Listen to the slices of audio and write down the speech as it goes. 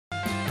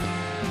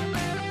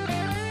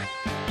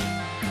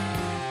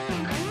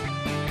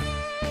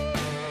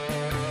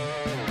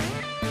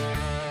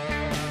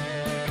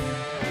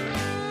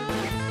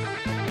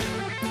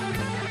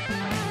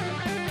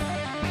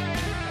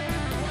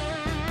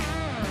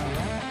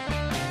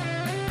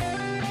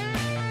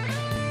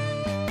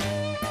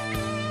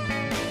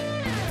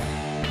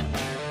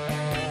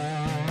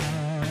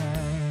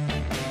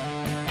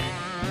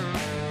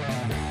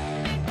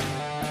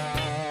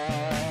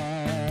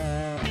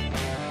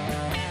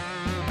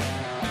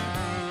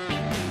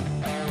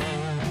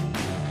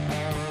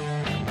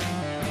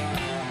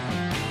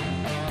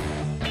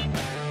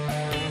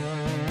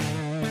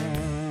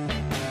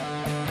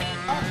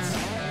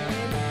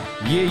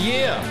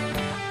Yeah.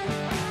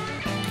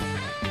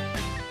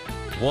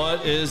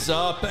 What is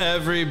up,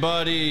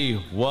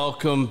 everybody?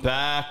 Welcome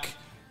back.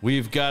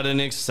 We've got an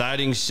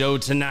exciting show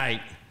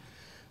tonight.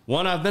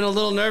 One I've been a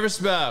little nervous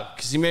about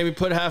because you made me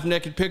put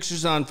half-naked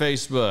pictures on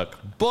Facebook,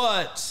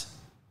 but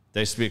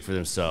they speak for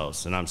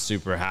themselves, and I'm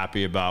super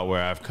happy about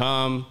where I've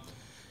come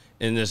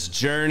in this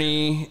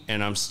journey,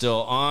 and I'm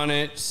still on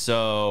it.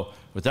 So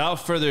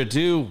without further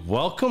ado,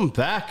 welcome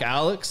back,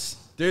 Alex.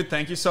 Dude,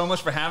 thank you so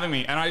much for having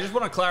me. And I just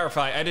want to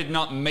clarify, I did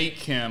not make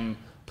him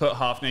put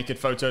half-naked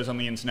photos on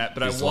the internet,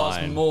 but I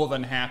was more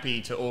than happy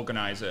to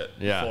organize it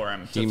for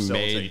him. He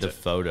made the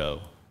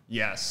photo.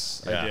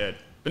 Yes, I did.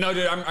 But no,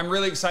 dude, I'm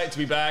really excited to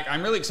be back.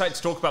 I'm really excited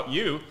to talk about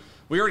you.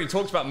 We already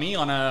talked about me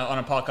on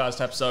a podcast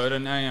episode,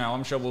 and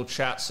I'm sure we'll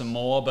chat some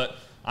more. But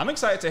I'm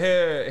excited to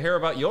hear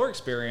about your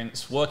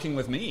experience working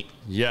with me.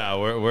 Yeah,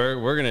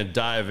 we're gonna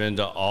dive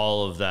into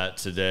all of that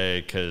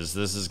today because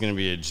this is gonna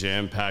be a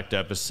jam-packed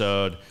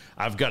episode.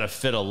 I've got to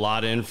fit a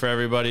lot in for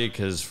everybody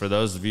because for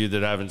those of you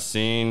that haven't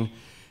seen,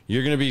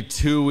 you're gonna be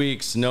 2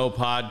 weeks no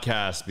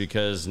podcast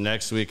because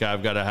next week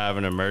I've got to have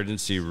an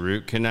emergency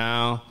root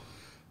canal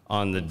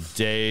on the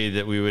day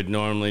that we would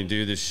normally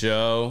do the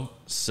show.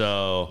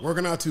 So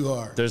working out too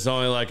hard. There's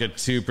only like a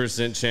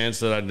 2%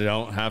 chance that I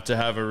don't have to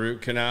have a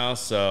root canal.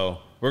 So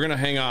we're going to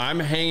hang on. I'm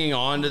hanging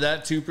on to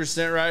that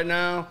 2% right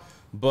now.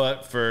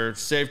 But for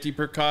safety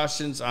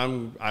precautions,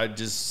 I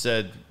just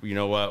said, you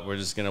know what? We're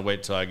just going to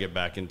wait till I get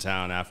back in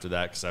town after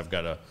that because I've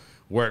got a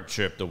work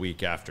trip the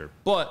week after.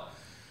 But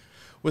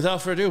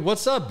without further ado,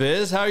 what's up,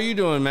 Biz? How are you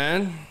doing,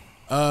 man?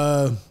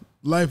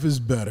 Life is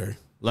better.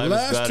 The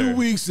last 2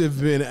 weeks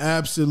have been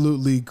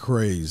absolutely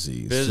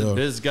crazy.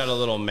 Biz got a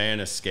little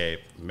man escape.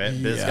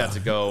 Biz got to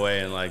go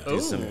away and do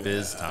some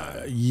Biz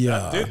time.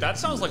 Dude, that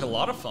sounds like a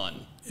lot of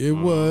fun. It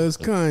was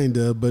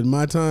kinda, but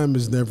my time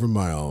is never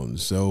my own.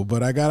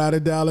 But I got out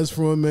of Dallas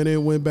for a minute,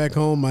 went back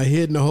home. I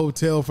hid in a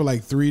hotel for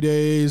like 3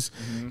 days,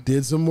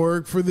 did some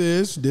work for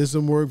this, did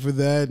some work for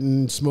that,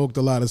 and smoked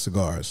a lot of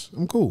cigars.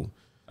 I'm cool.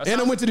 And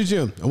I went to the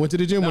gym.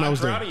 When I was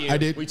there. I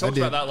did. We talked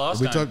about that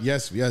last time.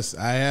 Yes.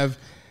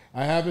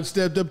 I haven't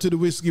stepped up to the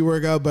whiskey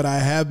workout, but I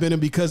have been,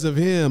 and because of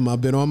him,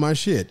 I've been on my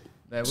shit.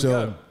 There we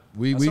go.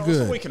 We good. That's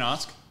all we can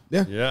ask.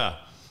 Yeah.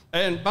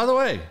 And by the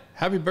way,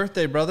 happy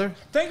birthday, brother.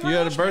 Thank you. You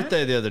had a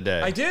birthday the other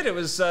day. I did. It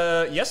was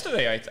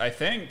yesterday, I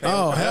think.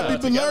 Happy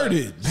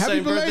belated. Happy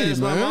belated,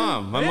 man. My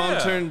mom. My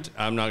mom turned,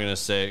 I'm not going to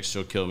say it.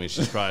 She'll kill me.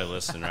 She's probably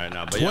listening right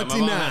now. But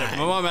 29. My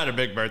mom had a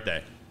big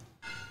birthday.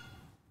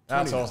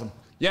 That's awesome.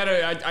 Yeah,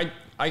 no,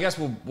 I guess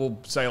we'll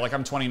say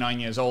I'm 29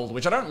 years old,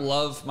 which I don't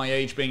love my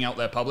age being out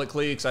there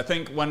publicly because I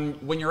think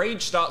when your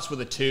age starts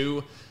with a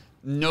 2,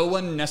 no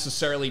one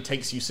necessarily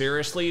takes you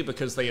seriously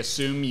because they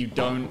assume you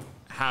don't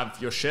have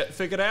your shit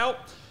figured out.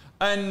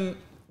 And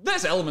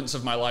there's elements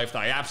of my life that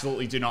I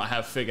absolutely do not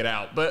have figured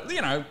out. But,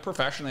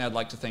 professionally, I'd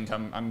like to think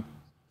I'm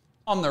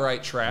on the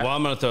right track. Well,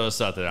 I'm going to throw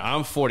this out there.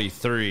 I'm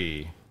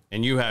 43,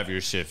 and you have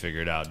your shit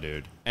figured out,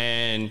 dude.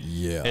 And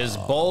as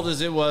bold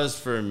as it was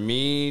for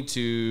me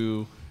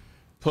to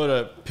put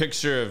a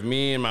picture of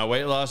me and my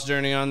weight loss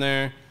journey on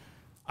there,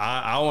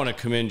 I want to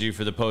commend you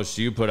for the post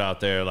you put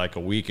out there like a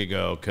week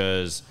ago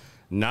because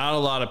not a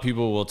lot of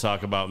people will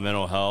talk about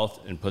mental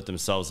health and put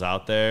themselves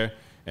out there.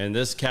 And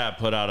this cat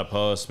put out a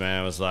post,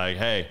 man. It was like,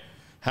 hey,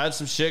 had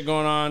some shit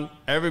going on.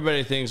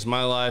 Everybody thinks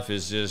my life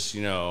is just,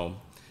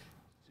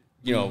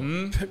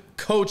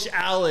 Coach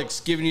Alex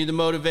giving you the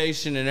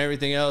motivation and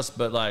everything else.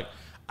 But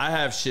I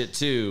have shit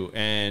too.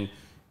 And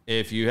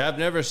if you have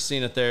never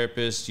seen a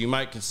therapist, you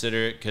might consider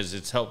it because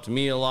it's helped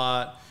me a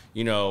lot,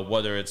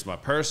 whether it's my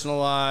personal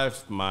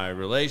life, my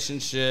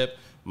relationship,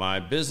 my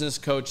business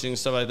coaching,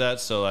 stuff like that.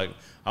 So,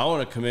 I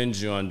want to commend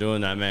you on doing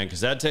that, man,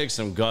 because that takes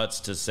some guts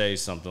to say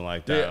something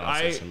like that.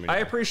 I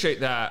appreciate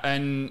that.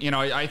 And,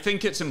 I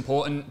think it's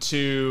important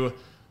to,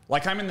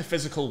 I'm in the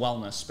physical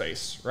wellness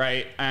space,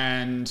 right?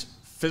 And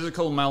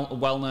physical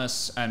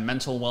wellness and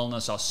mental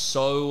wellness are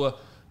so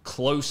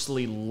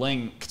closely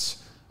linked.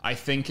 I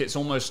think it's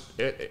almost,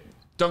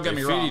 don't get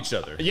me wrong. They feed each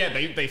other. Yeah,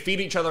 they feed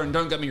each other, and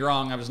don't get me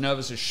wrong, I was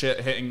nervous as shit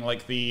hitting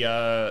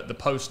the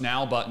post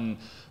now button.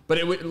 But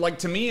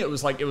to me, it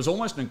was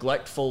almost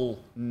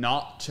neglectful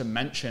not to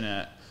mention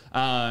it.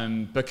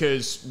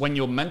 Because when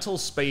your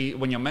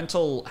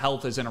mental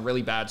health is in a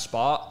really bad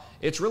spot,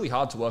 it's really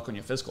hard to work on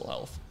your physical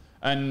health.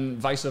 And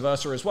vice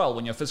versa as well.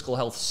 When your physical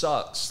health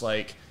sucks,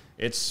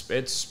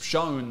 it's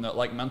shown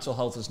that mental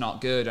health is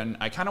not good, and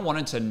I kind of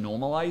wanted to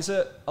normalize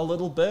it a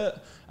little bit.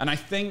 And I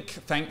think,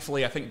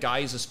 thankfully,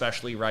 guys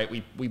especially, right?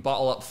 We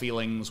bottle up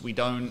feelings. We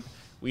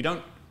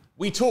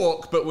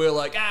talk, but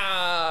we're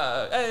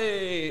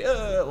hey,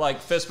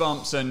 fist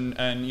bumps and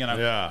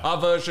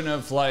our version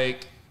of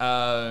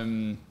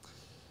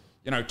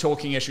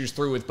talking issues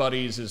through with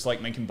buddies is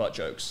making butt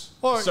jokes.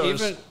 Or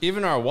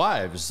even our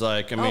wives.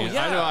 I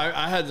know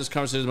I had this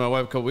conversation with my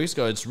wife a couple weeks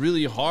ago. It's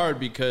really hard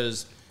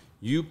because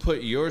you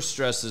put your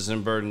stresses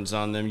and burdens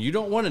on them. You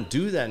don't want to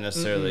do that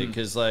necessarily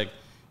because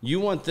you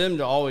want them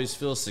to always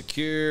feel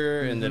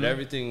secure and that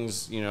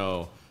everything's,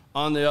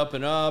 on the up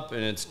and up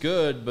and it's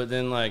good. But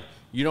then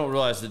you don't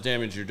realize the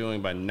damage you're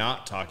doing by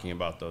not talking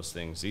about those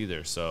things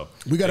either. So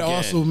we got to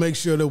also make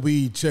sure that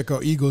we check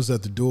our egos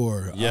at the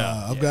door.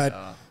 Yeah.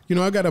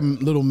 I got a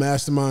little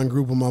mastermind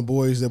group of my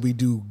boys that we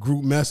do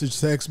group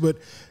message text, but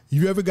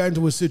you ever got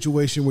into a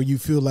situation where you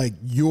feel like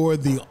you're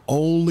the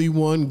only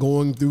one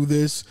going through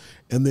this,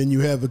 and then you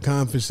have a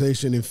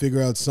conversation and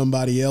figure out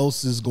somebody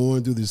else is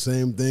going through the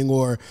same thing?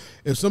 Or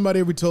if somebody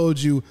ever told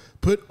you,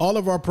 put all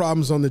of our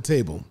problems on the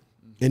table,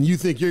 and you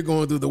think you're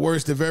going through the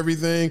worst of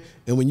everything,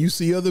 and when you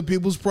see other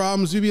people's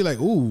problems, you be like,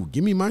 ooh,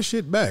 give me my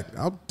shit back.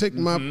 I'll take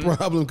my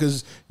problem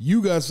because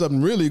you got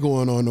something really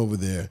going on over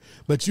there.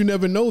 But you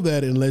never know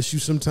that unless you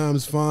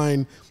sometimes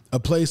find a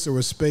place or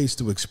a space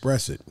to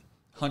express it.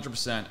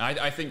 100%.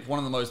 I think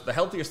one of the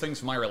healthiest things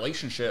for my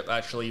relationship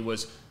actually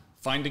was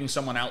finding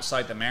someone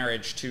outside the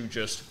marriage to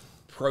just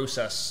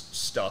process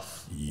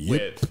stuff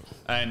with.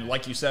 And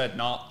like you said,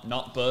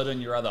 not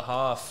burden your other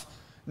half.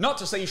 Not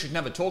to say you should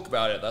never talk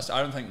about it.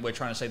 I don't think we're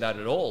trying to say that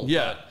at all.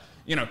 Yeah.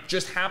 But,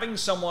 just having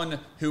someone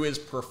who is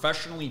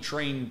professionally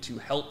trained to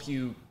help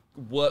you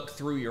work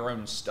through your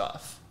own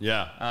stuff.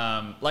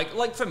 Yeah.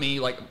 Like for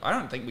me, I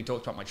don't think we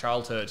talked about my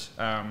childhood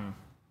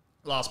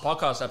last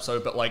podcast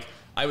episode, but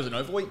I was an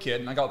overweight kid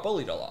and I got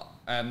bullied a lot.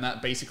 And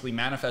that basically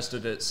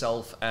manifested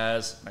itself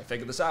as, I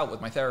figured this out with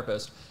my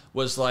therapist,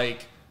 was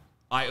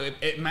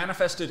it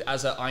manifested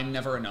as a I'm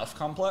never enough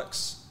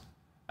complex.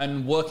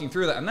 And working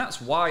through that, and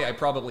that's why I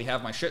probably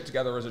have my shit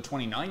together as a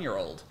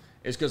 29-year-old,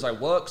 is because I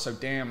work so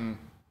damn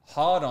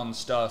hard on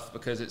stuff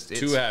because it's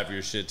to have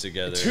your shit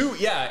together.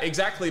 Yeah,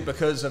 exactly,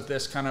 because of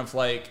this kind of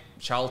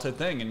childhood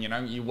thing,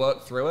 and you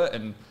work through it,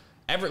 and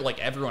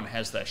everyone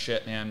has their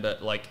shit, man. But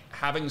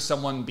having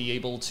someone be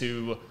able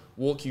to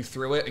walk you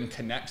through it and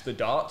connect the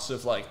dots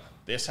of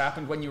this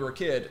happened when you were a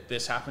kid,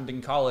 this happened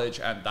in college,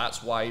 and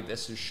that's why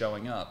this is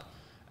showing up.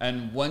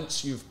 And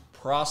once you've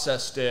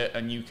processed it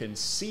and you can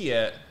see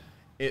it,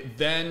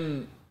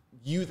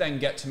 you then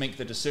get to make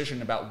the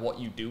decision about what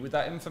you do with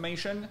that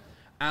information,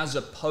 as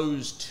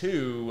opposed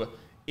to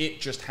it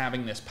just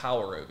having this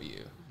power over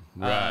you.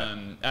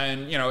 Right.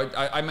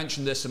 I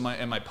mentioned this in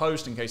my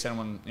post in case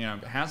anyone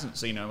hasn't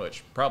seen it,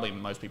 which probably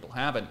most people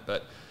haven't.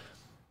 But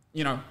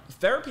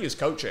therapy is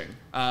coaching.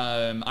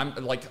 I'm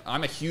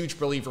a huge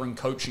believer in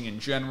coaching in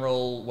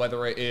general,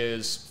 whether it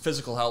is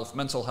physical health,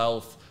 mental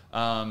health,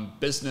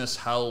 business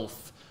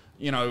health.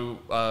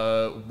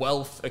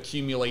 Wealth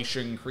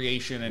accumulation,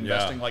 creation,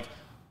 investing. Yeah.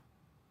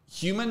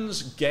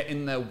 Humans get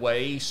in their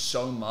way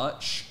so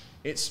much.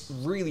 It's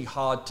really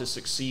hard to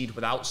succeed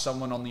without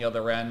someone on the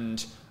other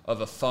end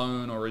of a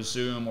phone or a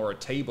Zoom or a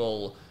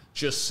table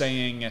just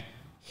saying,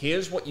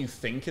 here's what you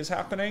think is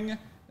happening.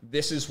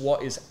 This is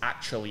what is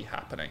actually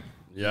happening.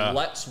 Yeah.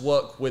 Let's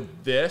work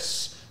with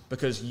this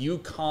because you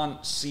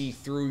can't see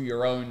through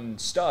your own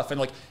stuff.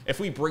 And if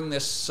we bring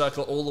this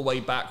circle all the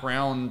way back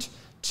around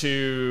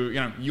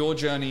to your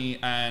journey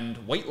and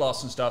weight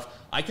loss and stuff,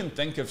 I can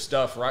think of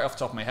stuff right off the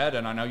top of my head,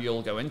 and I know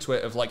you'll go into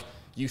it, of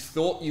you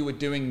thought you were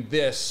doing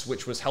this,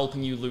 which was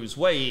helping you lose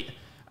weight,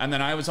 and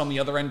then I was on the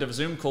other end of a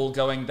Zoom call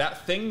going,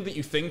 that thing that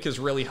you think is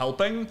really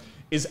helping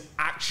is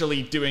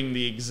actually doing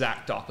the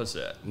exact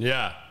opposite.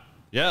 Yeah.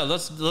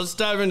 Let's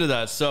dive into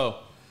that. So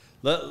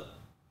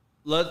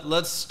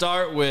let's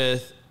start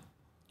with,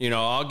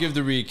 I'll give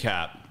the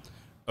recap.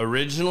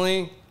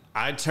 Originally,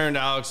 I turned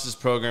Alex's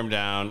program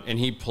down, and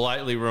he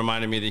politely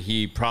reminded me that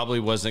he probably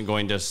wasn't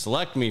going to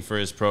select me for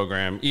his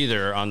program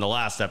either on the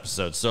last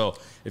episode. So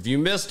if you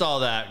missed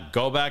all that,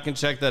 go back and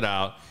check that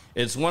out.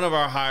 It's one of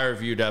our higher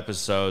viewed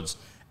episodes.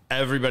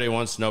 Everybody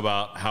wants to know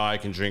about how I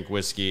can drink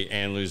whiskey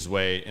and lose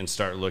weight and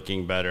start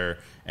looking better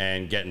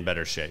and get in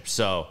better shape.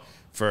 So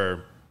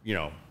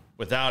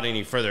without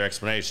any further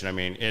explanation, I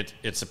mean,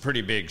 it's a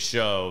pretty big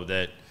show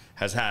that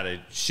has had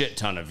a shit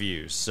ton of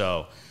views.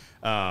 So,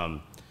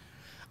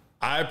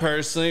 I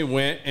personally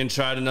went and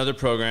tried another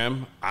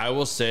program. I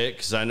will say it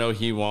because I know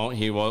he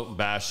won't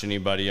bash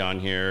anybody on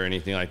here or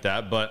anything like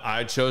that, but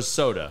I chose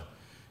soda.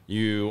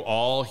 You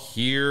all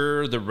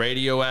hear the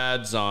radio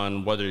ads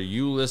on whether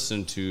you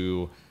listen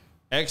to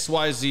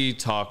XYZ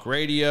talk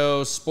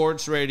radio,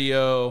 sports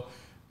radio,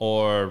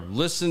 or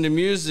listen to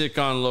music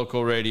on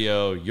local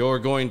radio, you're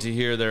going to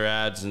hear their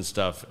ads and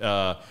stuff.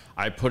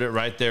 I put it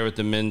right there with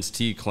the men's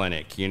tea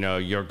clinic.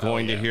 You're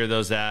going to hear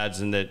those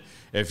ads, and that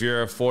if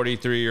you're a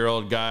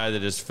 43-year-old guy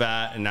that is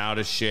fat and out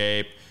of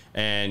shape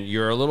and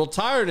you're a little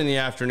tired in the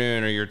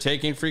afternoon, or you're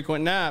taking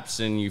frequent naps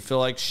and you feel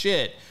like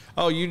shit,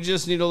 you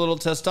just need a little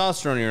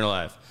testosterone in your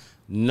life.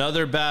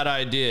 Another bad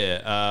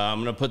idea.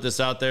 I'm going to put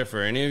this out there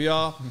for any of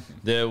y'all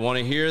that want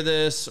to hear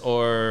this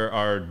or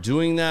are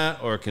doing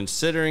that or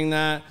considering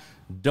that.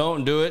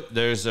 Don't do it.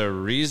 There's a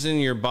reason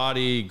your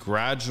body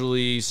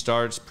gradually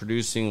starts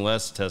producing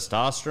less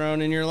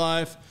testosterone in your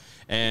life.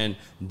 And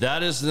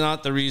that is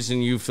not the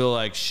reason you feel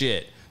like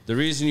shit. The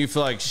reason you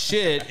feel like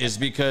shit is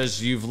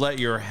because you've let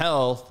your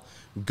health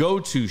go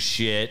to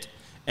shit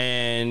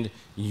and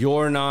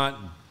you're not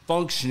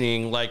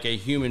functioning like a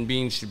human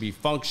being should be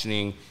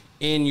functioning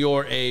in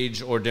your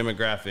age or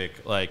demographic.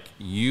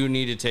 You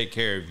need to take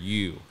care of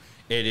you.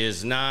 It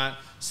is not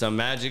some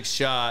magic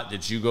shot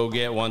that you go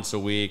get once a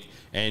week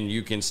and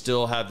you can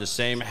still have the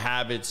same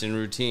habits and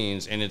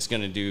routines and it's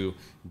going to do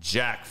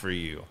jack for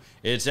you.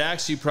 It's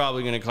actually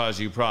probably going to cause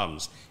you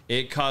problems.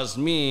 It caused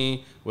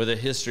me, with a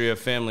history of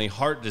family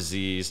heart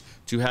disease,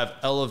 to have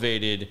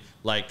elevated,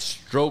 like,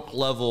 stroke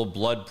level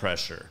blood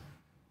pressure.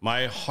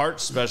 My heart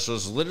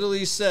specialist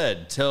literally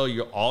said, tell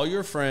all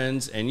your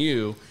friends and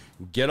you,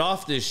 get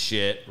off this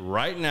shit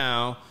right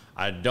now.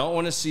 I don't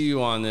want to see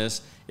you on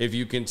this. If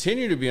you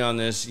continue to be on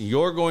this,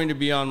 you're going to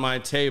be on my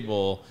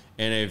table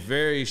in a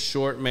very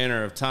short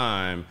manner of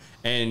time,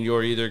 and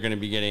you're either going to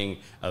be getting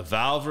a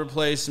valve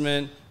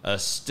replacement, a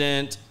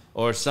stent,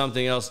 or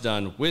something else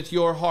done with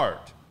your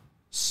heart.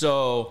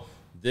 So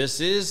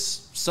this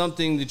is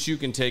something that you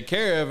can take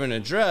care of and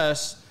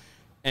address.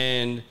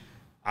 And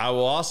I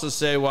will also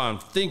say, while I'm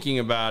thinking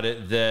about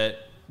it, that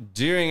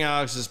during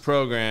Alex's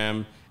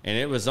program, and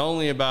it was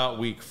only about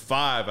week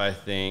 5, I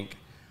think,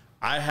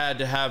 I had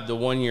to have the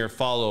 1-year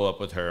follow-up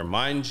with her.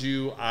 Mind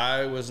you,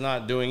 I was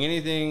not doing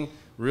anything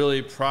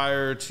really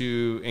prior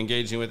to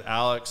engaging with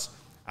Alex.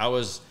 I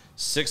was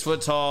 6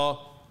 foot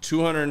tall,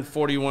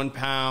 241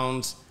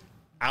 pounds,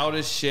 out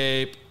of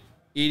shape,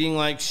 eating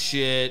like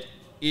shit,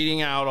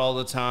 eating out all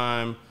the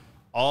time,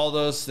 all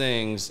those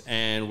things.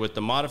 And with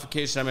the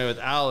modification I made with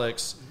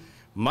Alex,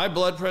 my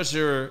blood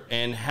pressure,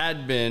 and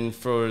had been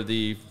for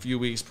the few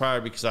weeks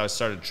prior, because I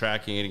started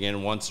tracking it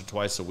again once or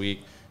twice a week,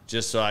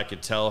 just so I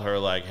could tell her,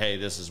 like, hey,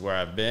 this is where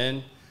I've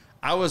been.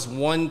 I was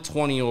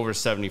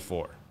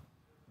 120/74.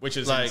 Which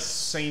is like,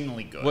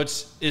 insanely good.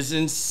 Which is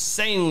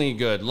insanely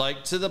good.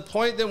 Like, to the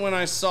point that when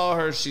I saw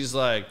her, she's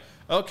like,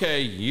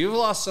 okay, you've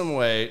lost some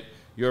weight.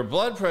 Your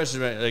blood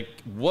pressure, like,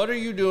 what are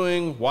you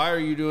doing? Why are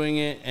you doing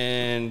it?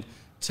 And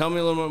tell me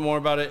a little bit more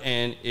about it.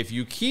 And if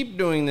you keep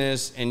doing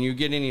this and you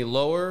get any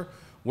lower,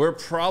 we're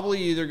probably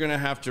either going to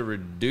have to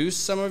reduce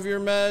some of your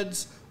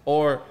meds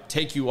or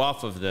take you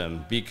off of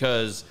them,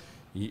 because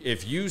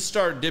if you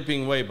start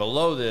dipping way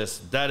below this,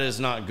 that is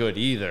not good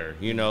either.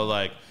 You know,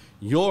 like,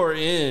 you're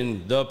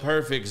in the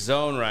perfect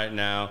zone right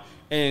now,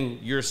 and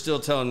you're still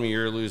telling me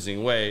you're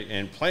losing weight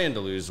and plan to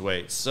lose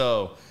weight.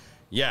 So,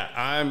 yeah,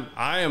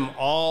 I am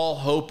all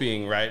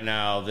hoping right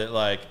now that,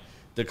 like,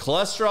 the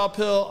cholesterol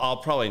pill, I'll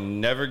probably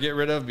never get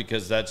rid of,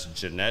 because that's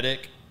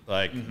genetic.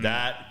 Like,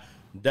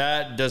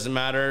 that doesn't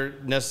matter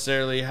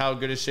necessarily how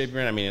good a shape you're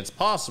in. I mean, it's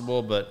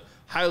possible, but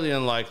highly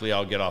unlikely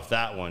I'll get off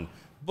that one.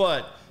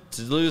 But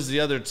to lose the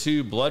other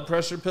 2 blood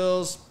pressure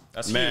pills,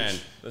 that's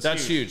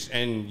huge.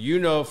 And you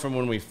know, from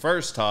when we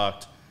first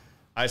talked,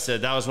 I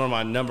said that was one of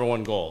my number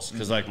 1 goals.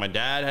 Because, like, my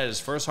dad had his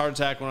first heart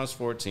attack when I was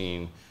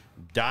 14,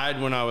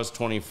 died when I was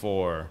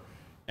 24,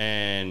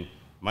 and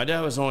my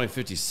dad was only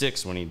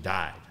 56 when he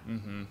died.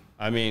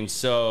 I mean,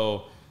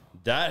 so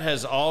that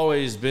has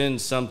always been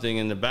something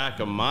in the back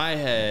of my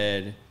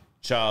head,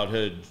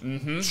 childhood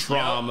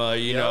trauma,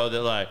 you know,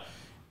 that, like,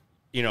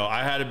 you know,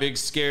 I had a big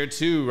scare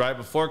too right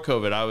before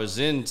COVID. I was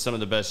in some of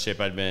the best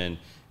shape I'd been,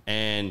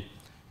 and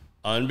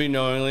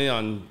unbeknowingly,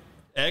 on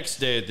X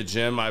day at the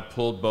gym, I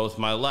pulled both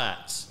my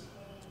lats.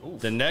 Oof.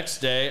 The next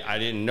day, I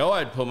didn't know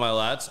I'd pull my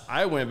lats.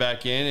 I went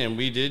back in and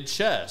we did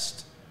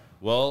chest.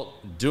 Well,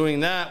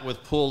 doing that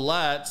with pulled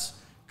lats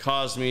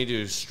caused me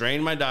to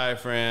strain my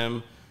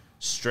diaphragm,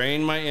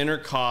 strain my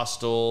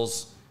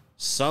intercostals,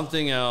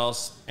 something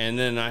else, and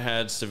then I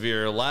had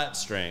severe lat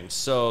strain.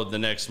 So the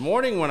next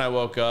morning when I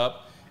woke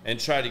up and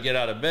tried to get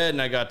out of bed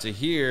and I got to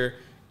here,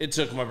 it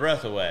took my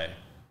breath away.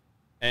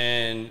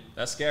 And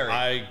that's scary.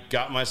 I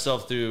got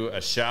myself through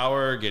a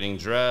shower, getting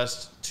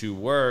dressed, to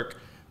work.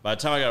 By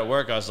the time I got to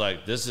work, I was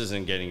like, this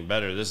isn't getting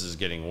better. This is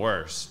getting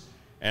worse.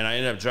 And I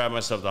ended up driving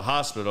myself to the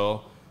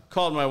hospital,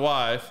 called my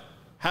wife,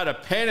 had a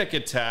panic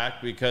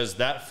attack because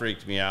that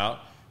freaked me out,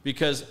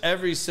 because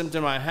every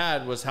symptom I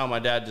had was how my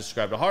dad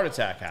described a heart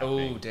attack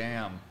happening. Oh,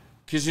 damn.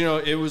 Because, you know,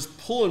 it was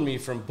pulling me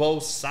from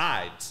both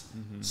sides.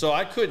 So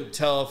I couldn't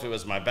tell if it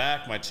was my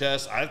back, my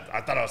chest. I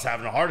thought I was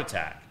having a heart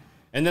attack.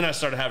 And then I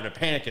started having a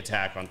panic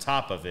attack on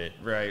top of it.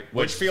 Right.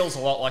 Which feels a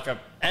lot like a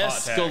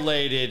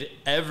escalated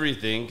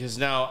everything, because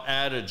now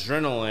add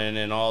adrenaline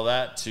and all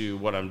that to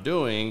what I'm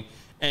doing.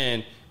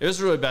 And it was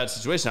a really bad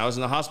situation. I was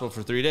in the hospital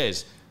for 3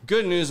 days.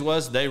 Good news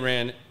was they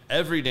ran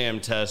every damn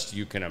test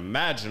you can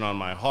imagine on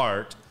my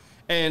heart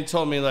and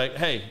told me, like,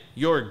 hey,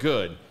 you're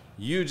good.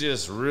 You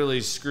just really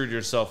screwed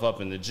yourself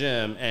up in the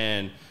gym,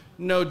 and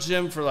no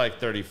gym for like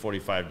 30,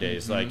 45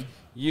 days. Like,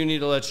 you need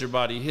to let your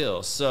body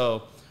heal.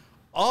 So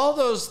all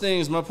those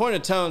things, my point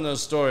of telling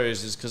those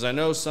stories is because I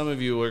know some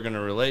of you are going to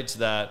relate to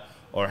that,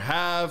 or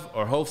have,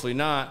 or hopefully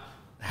not,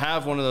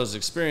 have one of those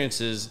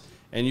experiences,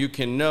 and you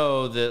can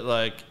know that,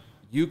 like,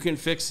 you can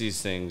fix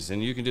these things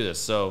and you can do this.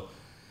 So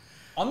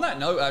on that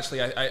note,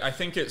 actually, I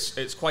think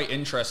it's quite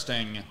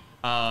interesting,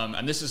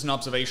 and this is an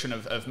observation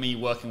of me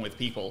working with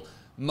people.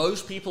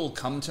 Most people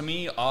come to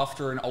me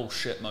after an oh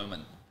shit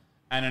moment.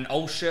 And an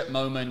oh shit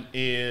moment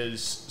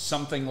is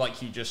something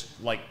like you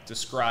just like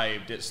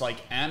described. It's like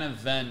an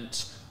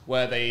event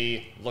where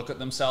they look at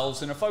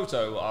themselves in a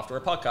photo after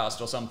a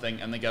podcast or something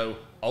and they go,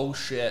 oh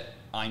shit,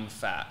 I'm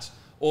fat.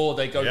 or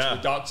they go to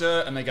the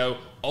doctor and they go,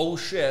 oh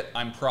shit,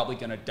 I'm probably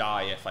going to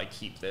die if I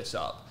keep this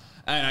up.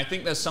 And I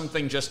think there's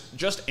something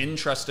just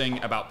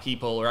interesting about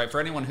people, right?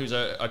 For anyone who's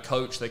a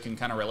coach, they can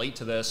kind of relate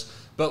to this.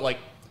 But like,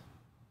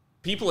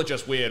 people are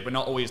just weird. We're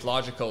not always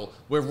logical.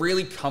 We're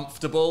really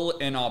comfortable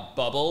in our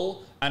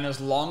bubble. And as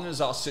long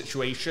as our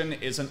situation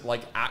isn't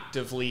like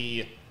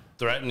actively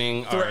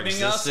threatening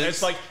us,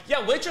 it's like,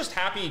 yeah, we're just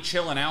happy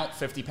chilling out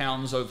 50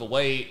 pounds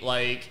overweight.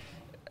 Like,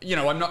 you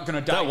know, I'm not going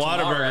to die tomorrow.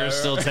 That Whataburger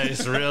still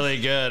tastes really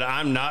good.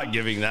 I'm not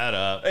giving that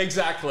up.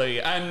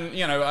 Exactly. And,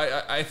 you know,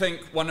 I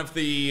think one of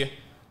the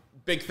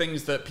big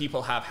things that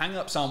people have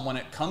hang-ups on when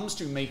it comes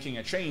to making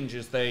a change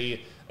is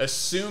they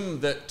assume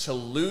that to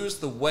lose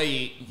the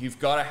weight, you've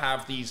got to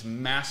have these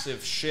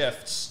massive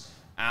shifts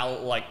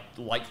out,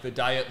 like the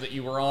diet that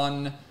you were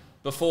on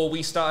before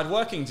we started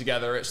working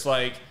together. It's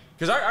like,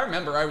 because I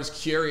remember I was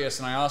curious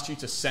and I asked you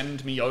to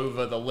send me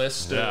over the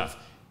list of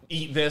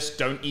eat this,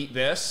 don't eat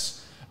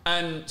this.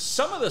 And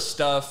some of the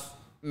stuff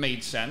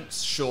made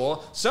sense,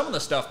 sure. Some of the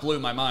stuff blew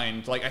my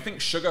mind. Like, I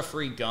think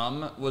sugar-free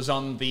gum was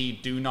on the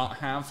do not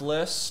have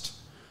list.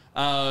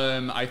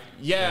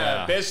 Biz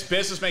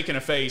is making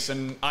a face,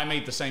 and I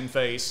made the same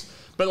face.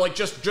 But like,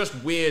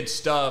 just weird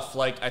stuff.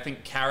 Like, I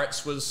think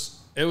carrots was.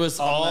 It was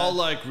all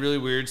like really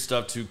weird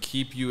stuff to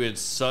keep you in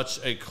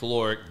such a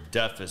caloric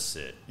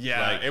deficit.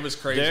 Yeah, like, it was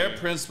crazy. Their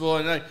principle,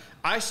 and like,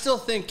 I still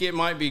think it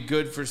might be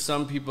good for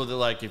some people that,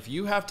 like, if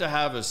you have to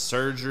have a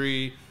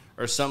surgery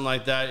or something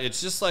like that,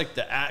 it's just like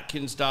the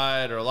Atkins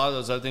diet or a lot of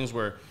those other things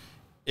where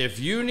if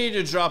you need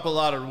to drop a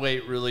lot of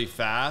weight really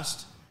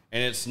fast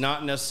and it's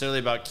not necessarily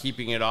about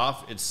keeping it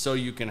off, it's so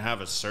you can have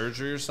a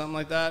surgery or something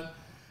like that.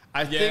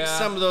 I think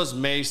some of those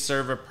may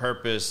serve a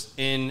purpose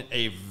in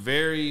a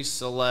very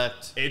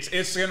select. It's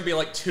going to be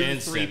like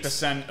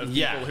 2-3% of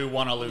people who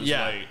want to lose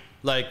weight.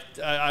 Like,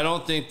 I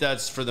don't think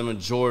that's for the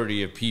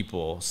majority of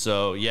people.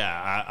 So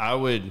yeah, I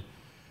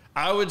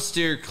would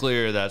steer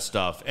clear of that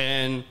stuff.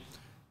 And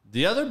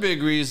the other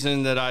big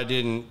reason that I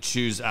didn't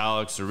choose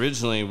Alex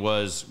originally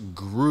was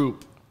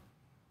group.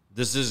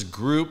 This is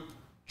group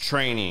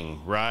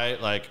training,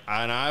 right? Like,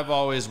 and I've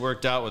always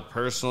worked out with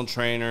personal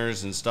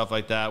trainers and stuff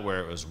like that where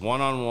it was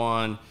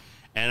one-on-one.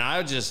 And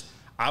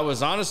I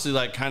was honestly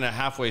like kind of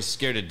halfway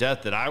scared to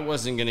death that I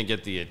wasn't going to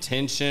get the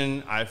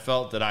attention I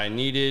felt that I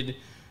needed.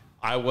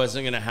 I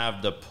wasn't going to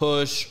have the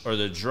push or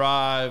the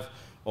drive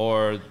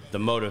or the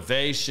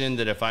motivation,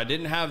 that if I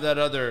didn't have that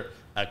other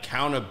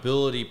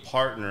accountability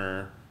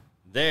partner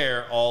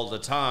there all the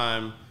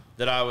time,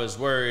 that I was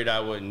worried I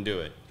wouldn't do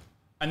it.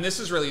 And this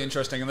is really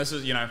interesting. And this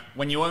is, you know,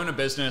 when you own a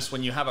business,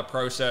 when you have a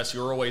process,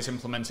 you're always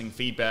implementing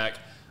feedback.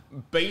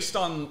 Based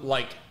on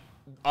like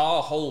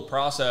our whole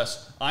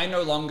process, I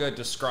no longer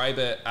describe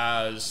it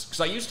as, because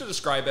I used to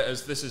describe it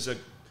as this is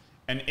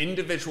an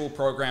individual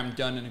program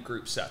done in a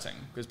group setting.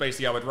 Because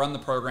basically I would run the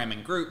program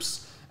in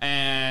groups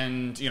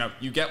and, you know,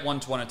 you get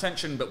one-to-one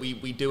attention, but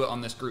we do it on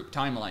this group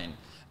timeline.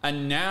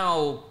 And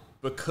now,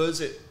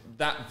 because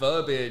that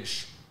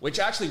verbiage, which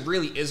actually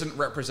really isn't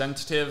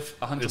representative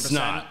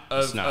 100%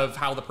 of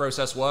how the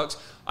process works,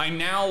 I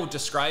now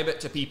describe it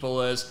to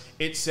people as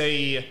it's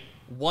a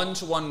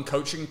one-to-one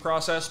coaching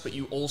process, but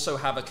you also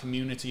have a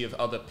community of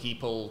other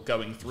people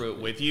going through it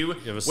with you,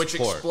 which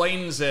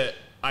explains it,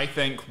 I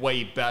think,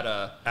 way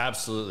better.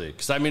 Absolutely.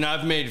 Because, I mean,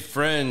 I've made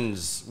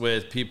friends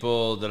with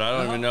people that I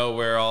don't even know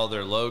where all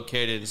they're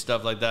located and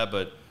stuff like that,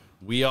 but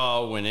we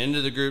all went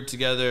into the group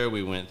together,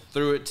 we went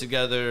through it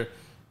together,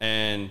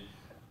 and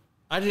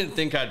I didn't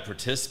think I'd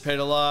participate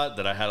a lot,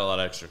 that I had a lot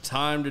of extra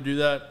time to do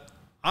that.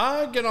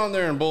 I get on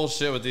there and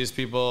bullshit with these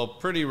people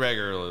pretty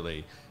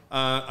regularly.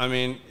 I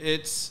mean,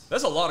 there's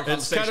a lot of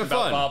conversation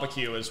about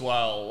barbecue as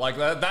well. Like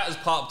that has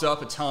popped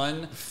up a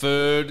ton.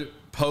 Food,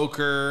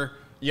 poker.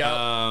 Yeah.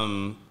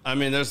 I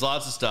mean, there's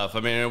lots of stuff.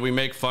 I mean, we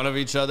make fun of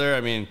each other.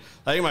 I mean,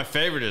 I think my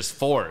favorite is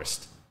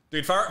Forrest.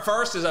 Dude,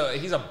 Forrest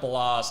he's a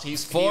blast. He's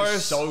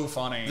so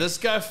funny. This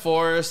guy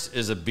Forrest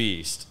is a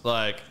beast.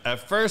 Like,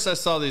 at first I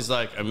saw these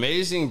like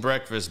amazing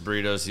breakfast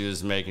burritos he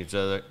was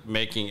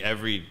making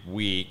every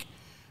week.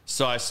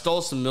 So I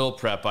stole some meal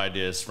prep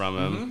ideas from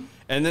him. Mm-hmm.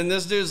 And then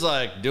this dude's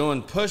like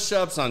doing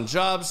push-ups on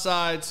job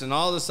sites and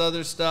all this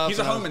other stuff. He's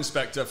a home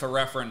inspector for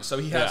reference. So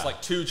he has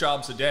like 2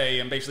 jobs a day.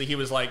 And basically he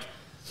was like,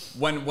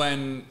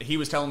 when he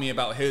was telling me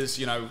about his,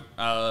 you know,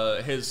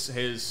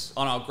 his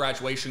on our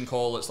graduation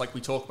call, it's like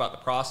we talk about the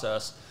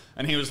process.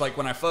 And he was like,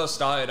 when I first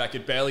started, I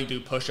could barely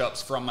do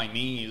push-ups from my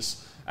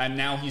knees. And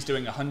now he's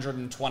doing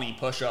 120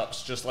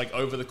 push-ups just like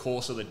over the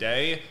course of the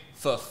day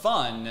for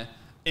fun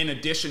in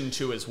addition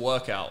to his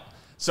workout.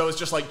 So it's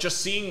just like,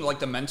 seeing like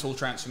the mental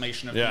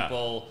transformation of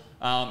people,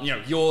 you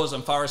know, yours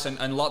and Forrest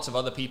and lots of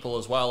other people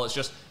as well. It's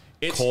just,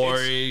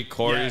 Corey's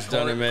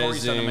done amazing.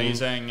 Corey's done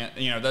amazing.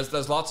 You know,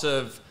 there's lots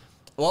of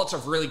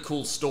really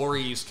cool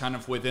stories kind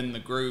of within the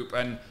group.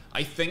 And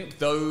I think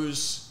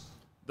those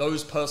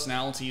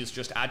personalities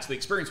just add to the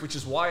experience, which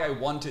is why I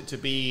want it to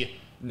be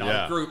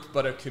not a group,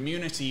 but a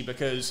community,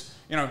 because,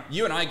 you know,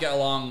 you and I get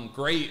along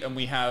great and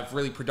we have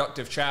really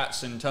productive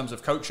chats in terms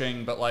of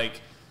coaching, but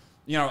like,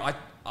 you know,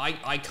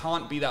 I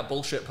can't be that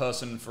bullshit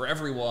person for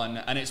everyone,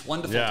 and it's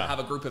wonderful to have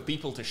a group of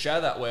people to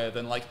share that with.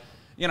 And like,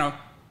 you know,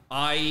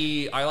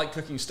 I like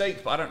cooking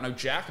steak, but I don't know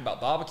jack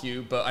about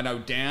barbecue, but I know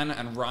Dan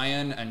and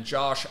Ryan and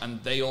Josh,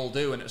 and they all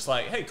do. And it's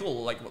like, hey,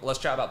 cool, like, let's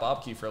chat about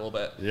barbecue for a little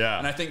bit. Yeah.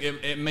 And I think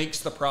it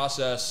makes the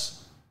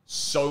process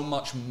so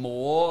much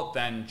more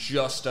than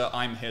just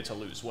I'm here to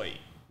lose weight.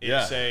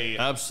 It's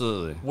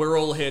absolutely. We're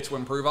all here to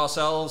improve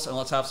ourselves, and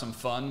let's have some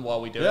fun while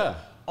we do it.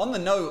 On the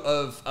note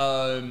of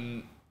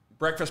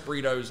breakfast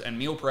burritos and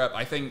meal prep,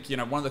 I think, you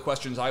know, one of the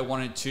questions I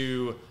wanted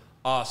to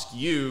ask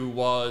you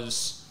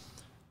was,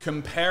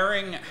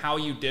 comparing how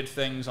you did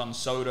things on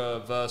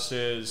soda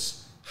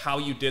versus how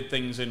you did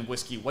things in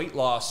whiskey weight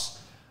loss,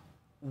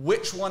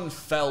 which one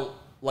felt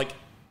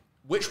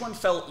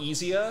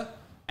easier,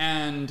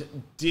 and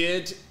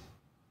did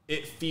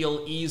it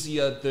feel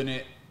easier than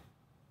it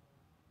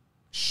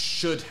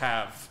should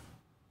have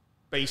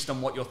based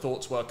on what your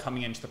thoughts were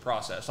coming into the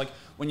process? Like,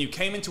 when you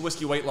came into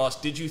whiskey weight loss,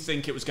 did you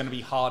think it was going to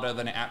be harder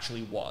than it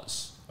actually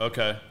was?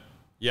 Okay.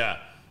 Yeah.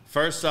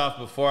 First off,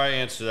 before I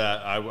answer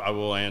that, I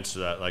will answer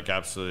that, like,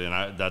 absolutely,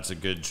 and that's a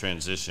good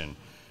transition.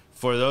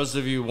 For those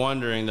of you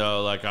wondering,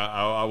 though, like,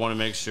 I want to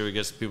make sure we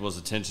get people's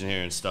attention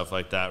here and stuff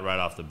like that right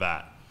off the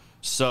bat.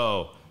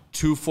 So,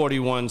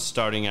 241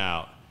 starting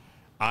out.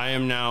 I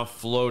am now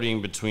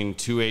floating between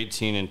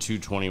 218 and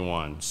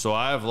 221. So,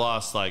 I have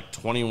lost, like,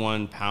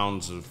 21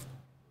 pounds of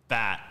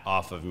fat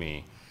off of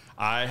me.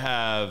 I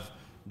have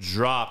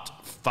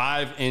dropped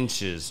 5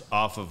 inches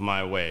off of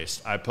my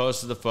waist. I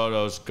posted the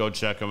photos. Go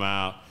check them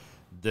out.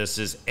 This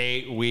is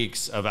 8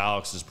 weeks of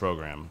Alex's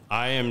program.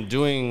 I am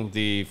doing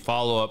the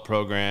follow-up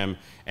program,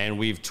 and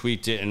we've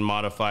tweaked it and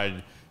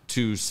modified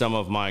to some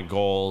of my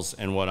goals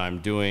and what I'm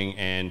doing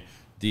and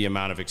the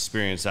amount of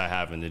experience I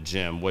have in the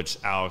gym, which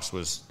Alex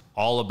was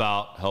all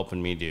about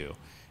helping me do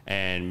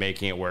and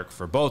making it work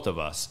for both of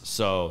us.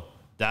 So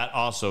that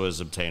also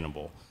is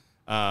obtainable.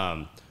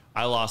 I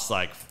lost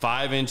like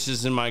 5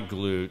 inches in my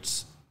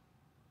glutes,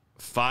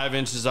 5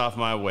 inches off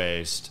my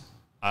waist.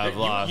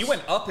 You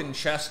went up in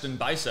chest and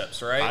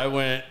biceps, right? I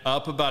went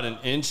up about 1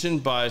 inch in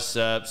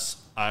biceps.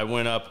 I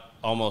went up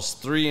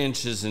almost 3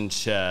 inches in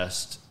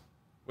chest.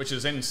 Which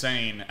is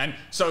insane. And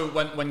so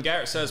when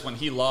Garrett says when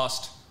he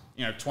lost,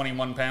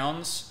 21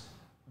 pounds,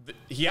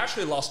 he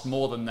actually lost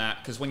more than that.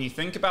 Because when you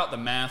think about the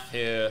math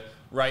here,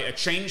 right, a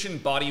change in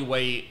body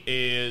weight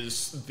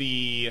is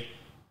the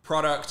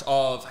product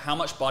of how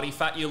much body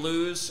fat you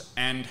lose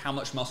and how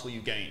much muscle you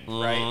gain,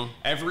 right?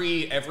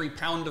 Every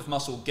pound of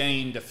muscle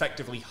gained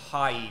effectively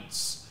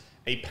hides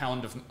a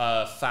pound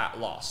of fat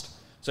lost.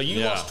 So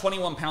you lost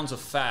 21 pounds of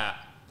fat,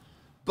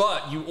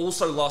 but you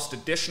also lost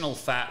additional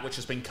fat, which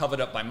has been covered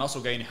up by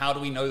muscle gain. How do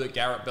we know that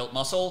Garrett built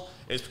muscle?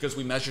 It's because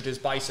we measured his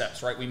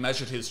biceps, right? We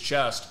measured his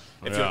chest.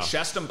 If your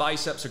chest and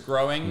biceps are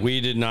growing...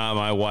 We did not.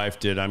 My wife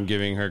did. I'm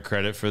giving her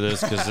credit for this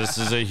because this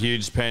is a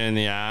huge pain in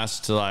the ass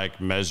to, like,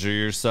 measure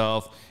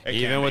yourself.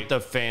 Even with the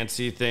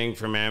fancy thing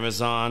from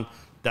Amazon,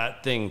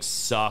 that thing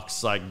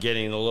sucks, like,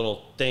 getting the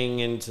little thing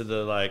into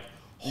the, like,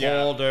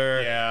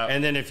 holder. Yeah.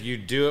 And then if you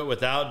do it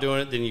without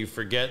doing it, then you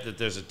forget that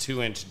there's a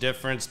 2-inch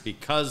difference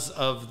because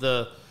of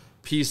the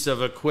piece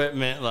of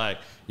equipment. Like,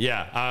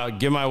 I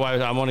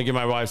want to give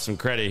my wife some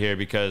credit here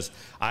because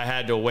I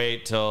had to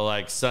wait till,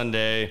 like,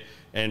 Sunday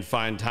and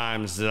find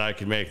times that I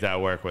could make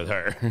that work with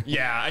her.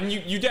 Yeah, and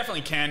you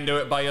definitely can do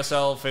it by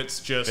yourself.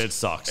 It's just... It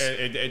sucks.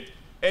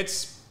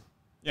 It's,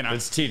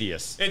 It's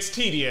tedious. It's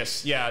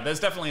tedious, yeah. There's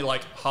definitely,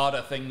 like,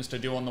 harder things to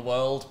do in the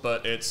world,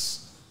 but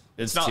it's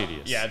not,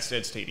 tedious. Yeah, it's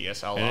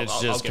tedious.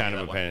 It's just kind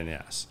of a pain in the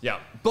ass. Yeah,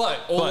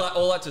 but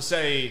all that to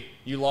say,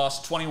 you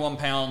lost 21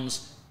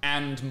 pounds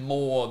and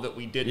more that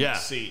we didn't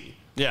see.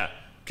 Yeah,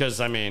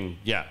 because,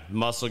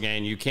 muscle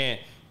gain, you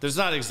can't... There's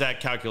not exact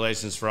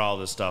calculations for all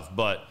this stuff,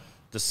 but...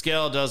 The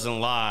scale doesn't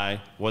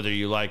lie, whether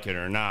you like it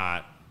or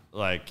not.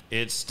 Like,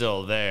 it's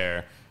still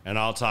there, and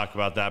I'll talk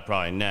about that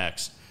probably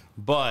next.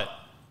 But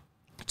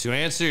to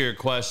answer your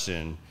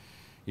question,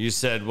 you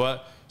said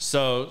what?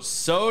 So,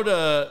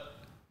 soda...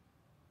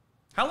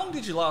 How long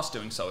did you last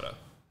doing soda?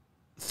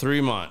 3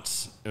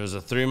 months. It was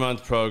a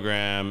 3-month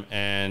program,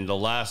 and the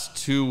last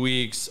 2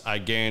 weeks, I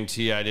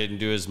guarantee I didn't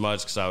do as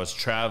much because I was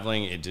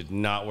traveling. It did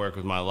not work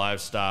with my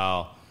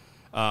lifestyle.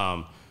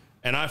 And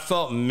I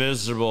felt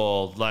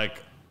miserable,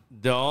 like...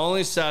 The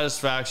only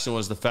satisfaction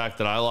was the fact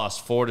that I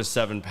lost 4 to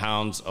 7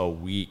 pounds a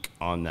week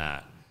on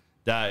that.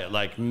 That,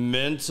 like,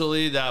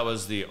 mentally, that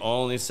was the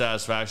only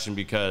satisfaction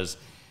because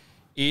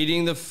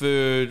eating the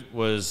food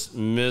was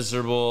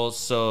miserable.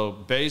 So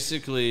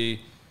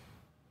basically,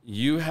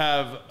 you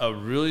have a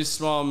really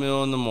small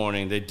meal in the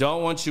morning. They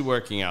don't want you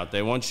working out.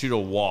 They want you to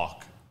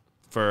walk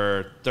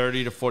for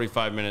 30 to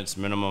 45 minutes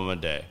minimum a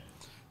day.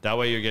 That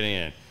way you're getting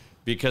in.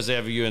 Because they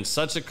have you in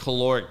such a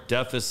caloric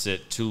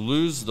deficit to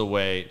lose the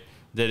weight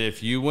that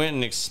if you went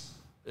and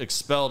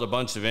expelled a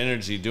bunch of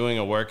energy doing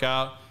a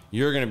workout,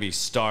 you're going to be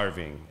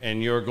starving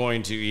and you're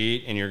going to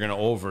eat and you're going to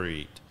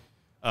overeat.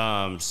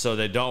 So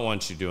they don't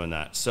want you doing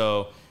that.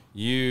 So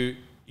you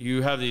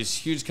you have these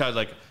huge calories.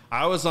 Like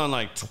I was on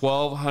like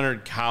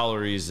 1,200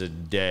 calories a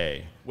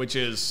day, which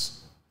is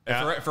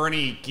for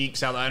any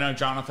geeks out there. I know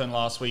Jonathan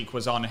last week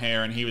was on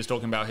here and he was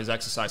talking about his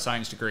exercise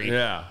science degree.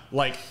 Yeah,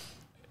 like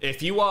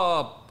if you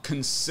are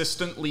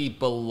consistently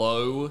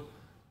below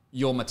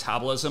your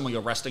metabolism or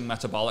your resting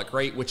metabolic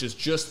rate, which is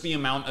just the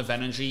amount of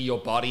energy your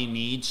body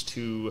needs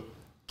to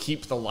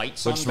keep the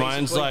lights on. Which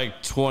mine's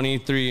like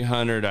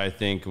 2,300, I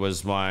think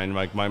was mine.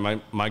 Like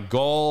my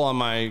goal on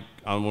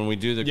when we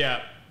do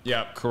the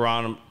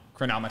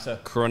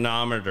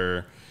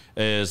chronometer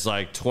is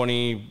like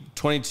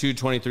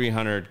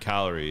 2,300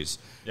 calories.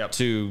 Yep.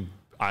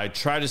 I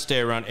try to stay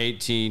around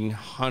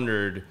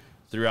 1,800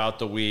 throughout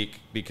the week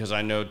because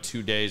I know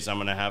 2 days I'm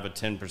going to have a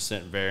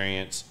 10%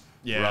 variance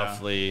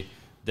roughly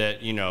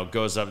that, you know,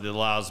 goes up. It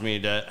allows me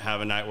to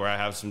have a night where I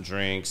have some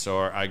drinks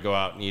or I go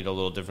out and eat a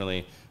little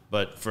differently.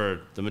 But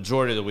for the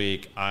majority of the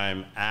week,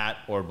 I'm at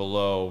or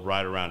below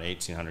right around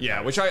 1,800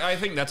 calories. Which I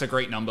think that's a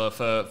great number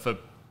for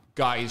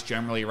guys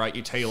generally, right?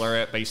 You tailor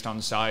it based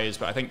on size,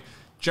 but I think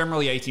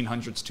generally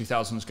 1,800 to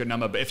 2,000 is a good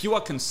number. But if you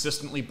are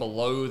consistently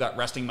below that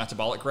resting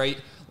metabolic rate,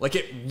 like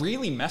it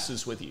really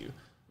messes with you.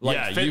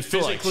 Like you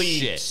feel physically,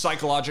 like shit.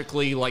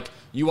 Psychologically, like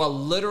you are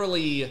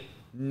literally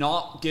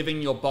not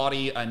giving your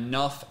body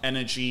enough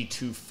energy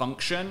to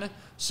function.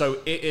 So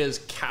it is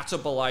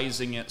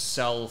catabolizing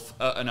itself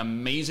at an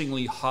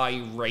amazingly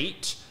high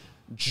rate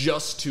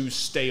just to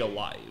stay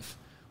alive,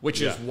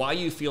 which is why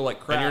you feel like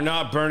crap. And you're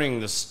not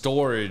burning the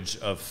storage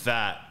of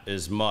fat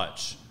as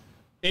much.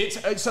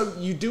 So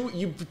you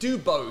do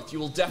both. You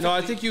will definitely. No,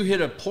 I think you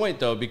hit a point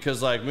though,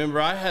 because like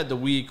remember I had the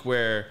week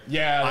where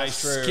I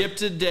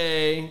skipped a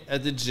day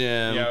at the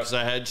gym because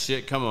I had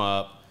shit come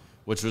up,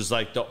 which was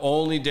like the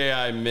only day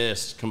I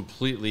missed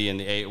completely in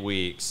the 8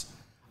 weeks.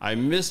 I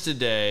missed a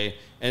day,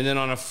 and then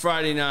on a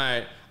Friday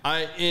night,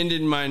 I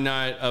ended my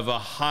night of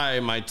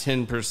my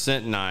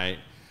 10% night,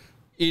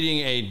 eating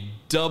a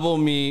double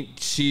meat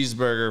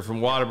cheeseburger from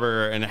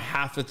Whataburger and a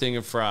half a thing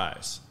of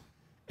fries.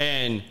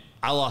 And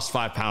I lost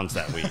 5 pounds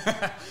that week.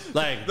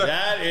 Like,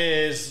 that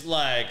is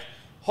like,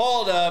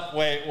 hold up,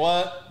 wait,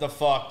 what the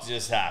fuck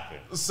just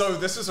happened? So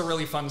this is a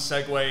really fun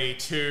segue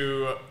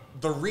to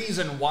the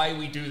reason why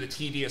we do the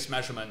tedious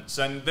measurements.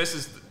 And this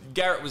is,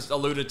 Garrett was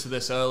alluded to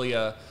this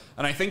earlier,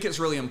 and I think it's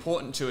really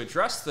important to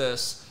address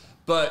this,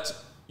 but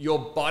your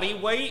body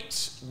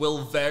weight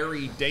will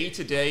vary day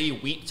to day,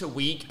 week to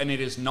week, and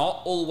it is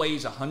not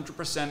always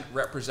 100%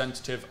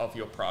 representative of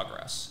your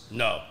progress.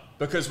 No.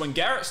 Because when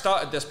Garrett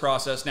started this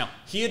process, now,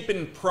 he had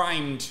been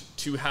primed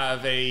to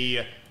have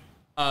a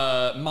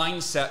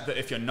mindset that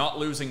if you're not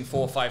losing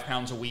 4 or 5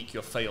 pounds a week,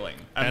 you're failing.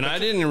 And I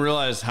didn't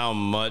realize how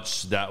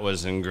much that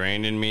was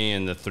ingrained in me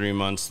in the 3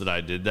 months that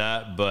I did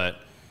that, but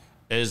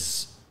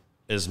as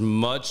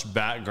much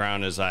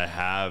background as I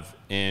have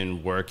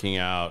in working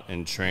out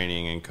and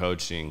training and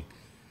coaching,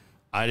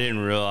 I didn't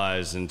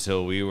realize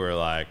until we were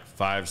like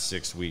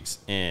 5-6 weeks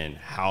in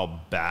how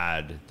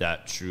bad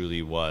that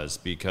truly was,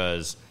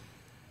 because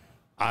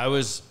I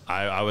was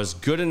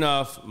good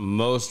enough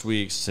most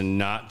weeks to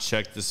not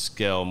check the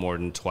scale more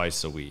than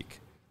twice a week.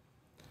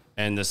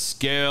 And the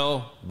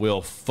scale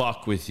will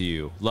fuck with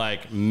you,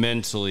 like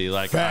mentally.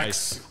 Like I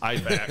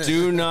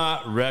do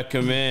not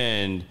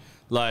recommend,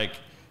 like,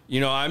 you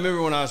know, I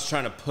remember when I was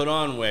trying to put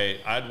on weight,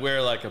 I'd wear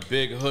like a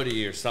big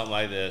hoodie or something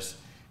like this,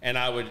 and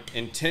I would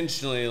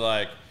intentionally,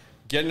 like,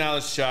 getting out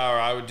of the shower,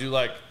 I would do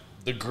like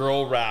the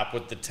girl wrap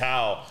with the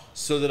towel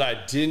so that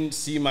I didn't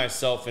see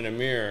myself in a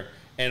mirror,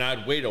 and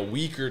I'd wait a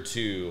week or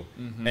two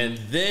and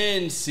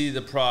then see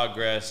the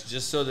progress,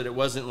 just so that it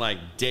wasn't like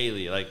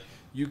daily. Like,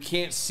 you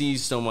can't see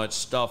so much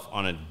stuff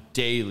on a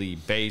daily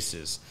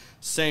basis.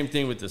 Same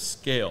thing with the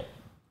scale.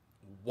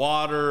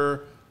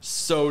 Water,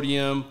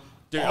 sodium,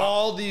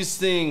 all these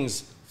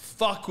things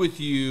fuck with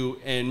you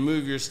and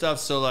move your stuff.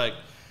 So, like,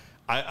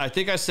 I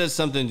think I said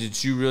something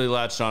that you really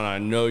latched on. I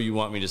know you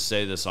want me to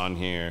say this on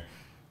here.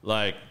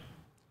 Like,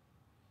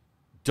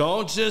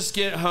 don't just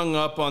get hung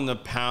up on the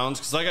pounds.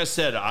 Because, like I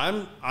said,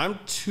 I'm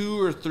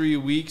 2 or 3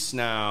 weeks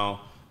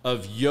now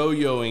of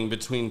yo-yoing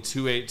between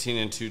 218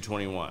 and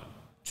 221.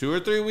 2 or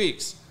 3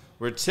 weeks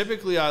where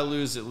typically I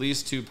lose at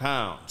least 2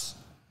 pounds,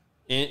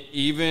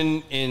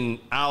 even in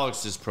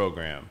Alex's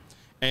program.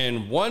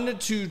 And 1 to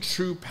 2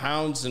 true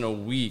pounds in a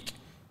week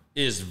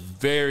is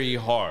very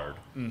hard.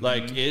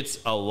 Like, it's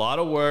a lot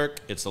of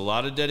work. It's a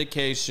lot of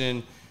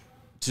dedication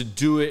to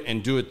do it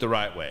and do it the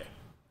right way.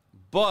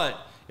 But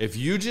if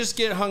you just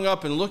get hung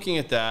up in looking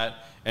at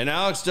that, and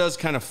Alex does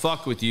kind of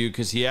fuck with you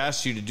because he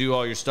asks you to do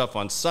all your stuff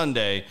on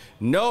Sunday,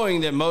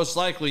 knowing that most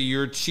likely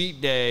your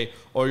cheat day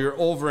or your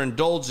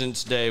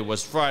overindulgence day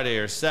was Friday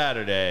or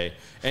Saturday,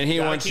 and he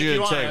wants you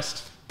to take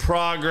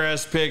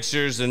progress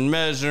pictures and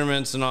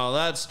measurements and all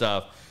that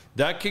stuff,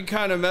 that can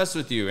kind of mess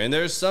with you. And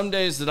there's some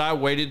days that I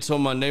waited till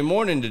Monday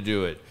morning to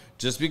do it,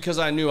 just because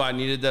I knew I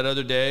needed that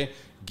other day,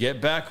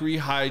 get back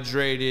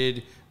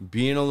rehydrated,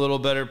 be in a little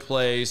better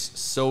place,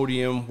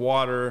 sodium,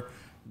 water.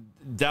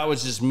 That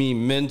was just me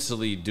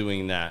mentally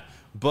doing that.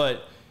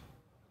 But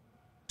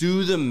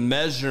do the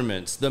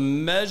measurements. The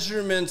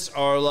measurements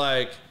are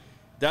like,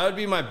 that would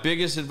be my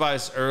biggest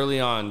advice early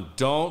on.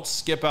 Don't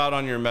skip out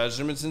on your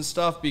measurements and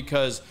stuff,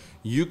 because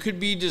you could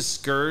be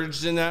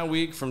discouraged in that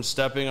week from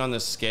stepping on the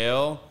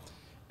scale.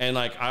 And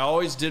like, I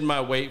always did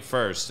my weight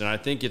first, and I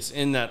think it's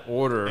in that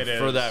order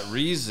for that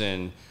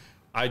reason.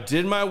 I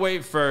did my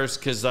weight first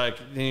because like,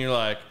 then you're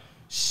like,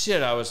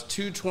 shit, I was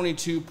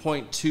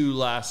 222.2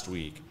 last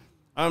week.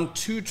 I'm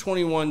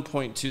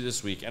 221.2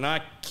 this week, and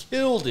I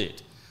killed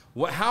it.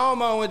 How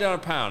am I only down a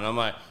pound? I'm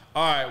like,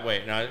 all right,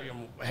 wait. Now,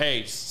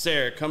 hey,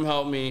 Sarah, come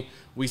help me.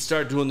 We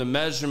start doing the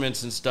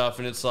measurements and stuff,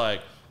 and it's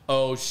like,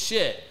 oh,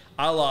 shit,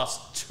 I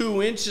lost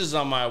 2 inches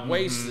on my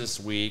waist this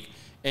week,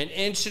 1.5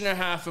 inches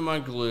in my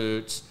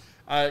glutes.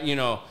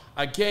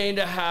 I gained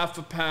a half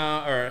a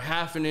pound or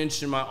half an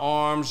inch in my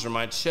arms or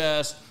my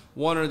chest,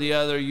 one or the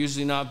other,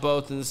 usually not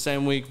both in the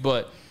same week.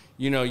 But,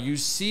 you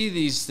see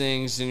these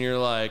things, and you're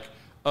like,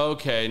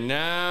 okay,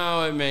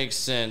 now it makes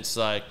sense.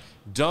 Like,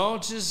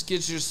 don't just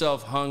get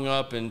yourself hung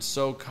up and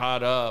so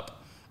caught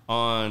up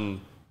on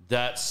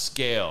that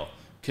scale,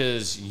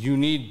 because you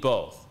need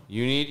both.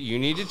 You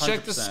need to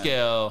check the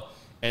scale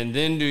and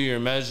then do your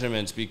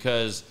measurements,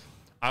 because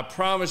I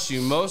promise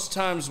you, most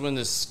times when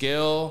the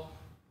scale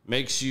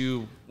makes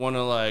you want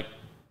to like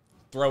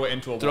throw it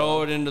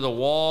into the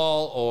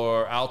wall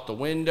or out the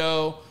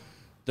window,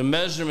 the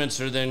measurements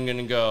are then going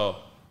to go,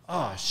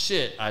 oh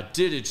shit, I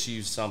did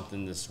achieve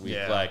something this week.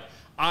 Yeah. Like,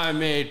 I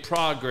made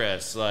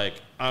progress. Like,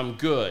 I'm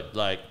good.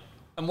 Like,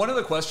 and one of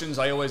the questions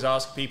I always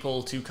ask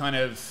people to kind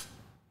of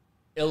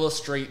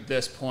illustrate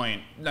this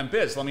point, and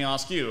Biz, let me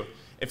ask you,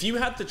 if you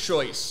had the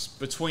choice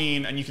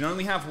between, and you can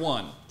only have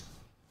one,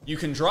 you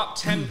can drop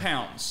 10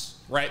 pounds,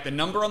 right? The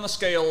number on the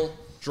scale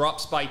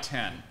drops by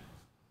 10.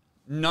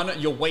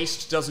 Your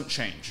waist doesn't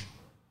change.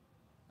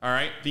 All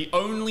right? The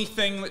only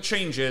thing that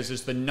changes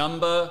is the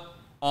number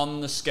on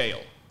the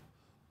scale.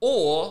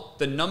 Or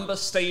the number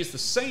stays the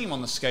same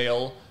on the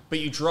scale, but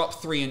you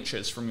drop 3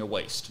 inches from your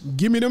waist.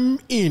 Give me them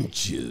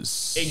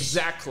inches.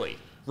 Exactly,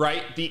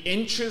 right? The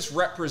inches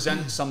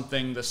represent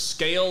something. The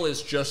scale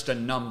is just a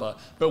number.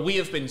 But we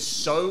have been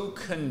so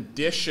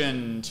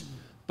conditioned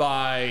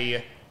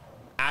by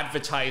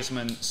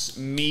advertisements,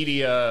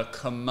 media,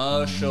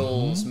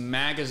 commercials,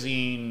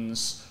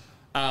 magazines,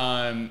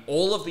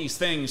 all of these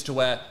things to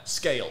where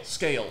scale.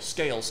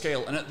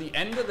 And at the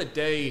end of the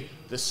day,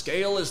 the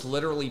scale is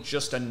literally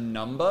just a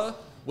number,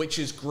 which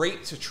is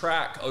great to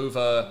track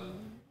over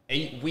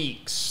 8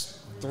 weeks,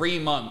 3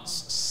 months,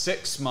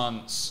 6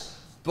 months,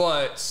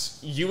 but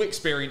you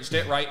experienced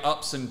it, right?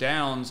 Ups and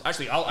downs.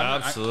 Actually,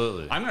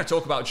 absolutely. I'm going to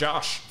talk about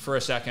Josh for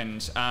a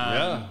second.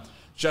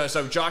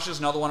 So Josh is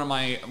another one of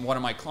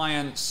my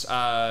clients.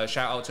 Shout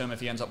out to him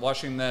if he ends up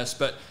watching this.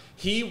 But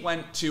he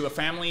went to a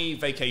family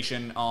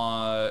vacation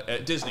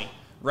at Disney,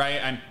 right?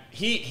 And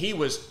he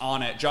was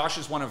on it. Josh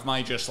is one of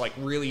my just like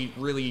really,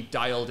 really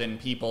dialed in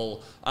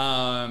people.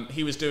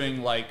 He was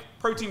doing like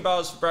protein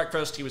bars for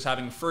breakfast. He was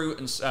having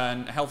fruit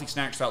and healthy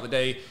snacks throughout the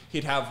day.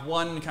 He'd have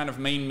one kind of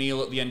main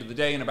meal at the end of the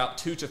day and about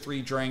 2 to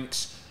 3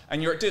 drinks.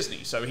 And you're at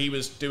Disney, so he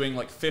was doing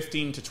like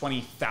 15 to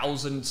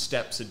 20,000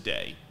 steps a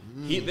day.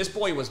 This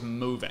boy was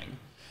moving.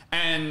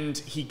 And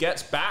he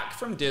gets back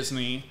from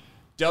Disney,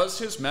 does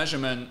his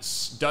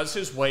measurements, does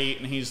his weight,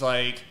 and he's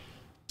like,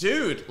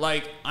 dude,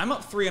 like, I'm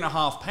up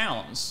 3.5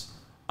 pounds.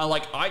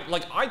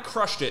 I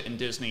crushed it in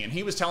Disney. And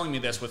he was telling me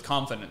this with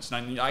confidence.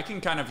 And I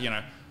can kind of,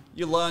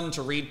 you learn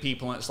to read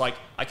people, and it's like,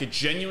 I could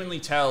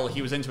genuinely tell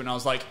he was into it. And I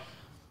was like,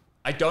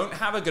 I don't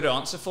have a good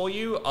answer for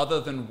you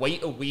other than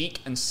wait a week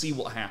and see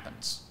what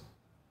happens.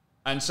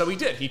 And so he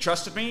did. He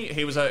trusted me.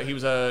 He was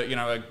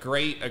a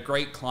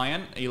great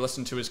client. He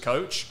listened to his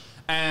coach.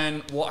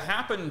 And what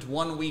happened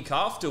 1 week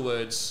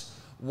afterwards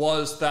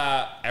was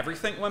that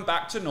everything went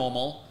back to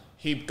normal.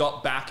 He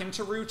got back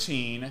into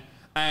routine.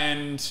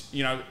 And,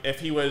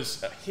 if he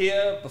was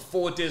here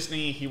before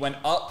Disney, he went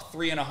up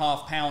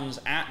 3.5 pounds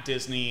at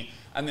Disney,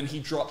 and then he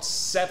dropped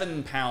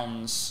 7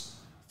 pounds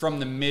from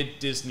the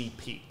mid-Disney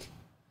peak.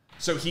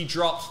 So he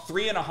dropped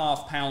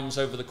 3.5 pounds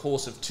over the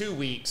course of 2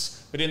 weeks,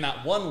 but in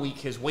that 1 week,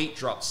 his weight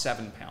dropped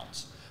 7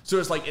 pounds. So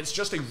it's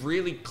just a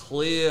really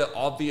clear,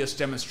 obvious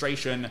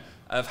demonstration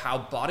of how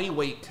body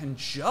weight can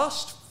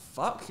just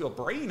fuck your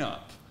brain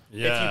up if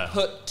you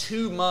put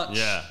too much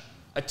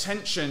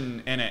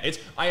attention in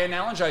it. I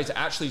analogize it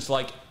actually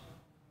to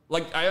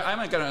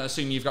I'm going to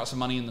assume you've got some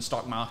money in the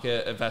stock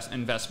market,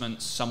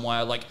 investments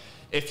somewhere. Like,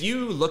 if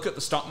you look at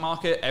the stock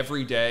market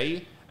every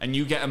day and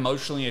you get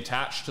emotionally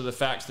attached to the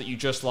fact that you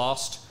just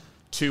lost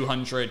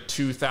 $200,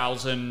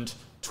 $2,000,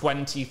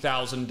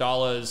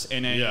 $20,000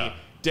 in a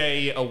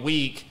day, a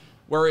week,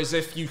 whereas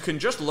if you can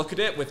just look at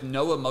it with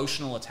no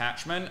emotional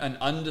attachment and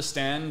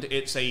understand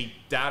it's a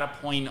data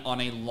point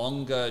on a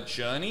longer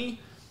journey,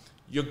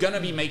 you're going to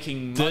be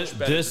making much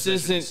better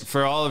decisions. Isn't,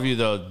 for all of you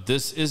though,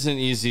 this isn't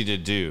easy to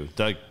do.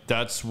 Like,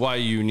 that's why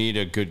you need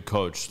a good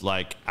coach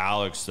like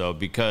Alex though,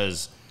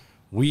 because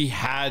we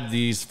had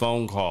these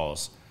phone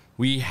calls.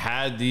 We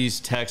had these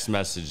text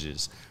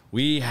messages.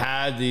 we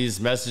had these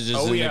messages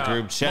in the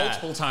group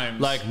chat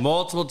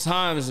multiple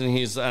times,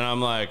 and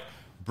I'm like,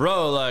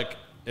 bro, like,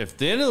 if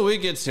the end of the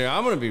week gets here,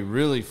 I'm gonna be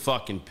really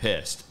fucking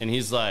pissed. And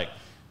he's like,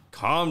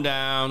 calm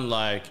down,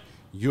 like,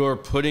 you're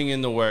putting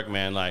in the work,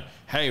 man. Like,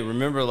 hey,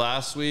 remember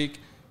last week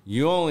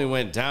you only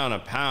went down a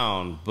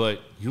pound,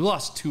 but you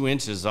lost 2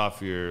 inches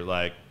off your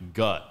like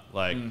gut.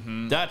 Like,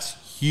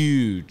 that's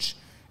huge.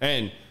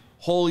 And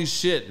holy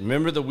shit,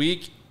 remember the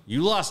week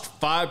you lost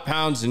 5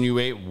 pounds and you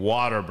ate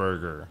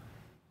Whataburger,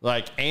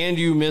 like, and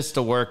you missed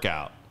a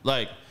workout.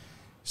 Like,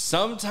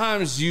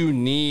 sometimes you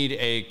need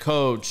a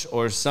coach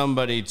or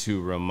somebody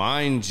to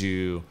remind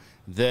you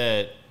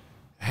that,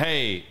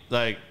 hey,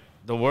 like,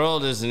 the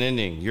world isn't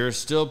ending. You're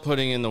still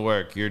putting in the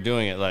work. You're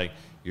doing it. Like,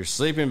 you're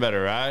sleeping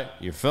better, right?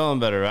 You're feeling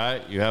better,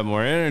 right? You have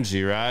more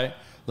energy, right?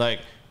 Like,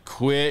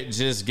 quit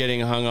just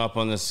getting hung up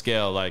on the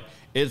scale. Like,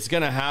 it's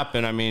going to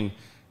happen. I mean,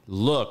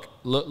 look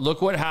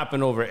what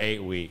happened over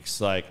 8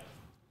 weeks. Like,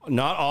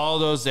 not all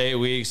those 8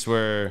 weeks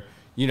were,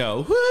 you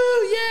know, whoo,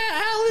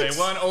 yeah, Alex.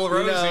 They weren't all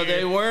rosy. You know,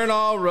 they weren't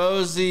all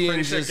rosy. Pretty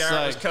and sure just Garrett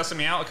like, was cussing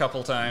me out a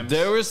couple times.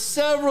 There were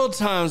several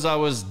times I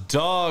was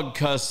dog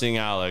cussing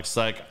Alex.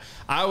 Like,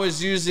 I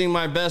was using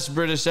my best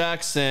British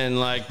accent,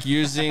 like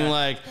using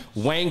like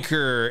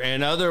wanker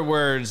and other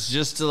words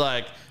just to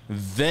like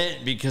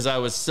vent because I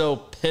was so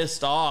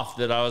pissed off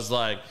that I was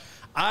like,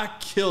 I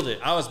killed it.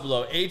 I was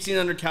below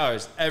 1,800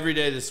 calories every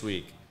day this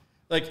week.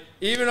 Like,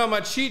 even on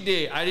my cheat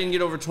day, I didn't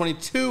get over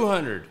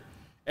 2,200.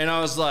 And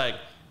I was like,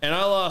 and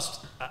I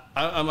lost,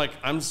 I'm like,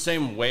 I'm the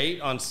same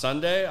weight on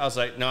Sunday. I was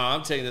like, no,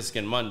 I'm taking this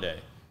again Monday.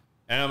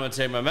 And I'm going to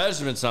take my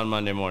measurements on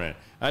Monday morning.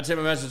 I take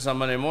my measurements on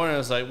Monday morning. I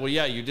was like, well,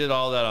 yeah, you did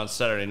all that on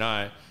Saturday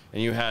night,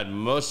 and you had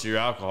most of your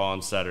alcohol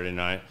on Saturday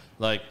night.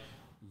 Like,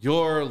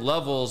 your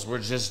levels were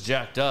just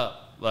jacked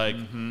up. Like,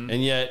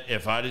 and yet,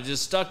 if I'd have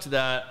just stuck to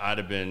that, I'd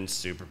have been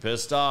super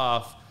pissed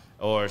off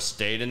or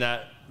stayed in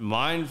that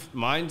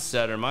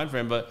mindset or mind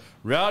frame. But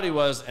reality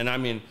was, and I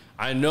mean,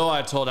 I know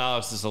I told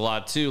Alex this a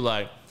lot too,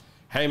 like,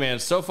 hey, man,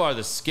 so far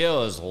the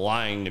scale is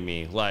lying to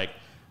me. Like,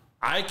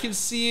 I can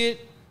see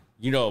it.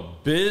 You know,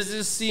 Biz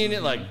is seeing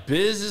it. Like,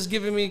 Biz is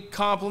giving me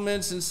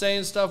compliments and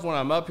saying stuff when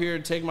I'm up here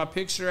and taking my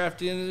picture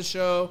after the end of the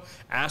show,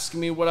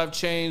 asking me what I've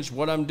changed,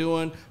 what I'm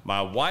doing.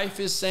 My wife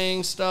is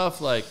saying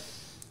stuff. Like,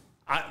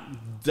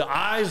 the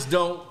eyes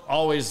don't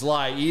always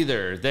lie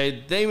either.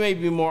 They may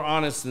be more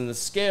honest than the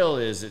scale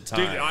is at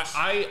times. Dude,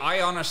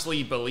 I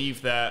honestly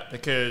believe that,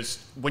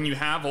 because when you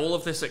have all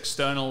of this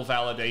external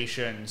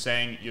validation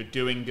saying you're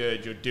doing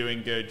good, you're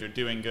doing good, you're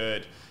doing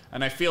good,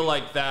 and I feel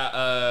like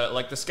that,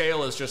 like, the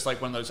scale is just like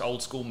one of those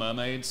old school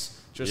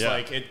mermaids. Just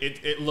like,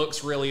 it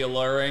looks really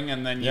alluring,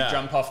 and then you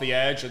jump off the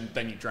edge, and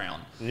then you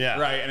drown. Yeah.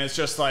 Right? And it's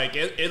just like,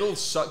 it'll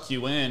suck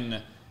you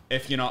in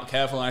if you're not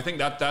careful. And I think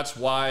that's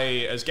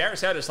why, as Garrett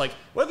said, it's like,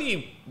 whether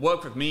you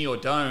work with me or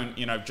don't,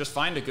 you know, just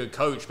find a good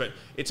coach. But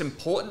it's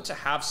important to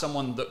have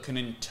someone that can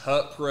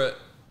interpret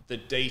the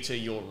data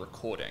you're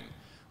recording.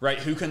 Right,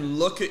 who can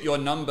look at your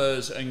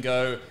numbers and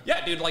go,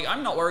 yeah, dude, like,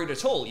 I'm not worried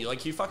at all.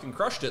 You fucking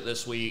crushed it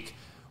this week.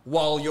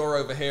 While you're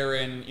over here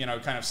in, you know,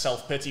 kind of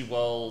self-pity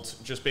world,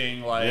 just being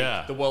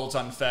like, the world's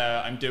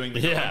unfair, I'm doing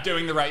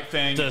the right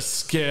thing. The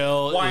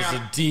scale is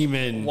a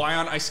demon. Why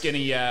aren't I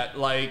skinny yet?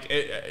 Like,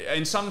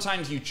 and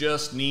sometimes you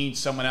just need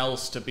someone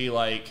else to be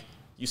like,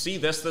 you see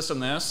this,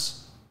 and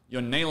this,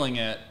 you're nailing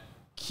it,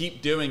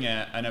 keep doing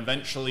it, and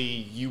eventually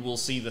you will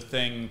see the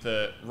thing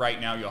that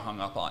right now you're hung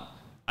up on.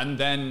 And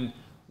then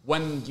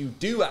when you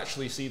do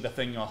actually see the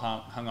thing you're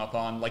hung up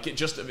on, like, it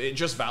just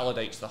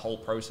validates the whole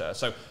process.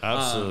 So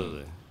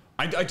absolutely.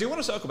 I do want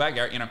to circle back,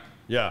 Garrett, you know.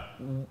 Yeah.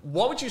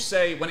 What would you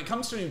say when it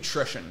comes to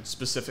nutrition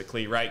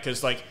specifically, right?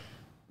 Because, like,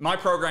 my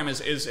program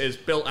is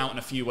built out in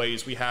a few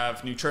ways. We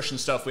have nutrition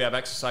stuff, we have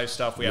exercise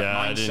stuff, we have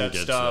mindset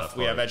stuff,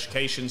 we have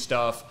education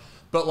stuff.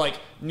 But, like,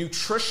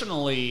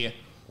 nutritionally,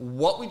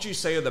 what would you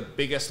say are the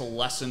biggest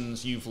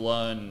lessons you've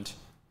learned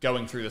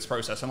going through this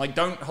process? And, like,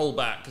 don't hold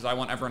back, because I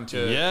want everyone to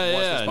watch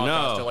this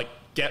podcast to, like,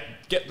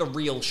 get the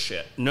real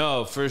shit.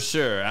 No, for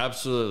sure.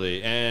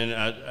 Absolutely. And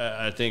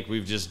I think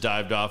we've just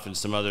dived off in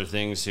some other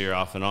things here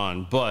off and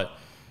on. But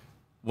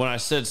when I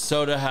said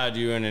soda had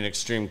you in an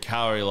extreme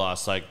calorie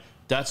loss, like,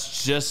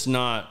 that's just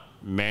not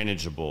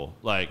manageable.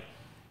 Like,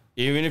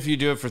 even if you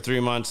do it for 3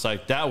 months,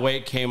 like, that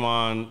weight came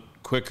on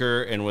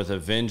quicker and with a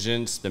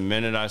vengeance. The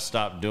minute I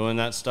stopped doing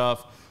that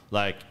stuff,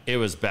 like, it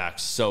was back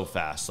so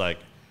fast. Like,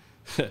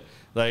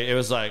 like, it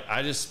was like,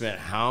 I just spent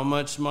how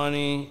much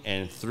money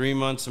and 3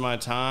 months of my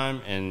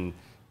time, and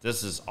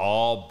this is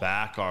all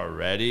back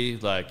already.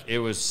 Like, it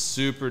was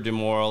super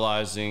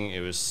demoralizing.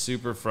 It was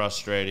super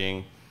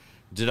frustrating.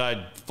 Did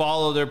I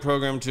follow their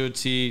program to a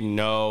T?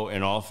 No.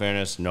 In all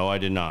fairness, no, I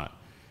did not.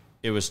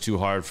 It was too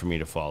hard for me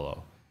to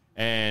follow.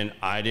 And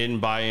I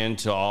didn't buy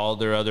into all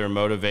their other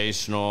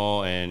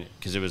motivational, and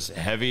because it was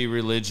heavy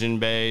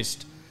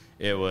religion-based.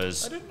 It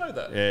was. I didn't know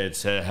that.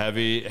 It's a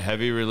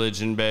heavy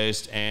religion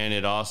based, and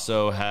it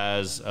also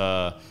has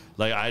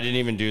like, I didn't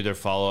even do their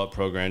follow up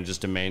program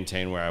just to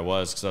maintain where I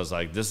was, because I was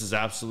like, this is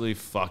absolutely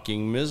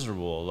fucking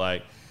miserable.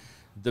 Like,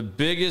 the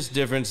biggest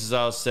differences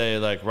I'll say,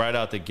 like right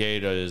out the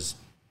gate, is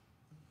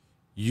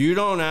you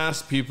don't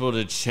ask people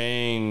to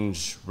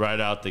change right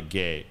out the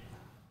gate.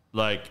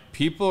 Like,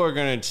 people are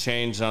going to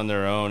change on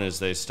their own as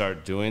they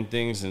start doing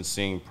things and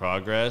seeing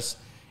progress,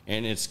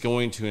 and it's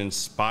going to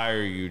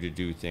inspire you to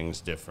do things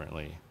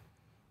differently.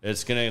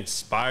 It's going to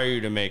inspire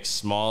you to make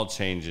small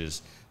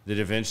changes that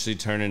eventually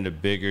turn into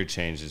bigger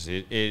changes.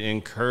 It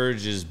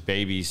encourages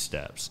baby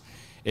steps.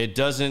 It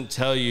doesn't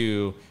tell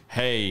you,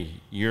 hey,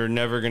 you're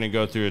never going to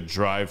go through a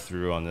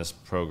drive-through on this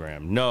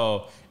program.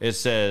 No, it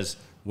says,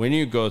 when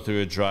you go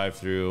through a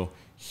drive-through,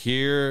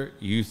 here,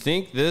 you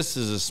think this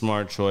is a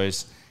smart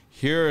choice.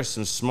 Here are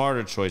some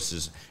smarter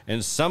choices.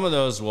 And some of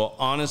those will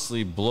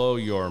honestly blow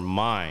your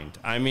mind.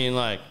 I mean,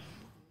 like,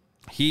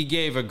 he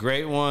gave a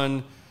great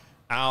one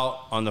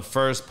out on the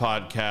first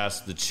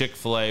podcast, the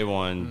Chick-fil-A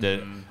one,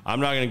 that I'm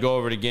not going to go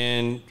over it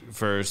again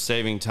for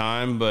saving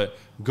time, but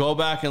go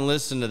back and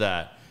listen to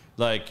that.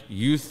 Like,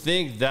 you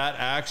think that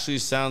actually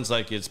sounds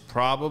like it's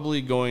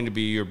probably going to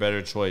be your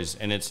better choice,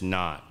 and it's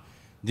not.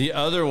 The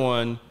other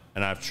one,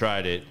 and I've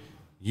tried it,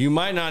 you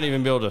might not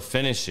even be able to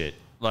finish it.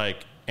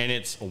 Like, and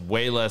it's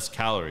way less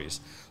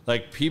calories.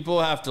 Like,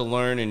 people have to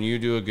learn, and you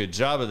do a good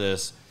job of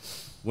this.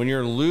 When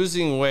you're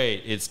losing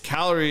weight, it's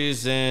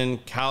calories in,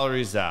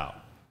 calories out.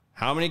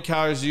 How many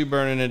calories do you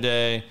burn in a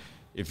day?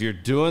 If you're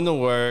doing the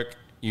work,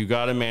 you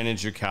got to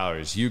manage your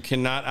calories. You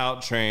cannot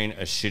out-train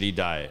a shitty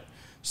diet.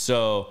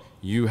 So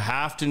you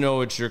have to know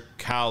what your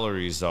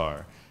calories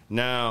are.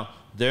 Now,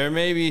 there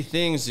may be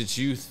things that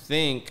you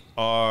think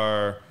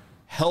are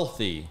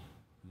healthy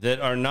that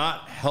are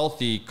not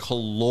healthy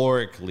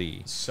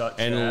calorically.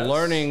 And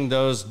learning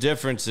those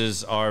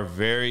differences are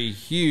very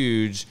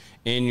huge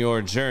in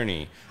your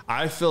journey.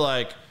 I feel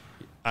like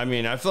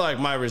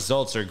my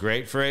results are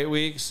great for 8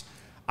 weeks.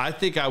 I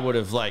think I would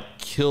have like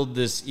killed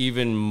this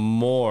even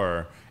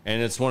more.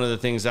 And it's one of the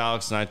things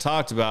Alex and I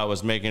talked about,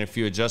 was making a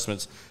few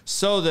adjustments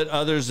so that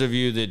others of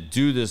you that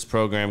do this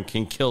program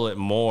can kill it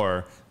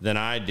more than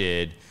I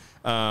did.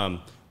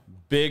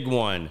 Big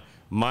one.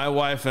 My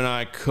wife and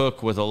I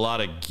cook with a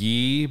lot of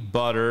ghee,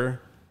 butter,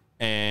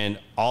 and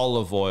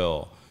olive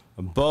oil.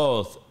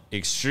 Both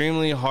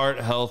extremely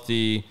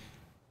heart-healthy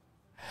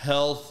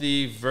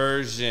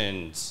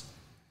versions.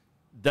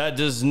 That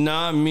does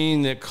not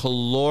mean that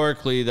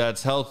calorically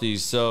that's healthy.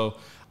 So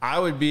I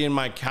would be in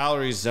my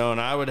calorie zone.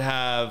 I would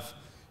have,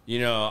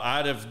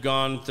 I'd have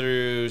gone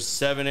through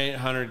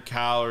 700-800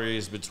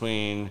 calories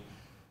between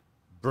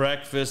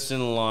breakfast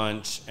and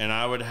lunch, and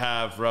I would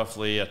have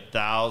roughly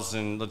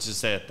 1,000, let's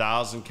just say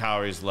 1,000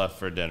 calories left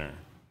for dinner,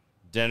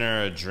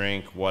 a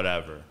drink,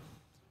 whatever.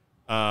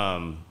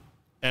 And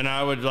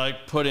I would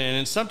like put in,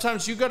 and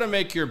sometimes you got to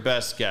make your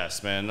best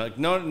guess, man. Like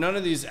none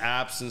of these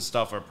apps and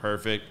stuff are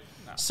perfect.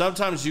 No.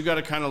 Sometimes you got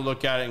to kind of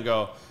look at it and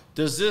go,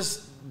 does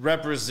this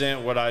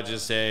represent what I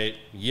just ate?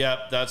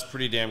 Yep, that's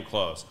pretty damn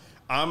close.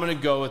 I'm going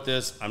to go with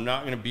this. I'm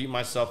not going to beat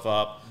myself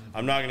up.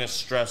 I'm not going to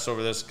stress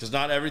over this, because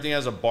not everything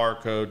has a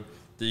barcode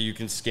that you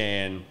can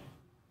scan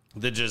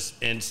that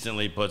just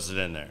instantly puts it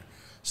in there.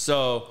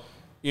 So,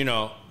 you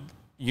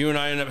and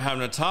I end up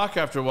having a talk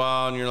after a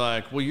while, and you're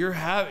like, well, you're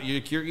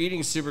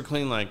eating super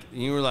clean. Like,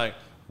 you were like,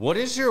 what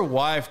is your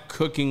wife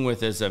cooking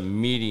with as a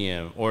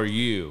medium, or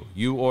you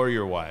or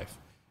your wife?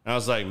 And I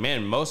was like,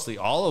 man, mostly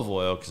olive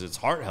oil because it's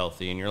heart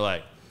healthy. And you're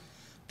like,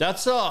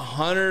 that's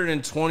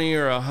 120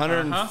 or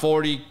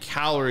 140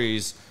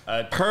 calories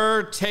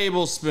per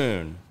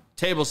tablespoon.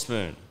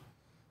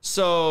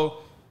 So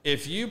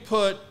if you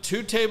put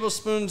 2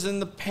 tablespoons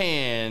in the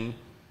pan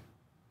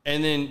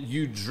and then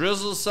you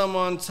drizzle some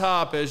on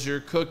top as you're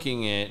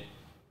cooking it,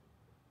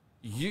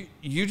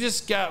 you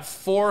just got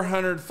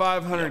 400,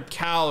 500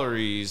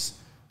 calories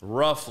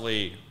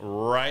roughly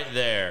right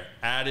there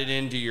added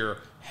into your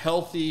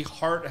healthy,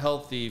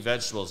 heart-healthy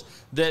vegetables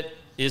that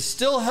is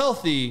still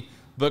healthy,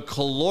 but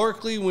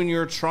calorically when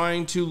you're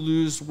trying to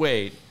lose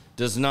weight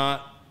does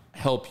not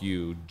help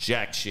you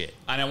jack shit.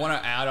 And I want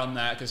to add on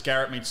that, because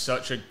Garrett made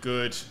such a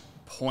good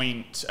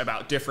point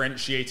about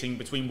differentiating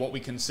between what we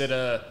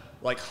consider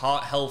like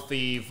heart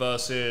healthy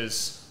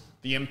versus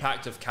the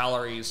impact of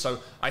calories. So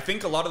I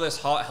think a lot of this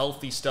heart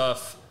healthy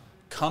stuff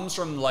comes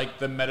from like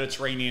the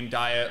Mediterranean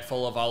diet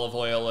full of olive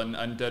oil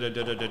and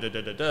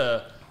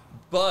da-da-da-da-da-da-da-da.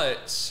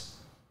 But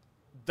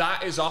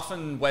that is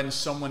often when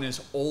someone is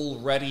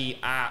already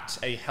at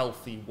a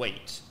healthy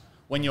weight.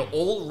 When you're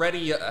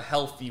already at a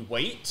healthy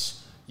weight,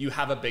 you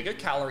have a bigger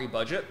calorie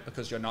budget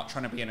because you're not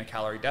trying to be in a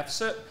calorie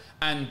deficit,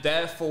 and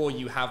therefore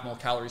you have more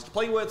calories to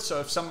play with. So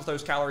if some of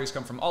those calories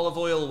come from olive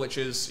oil, which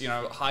is,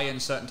 high in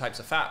certain types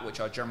of fat, which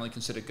are generally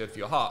considered good for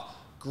your heart,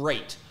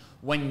 great.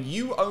 When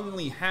you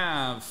only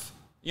have,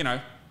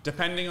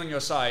 depending on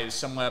your size,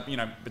 somewhere,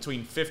 between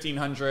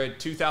 1,500,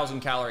 2,000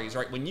 calories,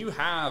 right? When you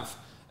have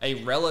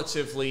a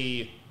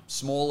relatively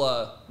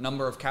smaller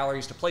number of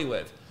calories to play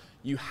with,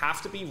 you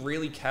have to be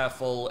really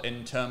careful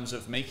in terms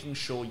of making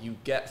sure you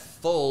get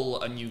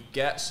full and you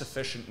get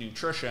sufficient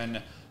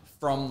nutrition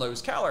from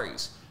those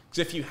calories.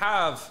 Because if you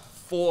have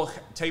 4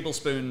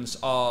 tablespoons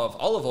of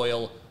olive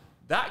oil,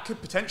 that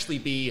could potentially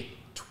be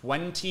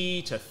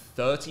 20 to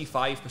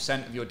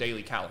 35% of your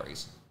daily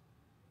calories.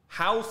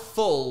 How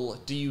full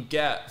do you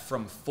get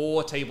from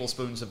 4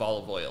 tablespoons of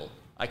olive oil?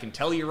 I can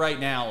tell you right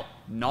now,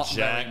 not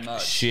very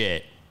much.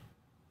 Shit.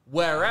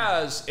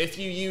 Whereas if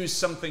you use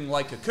something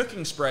like a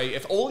cooking spray,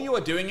 if all you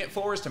are doing it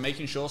for is to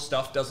making sure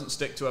stuff doesn't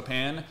stick to a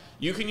pan,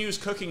 you can use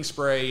cooking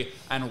spray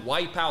and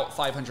wipe out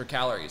 500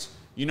 calories.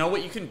 You know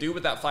what you can do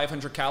with that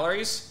 500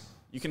 calories?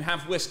 You can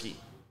have whiskey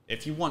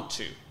if you want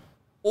to.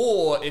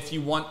 Or if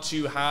you want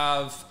to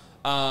have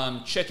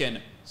chicken,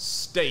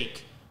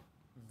 steak,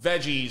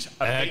 veggies,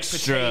 a baked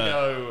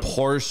potato,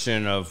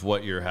 portion of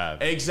what you're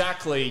having.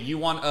 Exactly. You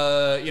want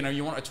a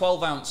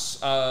 12-ounce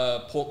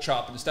pork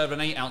chop instead of an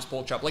 8-ounce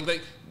pork chop.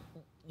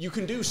 You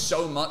can do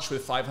so much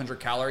with 500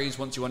 calories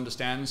once you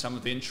understand some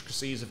of the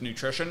intricacies of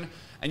nutrition,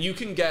 and you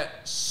can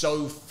get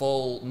so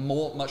full,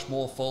 much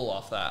more full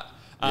off that.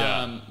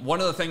 Yeah. One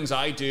of the things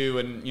I do,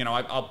 and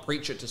I'll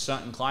preach it to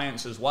certain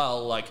clients as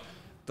well, like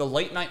the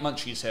late night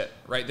munchies hit,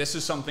 right? This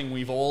is something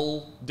we've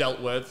all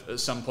dealt with at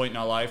some point in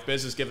our life.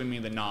 Biz is giving me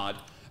the nod.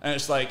 And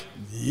it's like,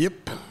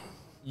 yep.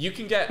 You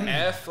can get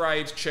air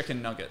fried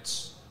chicken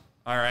nuggets.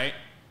 All right.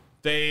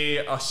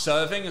 A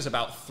serving is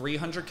about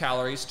 300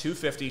 calories,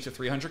 250 to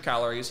 300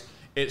 calories.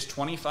 It's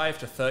 25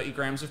 to 30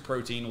 grams of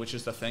protein, which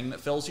is the thing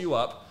that fills you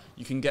up.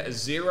 You can get a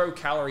 0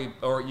 calorie,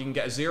 or you can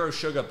get a 0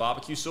 sugar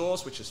barbecue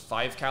sauce, which is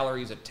 5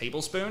 calories a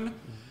tablespoon.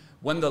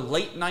 When the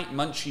late night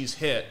munchies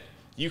hit,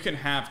 you can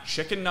have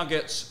chicken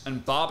nuggets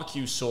and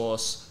barbecue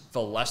sauce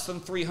for less than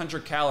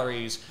 300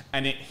 calories,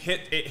 and it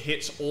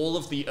hits all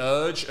of the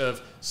urge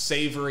of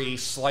savory,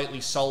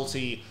 slightly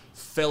salty,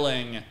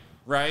 filling,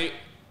 right?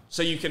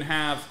 So you can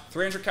have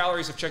 300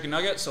 calories of chicken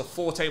nuggets or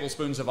 4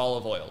 tablespoons of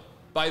olive oil.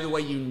 By the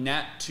way, you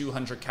net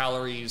 200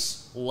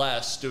 calories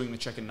less doing the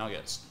chicken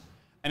nuggets.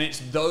 And it's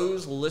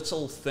those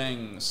little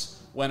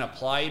things, when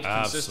applied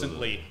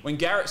consistently. Absolutely. When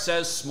Garrett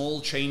says small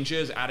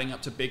changes adding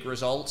up to big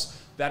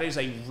results, that is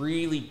a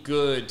really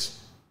good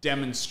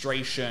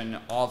demonstration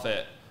of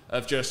it.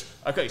 Of just,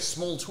 okay,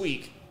 small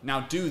tweak.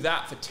 Now do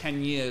that for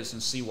 10 years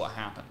and see what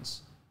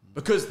happens.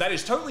 Because that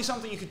is totally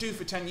something you could do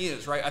for 10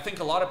 years, right? I think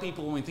a lot of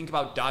people, when we think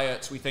about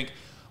diets, we think,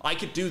 I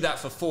could do that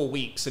for 4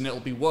 weeks and it'll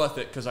be worth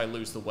it because I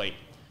lose the weight.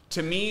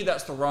 To me,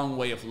 that's the wrong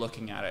way of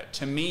looking at it.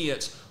 To me,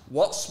 it's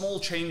what small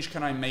change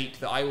can I make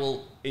that I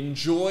will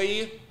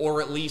enjoy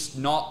or at least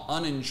not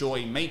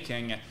unenjoy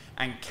making,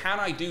 and can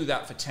I do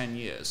that for 10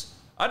 years?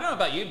 I don't know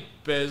about you,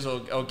 Biz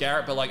or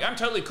Garrett, but I'm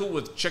totally cool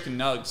with chicken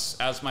nugs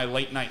as my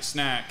late night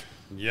snack.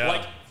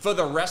 Yeah. For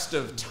the rest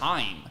of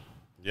time.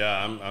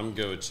 Yeah, I'm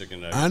good with chicken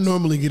nuggets. I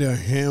normally get a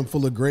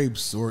handful of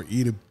grapes or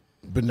eat a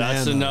banana.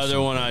 That's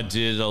another one I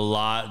did a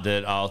lot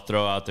that I'll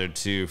throw out there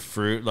too.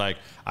 Fruit.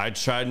 I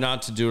tried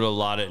not to do it a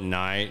lot at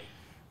night,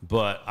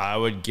 but I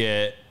would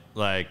get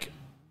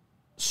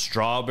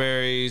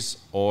strawberries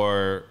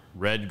or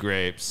red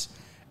grapes,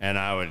 and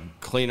I would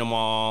clean them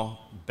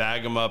all,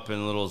 bag them up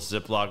in little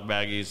Ziploc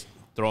baggies,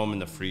 throw them in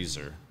the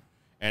freezer.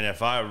 And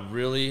if I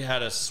really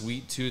had a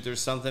sweet tooth or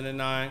something at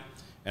night,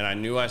 and I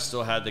knew I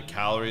still had the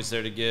calories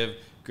there to give,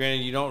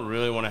 granted, you don't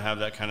really want to have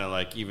that kind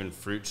of even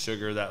fruit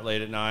sugar that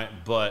late at night,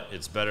 but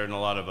it's better than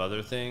a lot of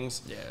other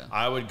things. Yeah.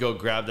 I would go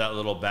grab that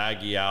little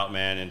baggie out,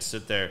 man, and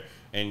sit there,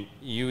 and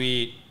you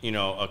eat,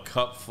 a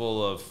cup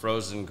full of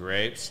frozen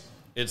grapes.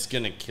 It's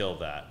going to kill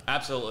that.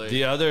 Absolutely.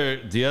 The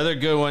other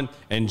good one,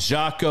 and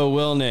Jocko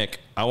Wilnick,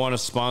 I want a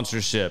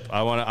sponsorship.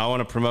 I want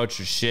to promote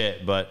your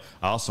shit, but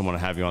I also want to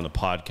have you on the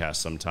podcast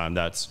sometime.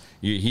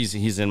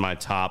 He's in my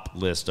top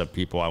list of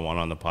people I want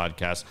on the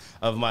podcast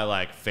of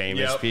my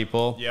famous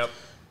people. Yep.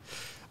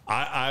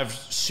 I've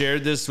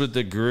shared this with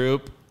the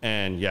group,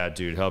 and yeah,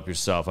 dude, help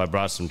yourself. I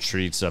brought some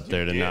treats up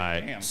there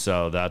tonight, damn.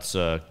 so that's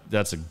a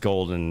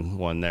golden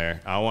one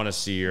there. I want to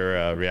see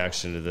your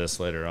reaction to this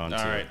later on. All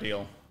too. right,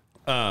 deal.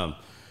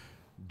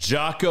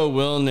 Jocko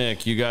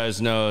Wilnick, you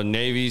guys know,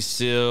 Navy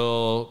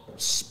SEAL,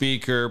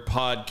 speaker,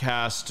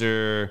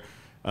 podcaster,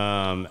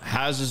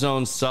 has his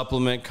own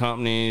supplement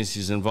companies.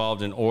 He's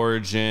involved in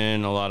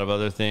Origin, a lot of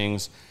other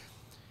things.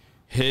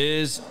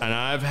 And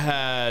I've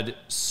had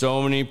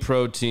so many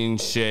protein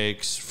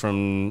shakes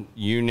from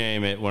you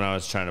name it when I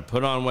was trying to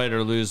put on weight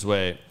or lose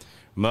weight.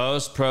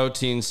 Most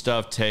protein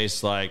stuff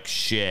tastes like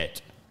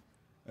shit.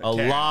 A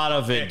lot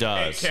of it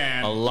does.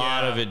 A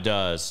lot of it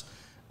does.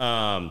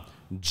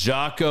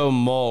 Jocko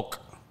Mulk,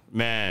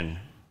 man,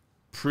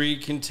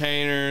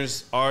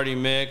 pre-containers already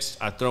mixed.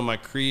 I throw my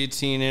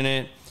creatine in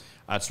it.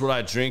 That's what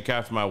I drink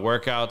after my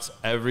workouts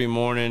every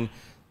morning.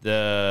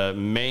 The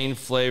main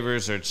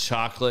flavors are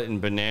chocolate and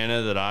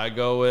banana that I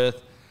go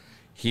with.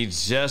 He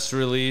just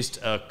released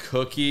a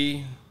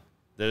cookie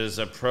that is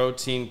a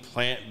protein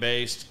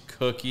plant-based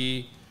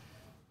cookie.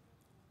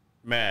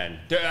 Man,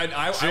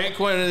 drink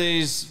one of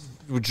these.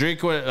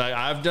 Drink one.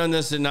 I've done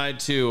this at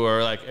night too,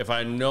 or if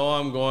I know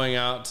I'm going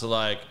out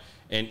to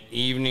an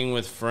evening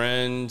with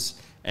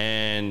friends,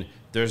 and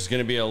there's going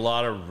to be a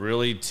lot of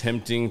really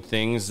tempting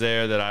things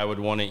there that I would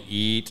want to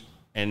eat,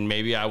 and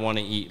maybe I want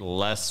to eat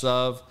less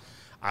of.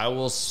 I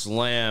will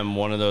slam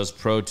one of those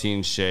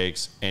protein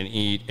shakes and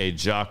eat a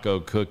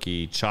Jocko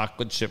cookie,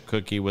 chocolate chip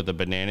cookie with a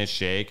banana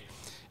shake.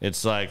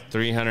 It's like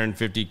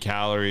 350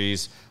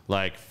 calories,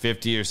 like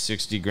 50 or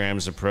 60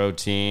 grams of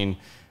protein.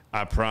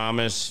 I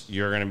promise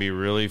you're going to be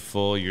really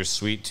full. Your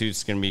sweet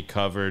tooth's going to be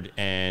covered,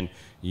 and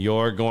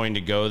you're going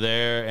to go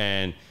there.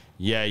 And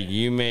yeah,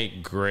 you may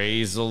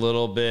graze a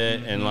little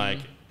bit and like,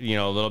 you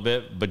know, a little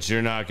bit, but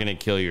you're not going to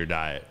kill your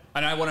diet.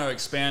 And I want to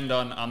expand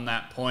on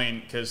that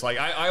point because, like,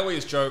 I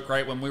always joke,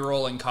 right, when we were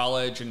all in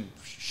college and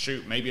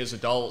shoot, maybe as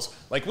adults,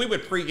 like, we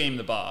would pregame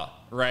the bar,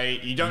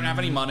 right? You don't have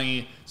any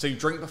money, so you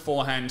drink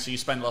beforehand, so you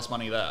spend less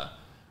money there.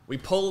 We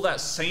pull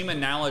that same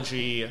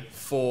analogy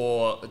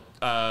for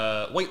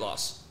weight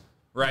loss,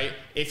 right?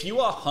 If you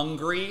are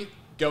hungry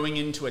going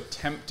into a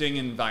tempting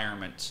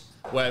environment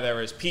where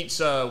there is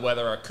pizza, where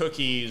there are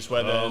cookies,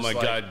 where there's... Oh, my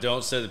God,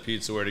 don't say the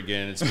pizza word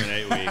again. It's been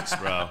 8 weeks,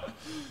 bro.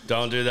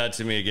 Don't do that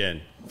to me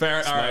again. Fair.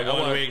 It's all right, my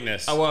one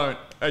weakness. I won't.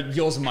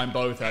 Yours and mine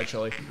both,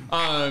 actually.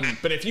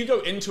 But if you go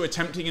into a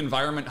tempting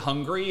environment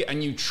hungry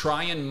and you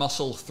try and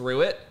muscle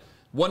through it,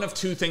 one of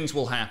two things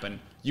will happen.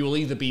 You will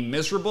either be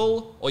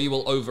miserable or you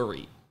will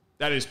overeat.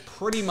 That is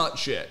pretty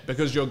much it,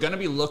 because you're going to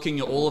be looking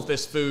at all of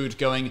this food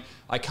going,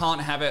 I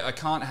can't have it, I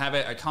can't have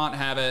it, I can't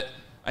have it.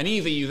 And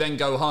either you then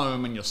go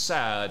home and you're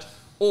sad,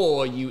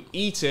 or you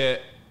eat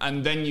it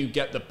and then you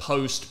get the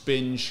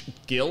post-binge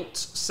guilt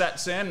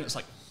sets in. It's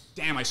like,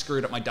 damn, I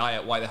screwed up my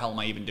diet. Why the hell am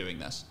I even doing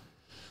this?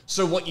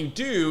 So what you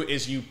do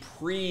is you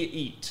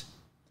pre-eat.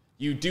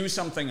 You do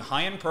something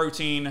high in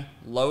protein,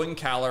 low in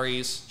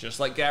calories, just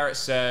like Garrett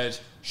said.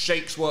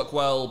 Shakes work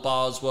well,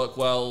 bars work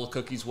well,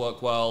 cookies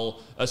work well,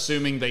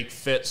 assuming they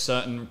fit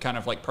certain kind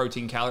of like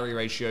protein-calorie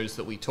ratios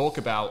that we talk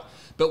about.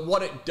 But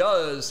what it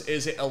does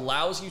is it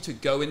allows you to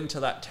go into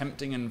that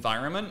tempting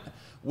environment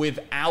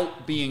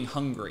without being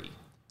hungry,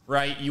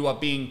 right? You are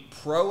being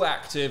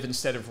proactive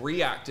instead of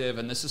reactive,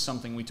 and this is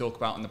something we talk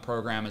about in the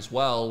program as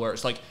well, where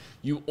it's like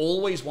you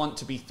always want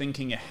to be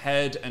thinking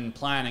ahead and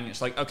planning.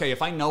 It's like, okay,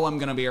 if I know I'm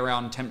going to be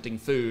around tempting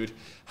food,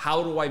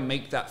 how do I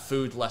make that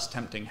food less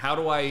tempting? How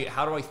do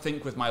I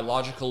think with my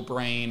logical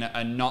brain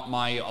and not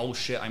my, oh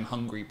shit, I'm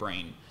hungry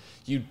brain?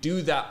 You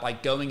do that by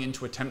going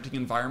into a tempting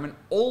environment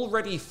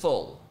already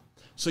full.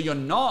 So you're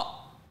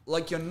not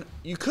like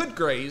you could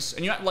graze,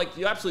 and you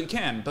absolutely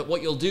can, but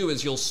what you'll do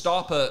is you'll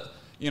stop at,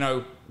 you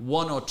know,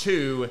 1 or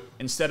 2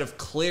 instead of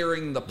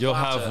clearing the platter. You'll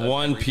have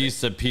one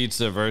piece of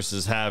pizza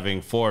versus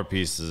having 4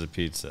 pieces of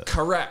pizza.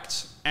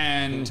 Correct.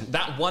 And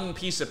that one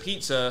piece of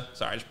pizza,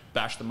 sorry, I just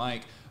bashed the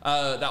mic.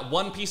 That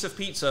one piece of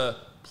pizza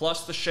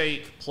plus the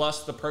shake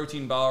plus the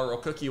protein bar or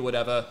cookie or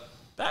whatever,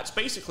 that's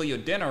basically your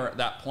dinner at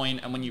that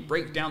point. And when you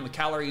break down the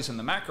calories and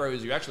the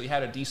macros, you actually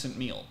had a decent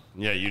meal.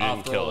 Yeah, you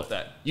didn't kill it.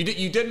 That.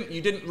 You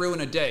didn't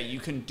ruin a day.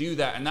 You can do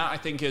that, and that I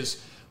think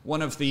is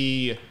one of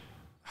the.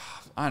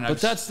 I don't know.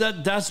 But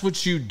that's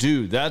what you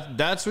do.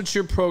 That's what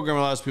your program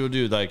allows people to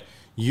do. Like,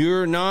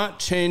 you're not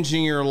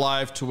changing your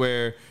life to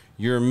where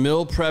you're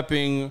meal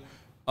prepping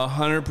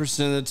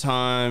 100% of the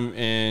time,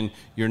 and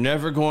you're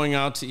never going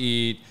out to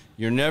eat.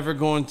 You're never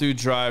going through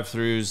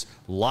drive-thrus.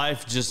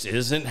 Life just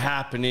isn't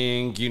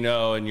happening, you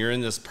know, and you're in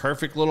this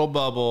perfect little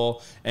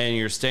bubble, and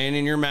you're staying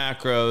in your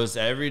macros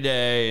every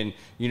day, and,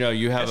 you know,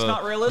 you have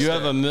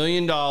 $1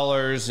 million in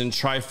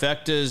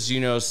trifectas,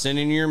 you know,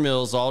 sending your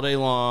meals all day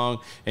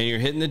long, and you're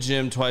hitting the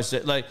gym twice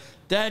a day. Like,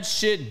 that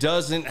shit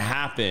doesn't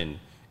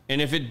happen.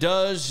 And if it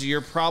does,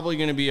 you're probably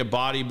going to be a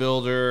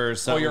bodybuilder or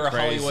something. Or you're a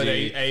crazy.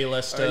 Hollywood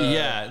A-lister.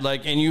 Yeah,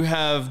 like, and you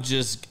have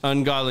just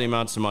ungodly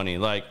amounts of money.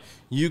 Like,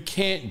 you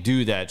can't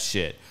do that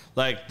shit.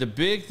 Like, the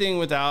big thing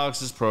with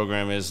Alex's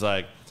program is,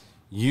 like,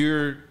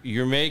 you're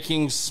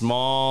making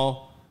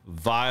small,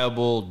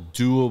 viable,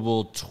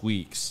 doable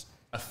tweaks.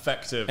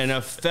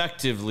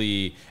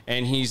 Effectively,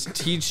 and he's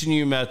teaching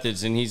you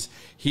methods, and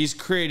he's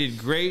created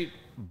great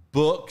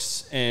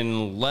books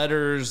and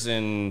letters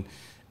and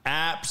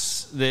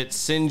apps that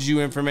send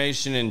you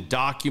information and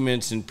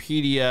documents and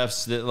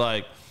PDFs that,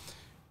 like,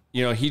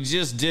 you know, he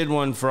just did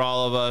one for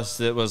all of us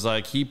that was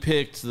like, he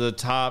picked the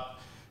top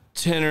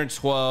 10 or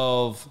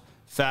 12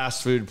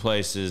 fast food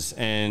places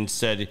and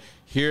said,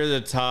 here are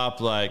the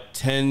top like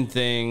 10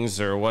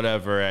 things or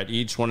whatever at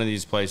each one of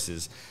these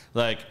places.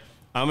 Like,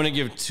 I'm going to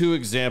give 2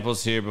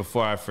 examples here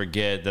before I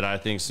forget that I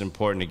think is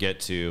important to get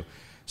to.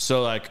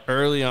 So, like,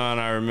 early on,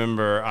 I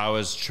remember I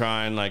was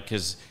trying, like,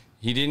 because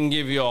he didn't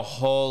give you a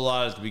whole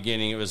lot at the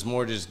beginning. It was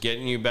more just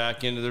getting you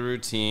back into the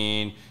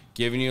routine,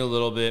 giving you a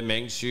little bit,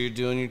 making sure you're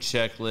doing your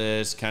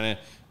checklist,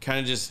 kind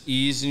of just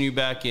easing you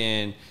back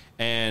in.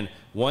 And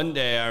one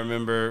day I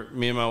remember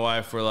me and my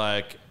wife were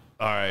like,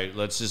 all right,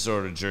 let's just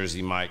order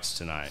Jersey Mike's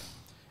tonight.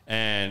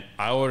 And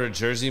I ordered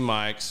Jersey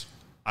Mike's.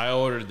 I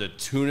ordered the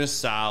tuna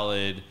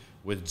salad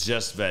with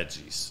just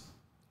veggies.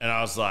 And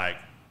I was like,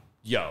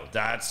 yo,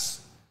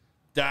 that's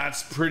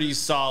pretty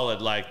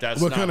solid. Like,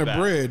 that's what not kind bad.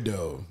 of bread,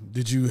 though?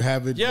 Did you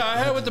have it? Yeah, I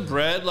had it with the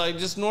bread, like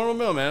just normal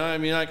meal, man. I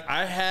mean, like,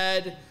 I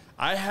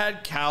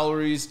had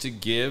calories to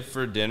give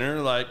for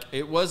dinner. Like,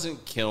 it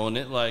wasn't killing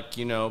it, like,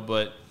 you know,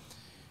 but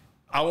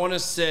I want to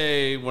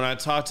say when I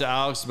talked to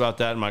Alex about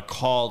that in my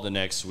call the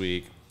next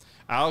week,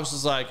 Alex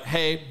was like,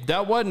 hey,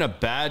 that wasn't a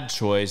bad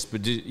choice,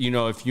 but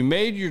if you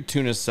made your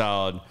tuna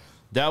salad,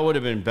 that would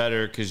have been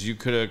better because you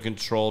could have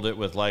controlled it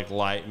with like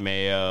light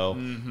mayo,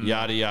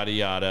 yada, yada,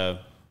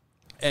 yada.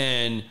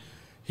 And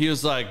he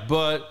was like,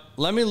 but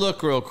let me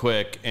look real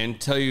quick and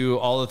tell you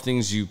all the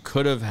things you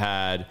could have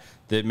had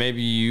that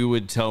maybe you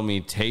would tell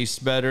me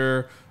taste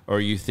better or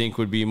you think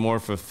would be more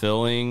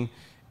fulfilling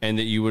and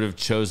that you would have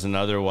chosen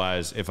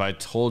otherwise if I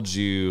told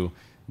you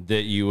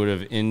that you would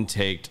have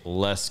intaked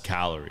less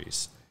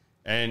calories.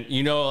 And,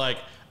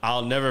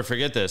 I'll never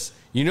forget this.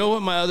 You know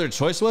what my other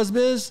choice was,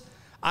 Biz?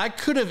 I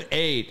could have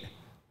ate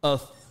a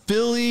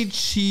Philly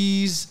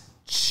cheese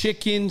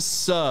chicken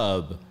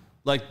sub,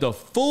 like the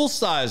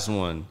full-size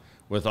one,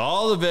 with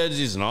all the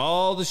veggies and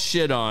all the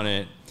shit on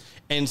it,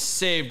 and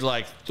saved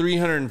like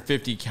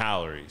 350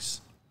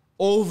 calories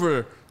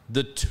over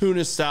the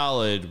tuna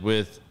salad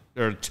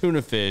or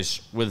tuna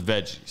fish with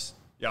veggies.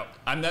 Yep.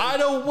 I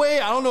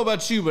don't know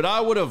about you, but I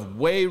would have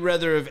way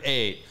rather have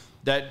ate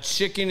that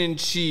chicken and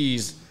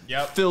cheese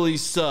Philly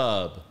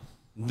sub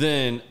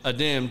than a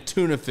damn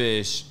tuna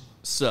fish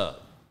sub.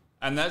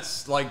 And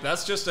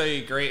that's just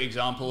a great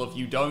example of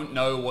you don't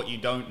know what you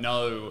don't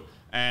know.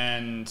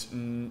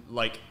 And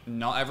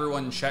not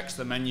everyone checks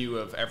the menu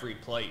of every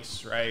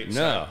place, right?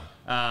 No.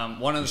 So,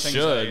 one of the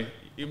things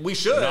we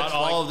should. Not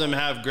all of them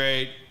have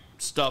great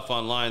stuff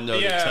online though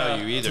to tell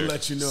you either. To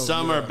let you know,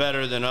 some are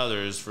better than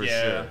others for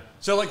sure.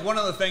 So one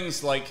of the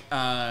things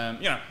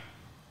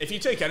if you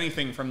take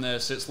anything from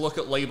this, it's look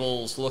at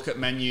labels, look at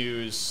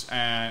menus,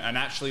 and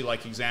actually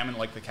examine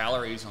the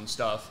calories on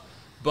stuff.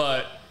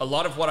 But a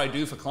lot of what I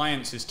do for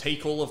clients is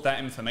take all of that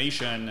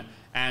information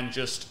and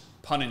just,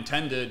 pun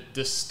intended,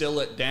 distill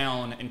it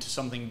down into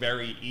something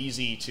very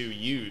easy to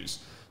use.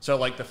 So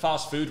the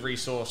fast food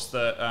resource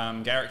that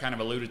Garrett kind of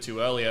alluded to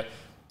earlier,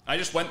 I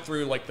just went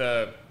through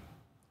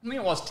I think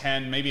it was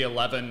 10, maybe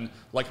 11,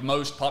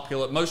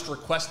 most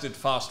requested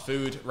fast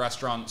food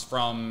restaurants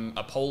from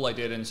a poll I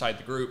did inside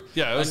the group.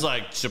 Yeah, it was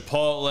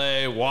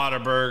Chipotle,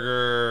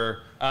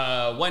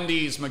 Whataburger,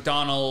 Wendy's,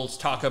 McDonald's,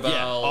 Taco Bell.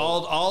 Yeah,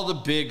 all the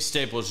big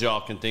staples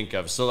y'all can think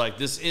of. So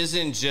this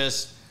isn't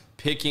just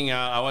picking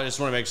out, I just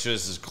want to make sure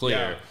this is clear.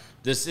 Yeah.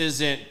 This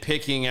isn't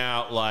picking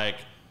out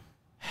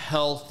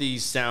healthy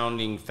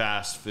sounding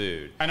fast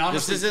food. And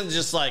honestly, this isn't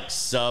just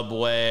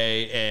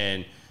Subway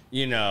and...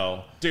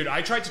 Dude,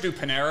 I tried to do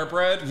Panera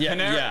Bread.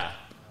 Yeah.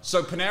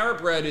 So Panera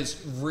Bread is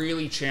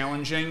really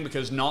challenging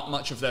because not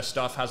much of their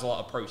stuff has a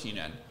lot of protein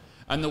in.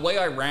 And the way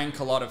I rank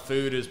a lot of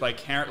food is by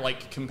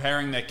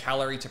comparing their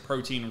calorie to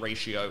protein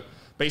ratio.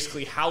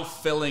 Basically, how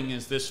filling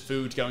is this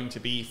food going to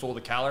be for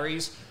the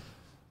calories?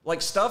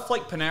 Stuff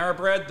like Panera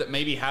Bread that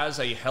maybe has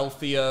a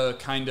healthier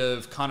kind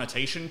of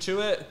connotation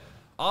to it.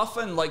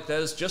 Often,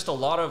 there's just a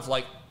lot of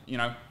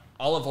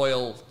olive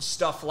oil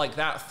stuff like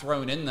that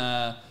thrown in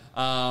there.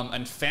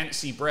 And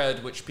fancy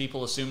bread, which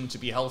people assume to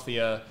be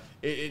healthier,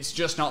 it's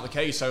just not the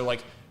case. So,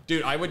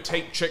 dude, I would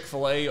take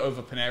Chick-fil-A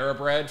over Panera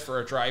Bread for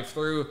a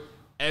drive-thru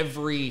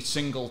every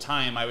single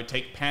time. I would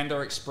take Panda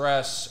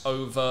Express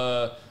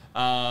over...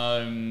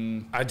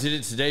 I did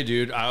it today,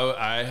 dude.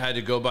 I had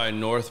to go by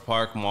North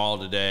Park Mall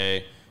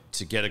today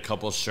to get a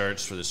couple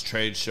shirts for this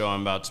trade show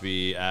I'm about to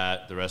be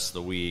at the rest of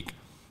the week.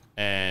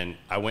 And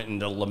I went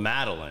into La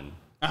Madeleine.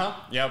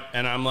 Yep.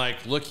 And I'm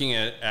looking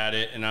at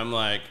it, and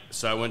I'm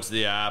so I went to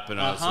the app,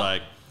 and I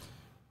was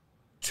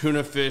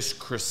tuna fish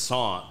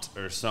croissant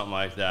or something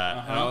like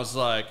that. And I was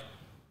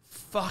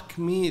fuck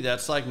me,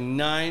 that's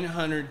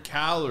 900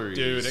 calories.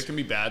 Dude, it can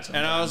be bad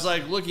sometimes. And I was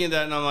looking at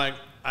that, and I'm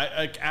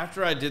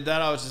after I did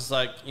that, I was just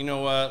you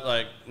know what?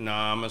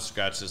 Nah, I'm going to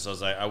scratch this. I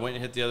was I went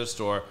and hit the other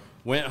store,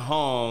 went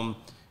home,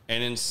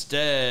 and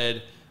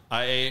instead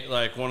I ate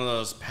one of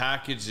those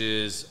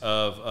packages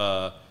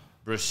of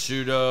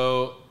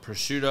prosciutto,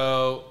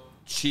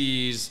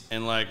 cheese,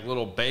 and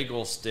little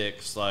bagel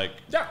sticks, and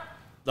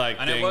things.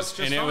 It was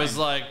just it was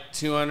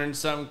 200 and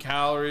something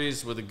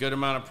calories with a good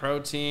amount of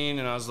protein,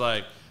 and I was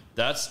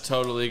that's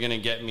totally gonna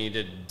get me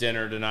to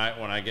dinner tonight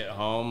when I get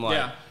home.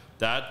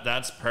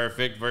 That's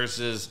perfect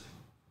versus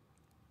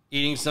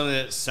eating something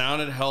that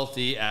sounded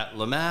healthy at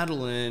La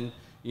Madeleine.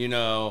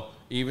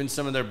 Even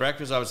some of their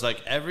breakfast, I was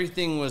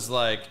everything was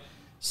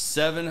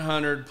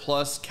 700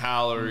 plus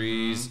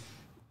calories. Mm-hmm.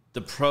 The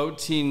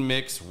protein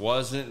mix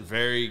wasn't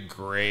very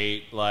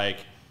great.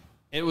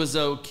 It was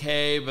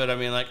okay, but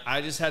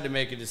I just had to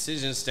make a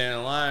decision, stand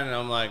in line, and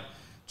I'm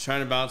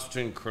trying to bounce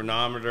between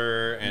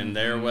Chronometer and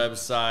their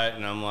website,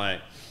 and I'm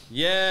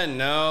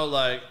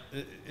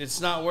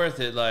it's not worth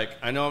it.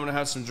 I know I'm gonna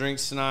have some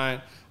drinks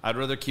tonight. I'd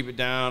rather keep it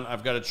down.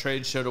 I've got a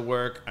trade show to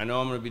work. I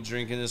know I'm gonna be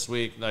drinking this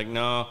week.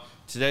 No,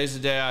 today's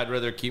the day. I'd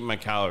rather keep my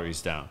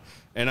calories down,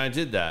 and I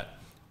did that.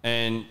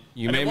 And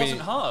it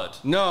wasn't hard.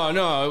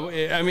 No.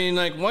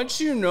 Once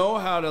you know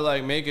how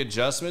to make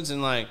adjustments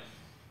and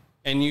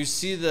you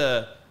see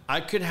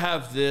I could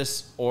have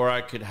this or I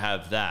could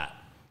have that.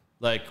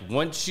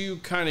 Once you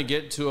kind of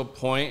get to a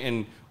point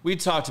and we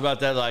talked about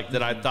that, like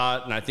that I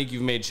thought, and I think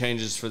you've made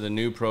changes for the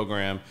new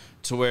program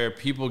to where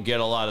people get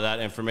a lot of that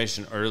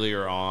information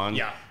earlier on.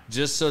 Yeah.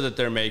 Just so that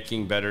they're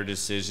making better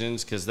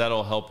decisions, because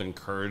that'll help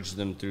encourage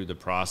them through the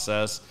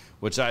process,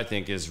 which I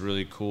think is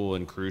really cool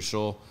and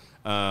crucial.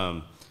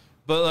 But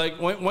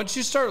like once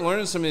you start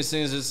learning some of these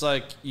things, it's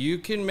like you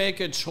can make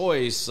a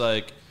choice.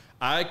 Like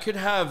I could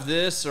have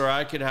this or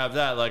I could have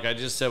that. Like I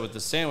just said with the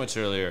sandwich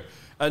earlier.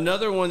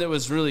 Another one that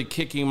was really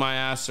kicking my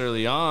ass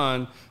early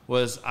on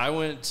was I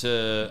went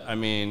to, I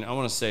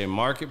want to say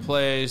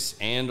Marketplace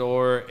and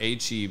or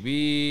HEB.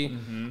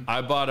 Mm-hmm.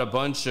 I bought a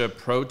bunch of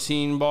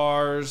protein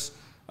bars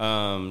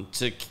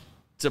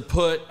to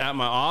put at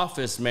my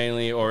office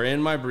mainly, or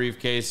in my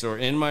briefcase or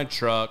in my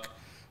truck,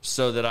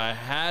 so that I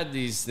had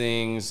these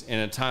things in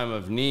a time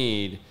of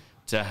need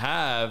to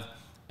have.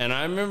 And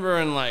I remember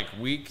in like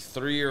week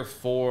 3 or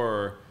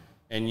 4,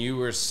 and you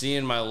were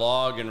seeing my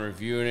log and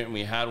reviewing it, and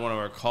we had one of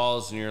our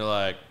calls, and you're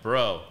like,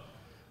 bro,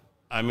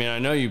 I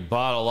know you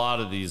bought a lot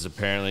of these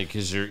apparently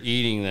because you're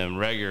eating them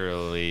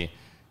regularly,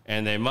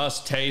 and they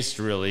must taste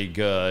really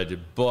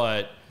good,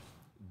 but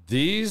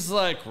these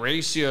like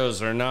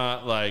ratios are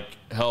not like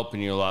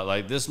helping you a lot.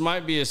 Like this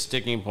might be a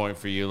sticking point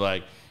for you.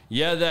 Like,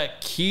 yeah,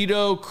 that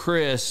keto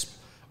crisp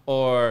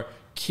or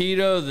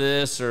keto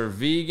this or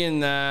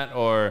vegan that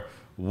or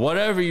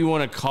whatever you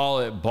want to call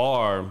it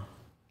bar.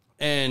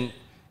 And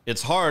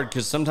it's hard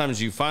because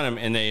sometimes you find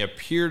them and they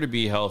appear to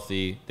be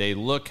healthy. They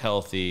look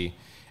healthy.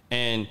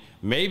 And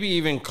maybe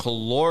even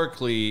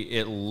calorically,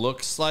 it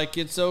looks like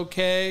it's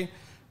okay.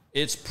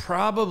 It's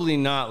probably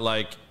not.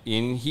 Like,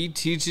 and he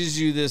teaches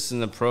you this in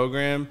the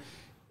program,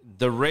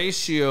 the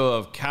ratio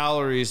of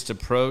calories to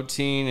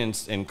protein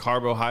and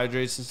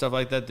carbohydrates and stuff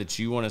like that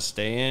you want to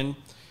stay in,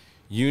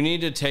 you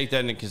need to take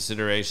that into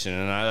consideration.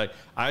 And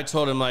I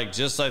told him, like,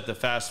 just like the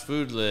fast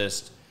food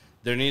list,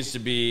 there needs to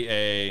be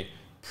a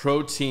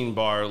protein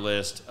bar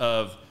list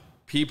of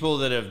people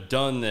that have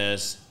done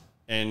this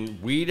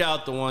and weed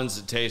out the ones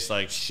that taste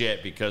like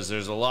shit, because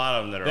there's a lot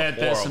of them that are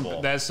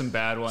horrible. There's some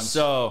bad ones.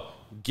 So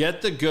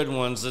get the good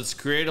ones. Let's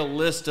create a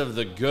list of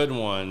the good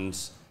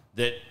ones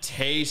that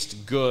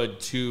taste good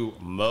to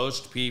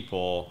most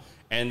people,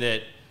 and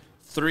that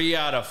 3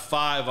 out of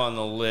 5 on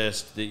the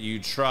list that you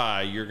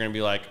try, you're going to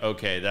be like,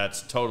 okay,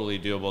 that's totally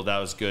doable. That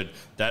was good.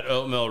 That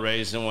oatmeal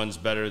raisin one's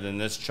better than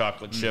this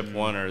chocolate chip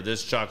one, or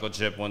this chocolate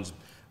chip one's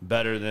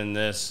better than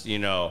this,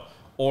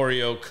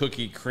 Oreo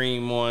cookie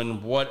cream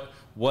one.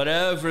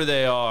 Whatever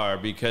they are,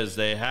 because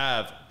they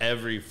have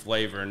every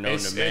flavor known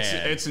to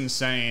man. It's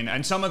insane.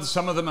 And some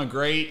of them are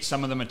great,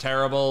 some of them are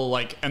terrible.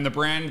 Like, and the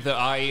brand that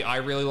I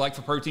really like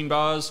for protein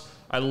bars,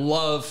 I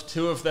love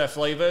 2 of their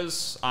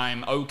flavors.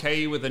 I'm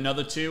okay with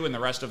another 2, and the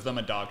rest of them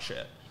are dog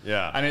shit.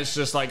 Yeah. And it's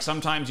just like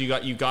sometimes you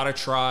gotta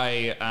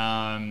try.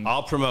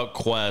 I'll promote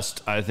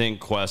Quest. I think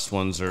Quest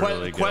ones are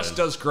really good. Quest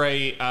does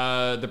great.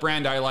 The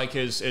brand I like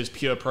is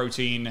Pure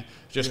Protein,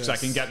 just because I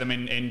can get them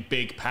in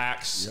big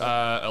packs,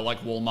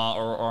 like Walmart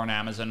or on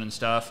Amazon and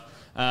stuff.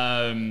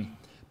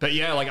 But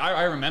yeah, like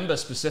I remember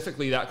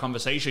specifically that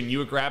conversation. You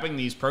were grabbing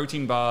these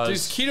protein bars.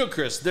 These Keto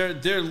Crisp,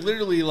 they're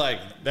literally like,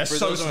 they're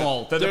so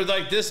small. They're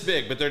like this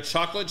big, but they're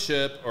chocolate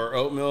chip or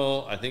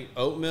oatmeal. I think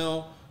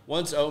oatmeal.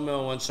 One's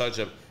oatmeal, one's chocolate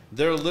chip.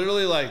 They're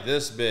literally like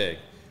this big.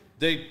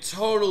 They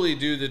totally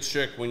do the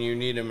trick when you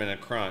need them in a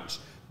crunch.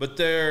 But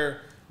they're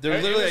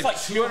literally like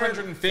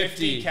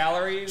 250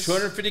 calories.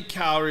 250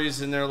 calories,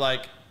 and they're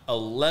like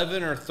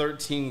 11 or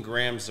 13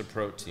 grams of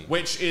protein.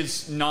 Which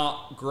is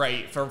not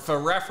great. For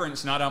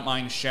reference, and I don't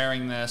mind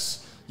sharing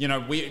this,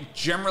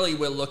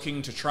 we're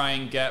looking to try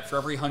and get, for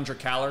every 100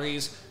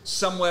 calories,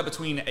 somewhere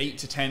between 8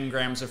 to 10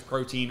 grams of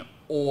protein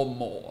or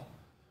more.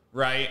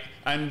 Right?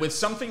 And with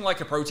something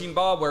like a protein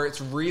bar where it's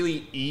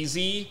really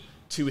easy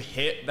to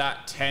hit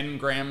that 10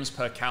 grams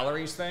per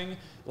calories thing,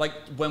 like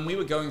when we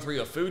were going through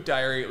your food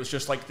diary, it was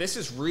just like, this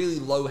is really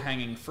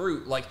low-hanging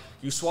fruit. Like,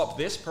 you swap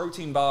this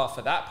protein bar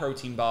for that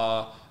protein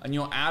bar, and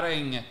you're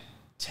adding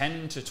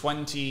 10 to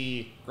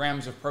 20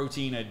 grams of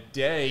protein a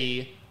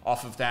day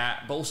off of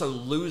that, but also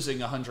losing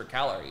 100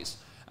 calories.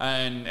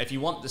 And if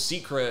you want the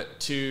secret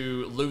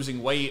to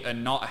losing weight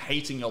and not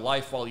hating your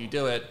life while you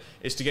do it,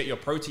 is to get your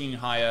protein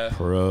higher.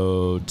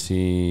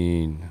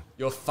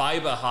 Your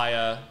fiber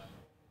higher.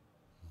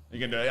 You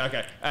can do it,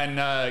 okay.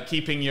 And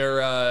keeping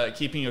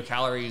your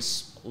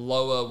calories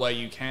lower where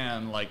you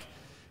can. Like,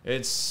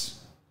 it's,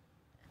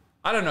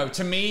 I don't know.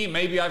 To me,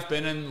 maybe I've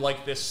been in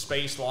like this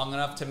space long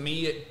enough. To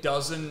me, it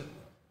doesn't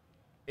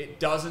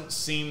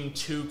seem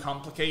too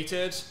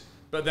complicated.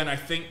 But then I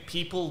think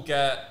people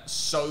get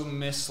so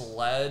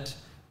misled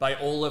by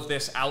all of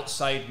this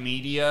outside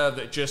media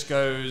that just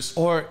goes...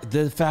 Or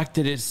the fact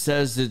that it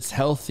says it's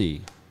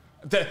healthy.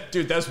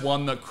 Dude, there's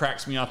one that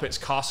cracks me up. It's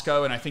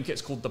Costco, and I think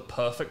it's called the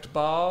Perfect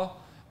Bar.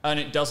 And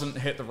it doesn't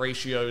hit the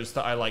ratios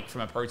that I like from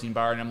a protein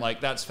bar. And I'm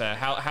like, that's fair.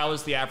 How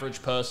is the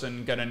average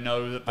person going to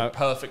know that the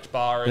Perfect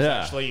Bar is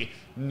actually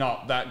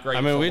not that great.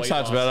 I mean, for we weight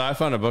talked loss. about it. I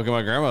found a book in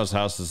my grandma's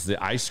house. It's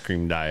the ice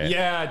cream diet.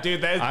 Yeah,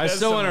 dude. I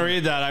still want to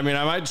read that. I mean,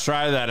 I might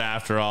try that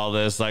after all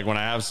this. Like when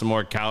I have some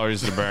more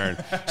calories to burn,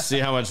 see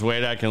how much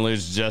weight I can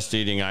lose just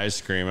eating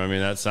ice cream. I mean,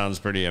 that sounds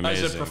pretty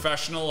amazing. As a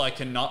professional, I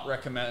cannot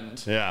recommend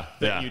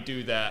that you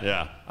do that.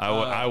 Yeah,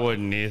 I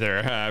wouldn't either.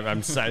 I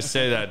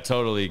say that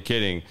totally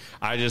kidding.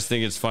 I just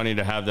think it's funny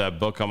to have that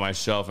book on my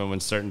shelf, and when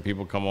certain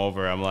people come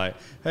over, I'm like,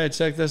 hey,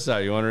 check this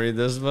out. You want to read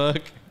this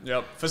book?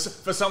 Yep. For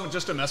someone,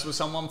 just to mess with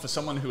someone, for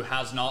someone who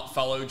has not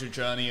followed your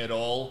journey at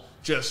all,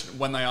 just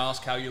when they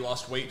ask how you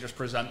lost weight, just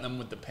present them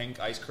with the pink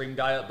ice cream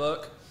diet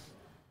book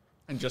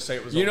and just say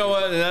it was. You know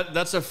what?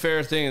 That's a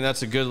fair thing, and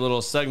that's a good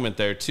little segment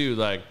there too.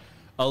 Like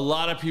a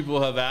lot of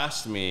people have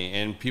asked me,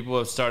 and people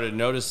have started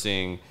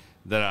noticing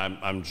that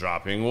I'm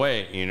dropping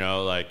weight. You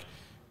know, like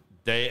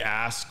they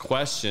ask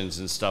questions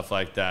and stuff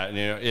like that. And,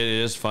 you know, it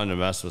is fun to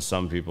mess with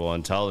some people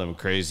and tell them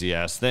crazy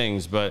ass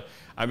things, but.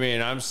 I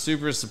mean, I'm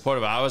super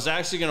supportive. I was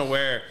actually going to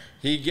wear,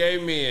 he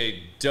gave me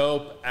a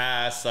dope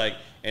ass, like,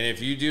 and if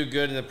you do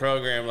good in the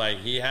program, like,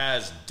 he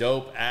has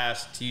dope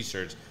ass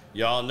t-shirts.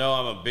 Y'all know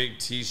I'm a big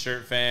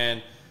t-shirt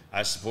fan.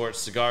 I support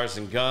Cigars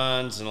and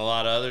Guns and a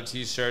lot of other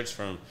t-shirts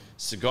from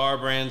cigar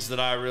brands that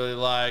I really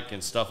like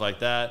and stuff like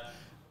that.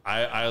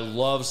 I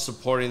love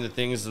supporting the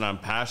things that I'm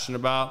passionate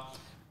about.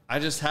 I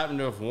just happened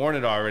to have worn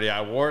it already.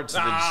 I wore it to the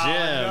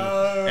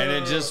gym, and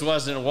it just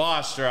wasn't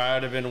washed, or I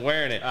would have been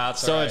wearing it.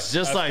 So right. It's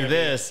just like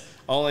this,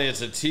 only it's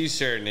a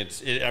T-shirt, and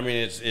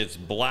it's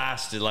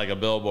blasted like a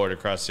billboard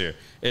across here.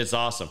 It's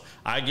awesome.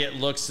 I get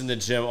looks in the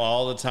gym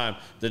all the time.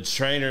 The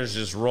trainers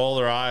just roll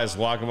their eyes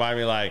walking by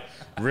me like,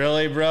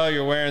 really, bro?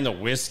 You're wearing the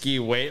whiskey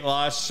weight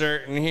loss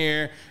shirt in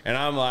here? And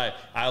I'm like,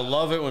 I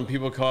love it when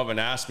people come up and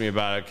ask me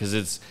about it because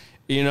it's,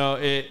 you know,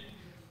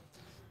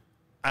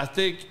 I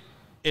think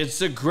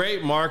it's a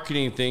great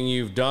marketing thing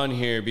you've done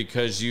here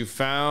because you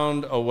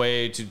found a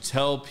way to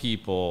tell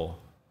people,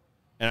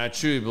 and I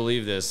truly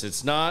believe this.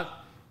 It's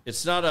not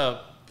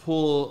a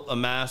pull a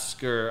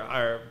mask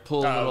or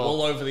pull a little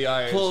wool over the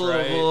eyes, pull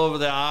right? wool over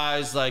the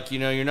eyes. Like, you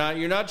know, you're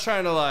not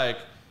trying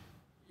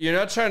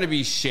to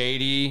be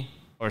shady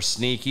or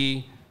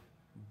sneaky,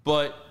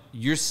 but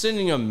you're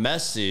sending a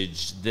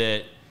message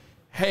that,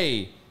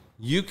 hey,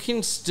 you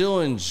can still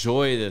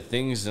enjoy the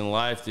things in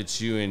life that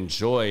you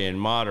enjoy in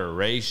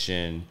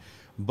moderation,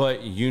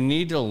 but you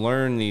need to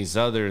learn these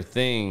other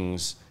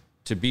things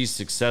to be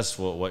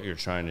successful at what you're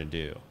trying to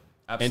do.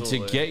 Absolutely.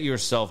 And to get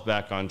yourself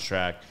back on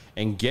track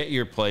and get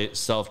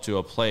yourself to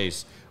a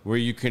place where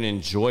you can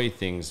enjoy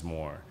things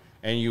more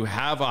and you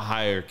have a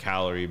higher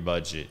calorie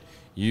budget.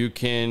 You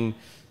can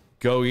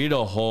go eat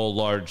a whole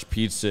large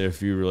pizza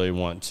if you really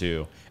want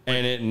to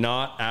and it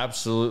not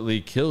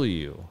absolutely kill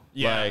you.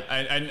 Yeah, like,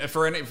 and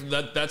for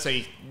that's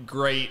a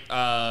great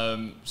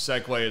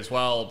segue as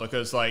well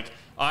because like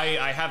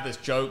I have this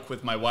joke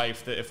with my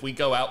wife that if we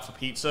go out for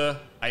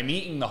pizza, I'm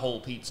eating the whole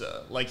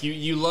pizza. Like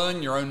you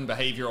learn your own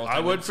behavioral tendencies. I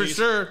would for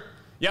sure.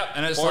 Yeah,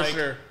 and it's for like,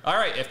 sure. All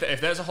right,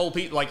 if there's a whole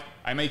pizza, like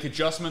I make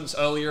adjustments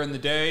earlier in the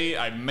day.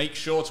 I make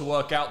sure to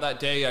work out that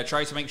day. I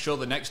try to make sure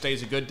the next day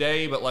is a good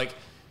day. But like,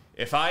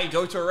 if I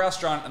go to a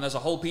restaurant and there's a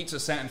whole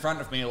pizza set in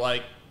front of me,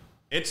 like.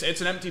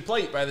 It's an empty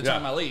plate by the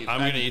time I leave.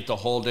 I'm going to eat the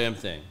whole damn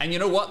thing. And you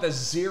know what? There's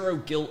zero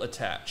guilt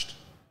attached.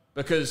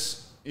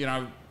 Because, you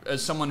know,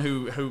 as someone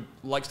who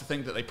likes to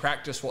think that they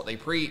practice what they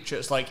preach,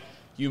 it's like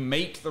you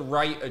make the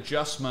right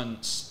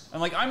adjustments. And,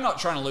 like, I'm not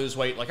trying to lose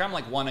weight. Like, I'm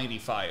like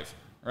 185,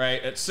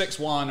 right? At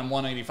 6'1" and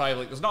 185,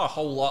 like, there's not a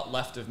whole lot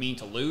left of me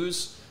to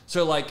lose.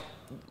 So, like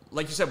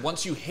you said,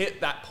 once you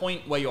hit that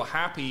point where you're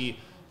happy,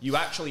 you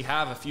actually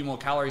have a few more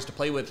calories to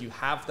play with. You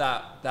have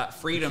that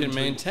freedom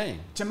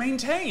to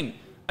maintain.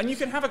 And you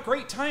can have a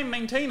great time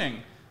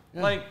maintaining.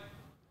 Yeah. Like,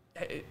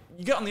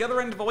 you get on the other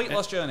end of a weight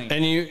loss journey.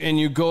 And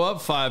you go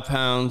up 5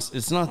 pounds,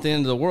 it's not the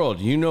end of the world.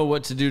 You know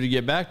what to do to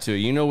get back to it.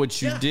 You know what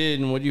you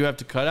did and what you have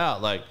to cut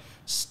out. Like,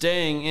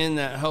 staying in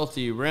that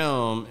healthy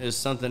realm is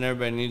something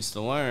everybody needs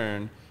to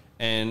learn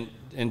and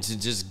to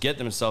just get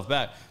themselves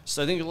back.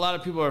 So I think a lot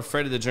of people are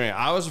afraid of the journey.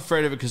 I was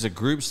afraid of it because of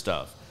group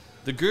stuff.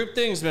 The group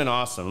thing's been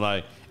awesome.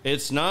 Like,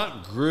 it's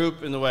not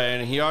group in the way,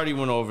 and he already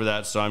went over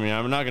that, so, I mean,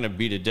 I'm not going to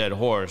beat a dead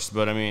horse,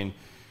 but, I mean,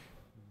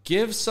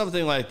 give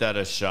something like that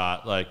a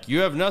shot. Like,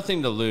 you have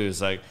nothing to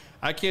lose. Like,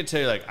 I can't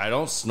tell you, like, I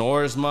don't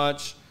snore as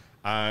much.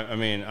 I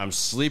mean, I'm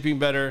sleeping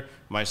better.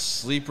 My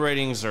sleep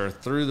ratings are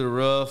through the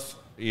roof.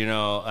 You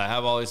know, I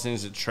have all these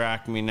things that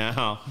track me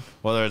now,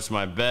 whether it's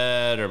my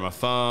bed or my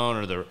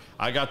phone or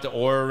I got the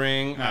Oura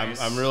Ring. Nice.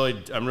 I'm really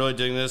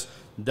digging this.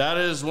 That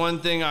is one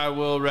thing I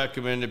will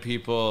recommend to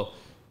people.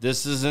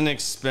 This is an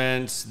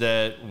expense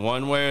that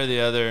one way or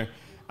the other,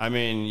 I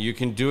mean, you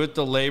can do it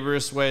the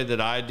laborious way that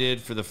I did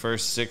for the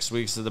first 6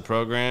 weeks of the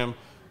program,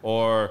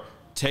 or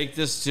take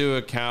this to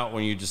account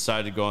when you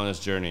decide to go on this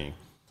journey.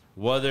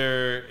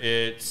 Whether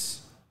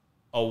it's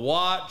a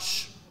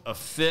watch, a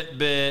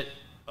Fitbit,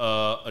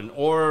 an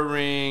Oura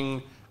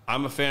Ring.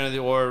 I'm a fan of the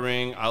Oura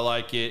Ring. I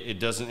like it. It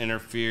doesn't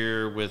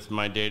interfere with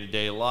my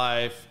day-to-day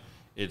life.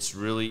 It's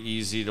really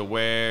easy to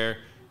wear.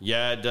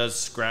 yeah, it does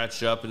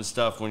scratch up and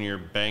stuff when you're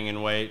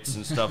banging weights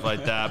and stuff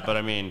like that. But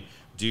I mean,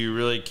 do you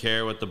really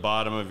care what the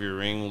bottom of your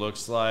ring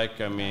looks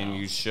like? I mean,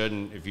 you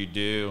shouldn't. If you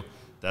do,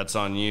 that's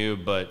on you.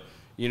 But,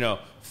 you know,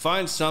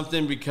 find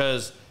something,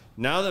 because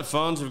now that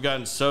phones have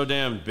gotten so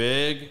damn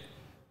big,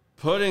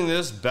 putting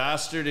this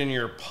bastard in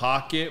your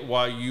pocket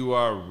while you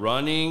are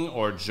running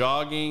or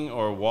jogging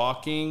or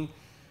walking,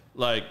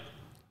 like,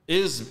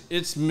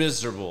 it's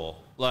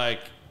miserable. Like,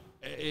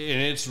 and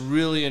it's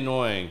really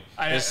annoying,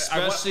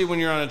 especially when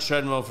you're on a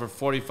treadmill for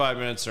 45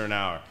 minutes or an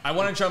hour. I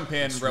want to jump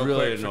in real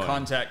really quick for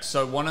context.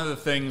 So one of the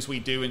things we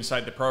do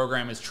inside the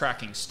program is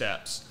tracking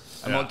steps.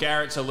 And what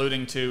Garrett's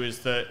alluding to is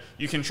that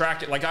you can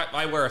track it. Like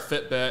I wear a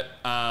Fitbit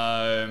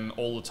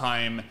all the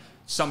time.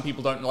 Some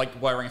people don't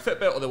like wearing a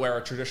Fitbit, or they wear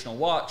a traditional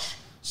watch.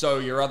 So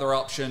your other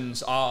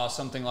options are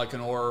something like an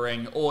Oura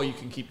Ring, or you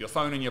can keep your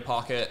phone in your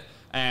pocket,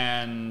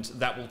 and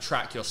that will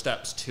track your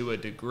steps to a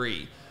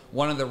degree.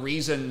 One of the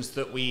reasons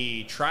that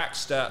we track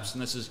steps,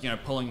 and this is, you know,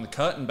 pulling the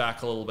curtain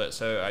back a little bit,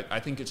 so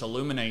I think it's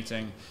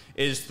illuminating,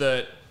 is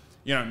that,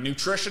 you know,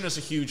 nutrition is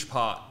a huge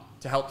part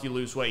to help you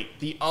lose weight.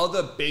 The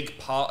other big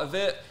part of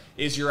it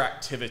is your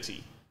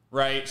activity,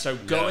 right? So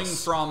going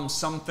from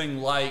something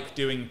like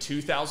doing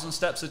 2,000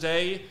 steps a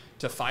day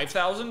to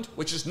 5,000,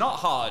 which is not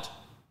hard,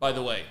 by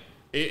the way.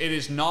 It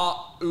is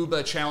not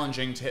uber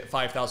challenging to hit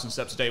 5,000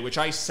 steps a day, which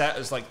I set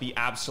as like the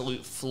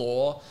absolute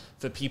floor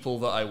for people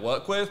that I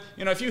work with.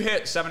 You know, if you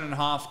hit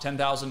 7.5,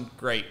 10,000,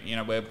 great. You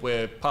know,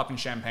 we're popping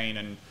champagne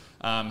and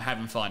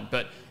having fun.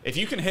 But if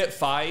you can hit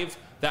 5,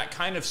 that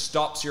kind of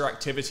stops your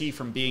activity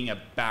from being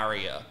a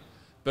barrier,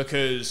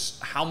 because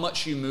how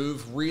much you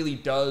move really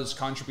does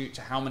contribute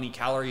to how many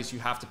calories you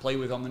have to play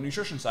with on the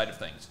nutrition side of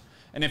things.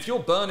 And if you're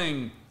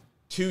burning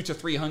 200 to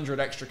 300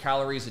 extra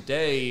calories a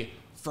day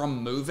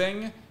from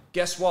moving,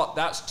 guess what?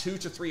 That's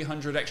 200 to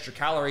 300 extra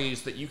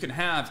calories that you can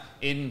have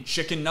in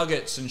chicken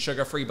nuggets and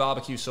sugar-free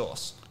barbecue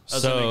sauce.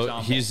 So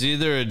he's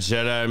either a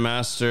Jedi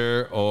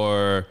Master,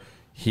 or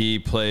he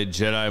played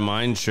Jedi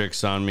mind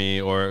tricks on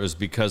me, or it was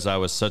because I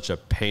was such a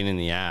pain in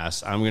the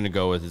ass. I'm going to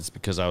go with it's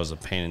because I was a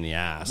pain in the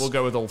ass. We'll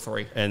go with all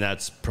three. And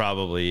that's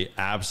probably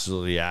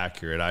absolutely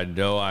accurate. I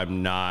know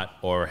I'm not,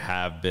 or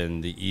have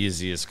been, the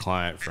easiest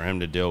client for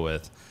him to deal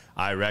with.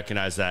 I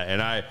recognize that.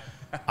 And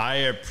I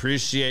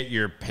appreciate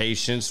your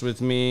patience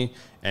with me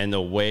and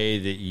the way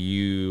that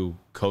you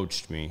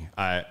coached me.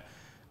 I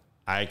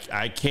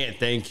can't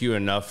thank you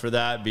enough for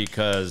that,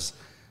 because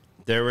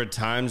there were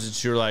times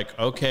that you're like,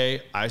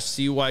 okay, I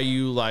see why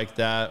you like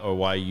that or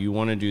why you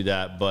want to do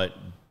that, but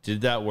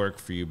did that work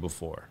for you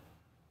before?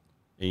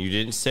 And you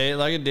didn't say it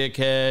like a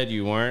dickhead.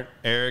 You weren't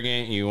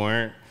arrogant. You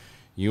weren't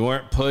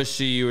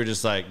pushy. You were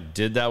just like,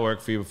 did that work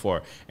for you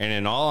before? And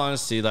in all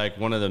honesty, like,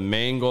 one of the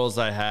main goals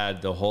I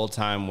had the whole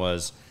time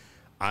was,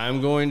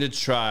 I'm going to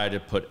try to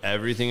put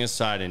everything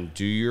aside and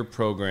do your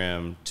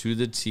program to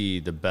the T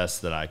the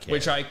best that I can.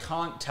 Which I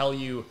can't tell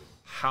you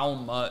how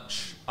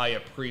much I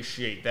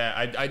appreciate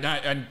that.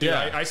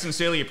 I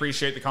sincerely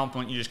appreciate the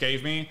compliment you just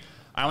gave me.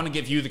 I want to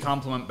give you the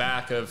compliment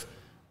back of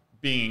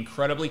being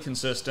incredibly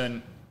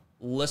consistent,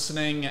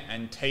 listening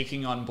and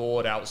taking on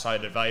board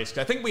outside advice.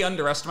 I think we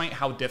underestimate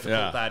how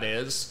difficult that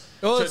is.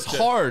 Well, it's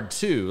hard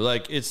too.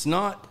 Like, it's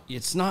not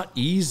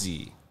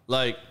easy.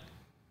 Like,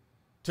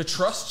 to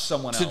trust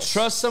someone else. To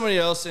trust somebody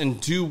else and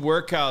do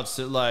workouts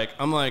that, like,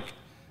 I'm not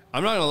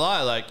gonna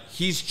lie, like,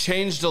 he's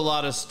changed a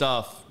lot of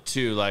stuff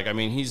too. Like, I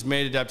mean, he's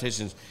made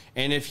adaptations.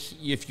 And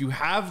if you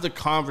have the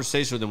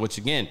conversation with him, which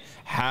again,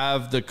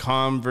 have the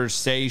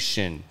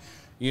conversation,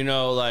 you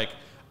know, like,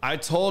 I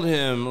told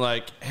him,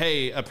 like,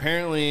 hey,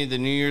 apparently the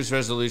New Year's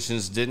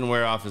resolutions didn't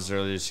wear off as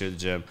early this year at the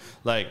gym.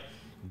 Like,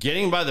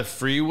 getting by the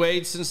free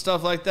weights and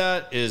stuff like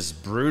that is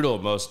brutal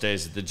most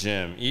days at the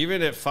gym,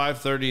 even at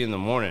 5:30 in the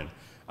morning.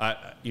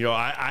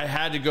 I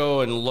had to go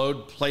and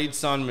load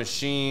plates on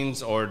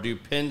machines or do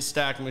pin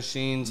stack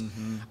machines.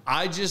 Mm-hmm.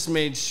 I just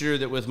made sure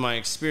that with my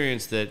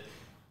experience that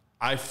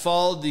I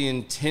followed the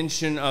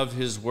intention of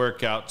his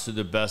workout to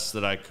the best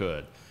that I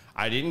could.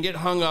 I didn't get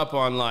hung up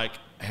on, like,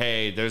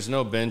 hey, there's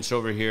no bench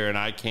over here and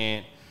I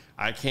can't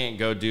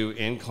go do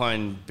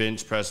incline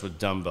bench press with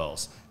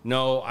dumbbells.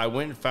 No, I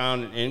went and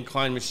found an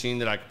incline machine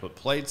that I could put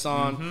plates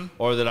on,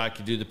 or that I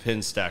could do the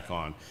pin stack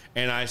on.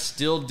 And I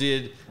still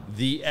did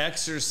the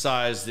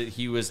exercise that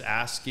he was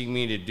asking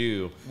me to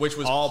do. Which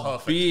was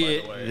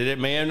albeit perfect, by the way. That it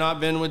may have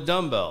not been with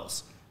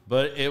dumbbells,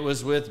 but it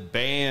was with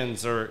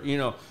bands, or, you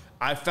know,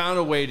 I found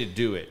a way to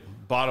do it.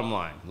 Bottom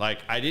line. Like,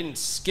 I didn't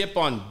skip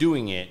on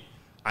doing it.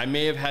 I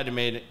may have had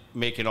to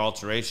make an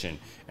alteration.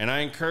 And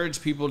I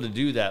encourage people to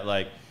do that.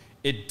 Like,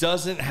 it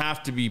doesn't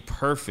have to be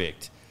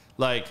perfect.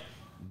 Like,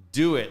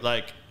 do it.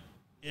 Like,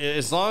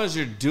 as long as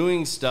you're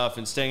doing stuff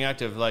and staying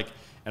active, like,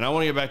 and I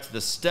want to get back to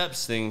the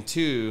steps thing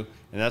too,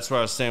 and that's where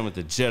I was saying with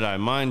the Jedi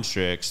mind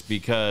tricks,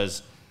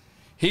 because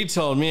he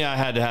told me I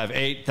had to have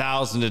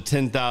 8,000 to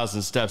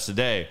 10,000 steps a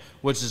day,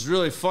 which is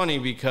really funny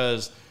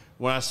because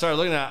when I started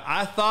looking at it,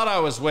 I thought I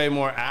was way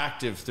more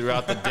active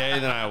throughout the day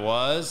than I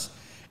was.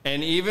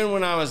 And even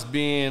when I was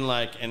being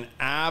like an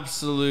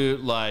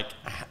absolute like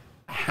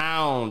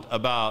hound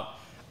about,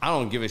 I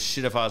don't give a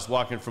shit if I was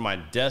walking from my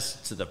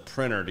desk to the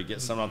printer to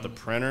get something off the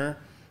printer,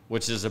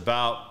 which is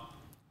about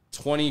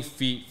 20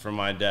 feet from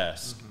my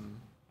desk.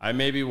 I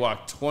maybe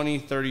walked 20,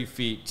 30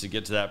 feet to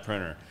get to that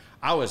printer.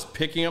 I was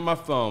picking up my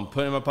phone,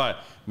 putting it in my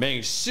pocket,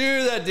 making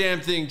sure that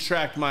damn thing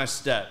tracked my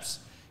steps.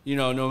 You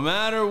know, no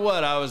matter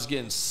what, I was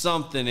getting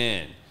something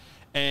in.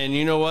 And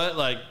you know what?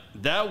 Like,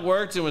 that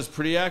worked and was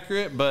pretty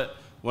accurate, but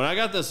when I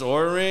got this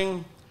Oura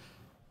Ring,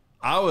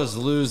 I was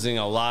losing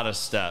a lot of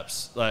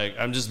steps. Like,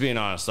 I'm just being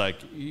honest. Like,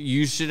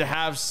 you should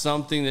have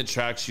something that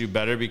tracks you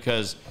better,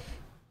 because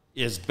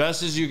as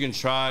best as you can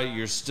try,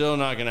 you're still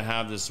not going to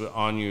have this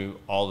on you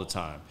all the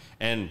time.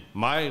 And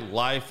my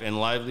life and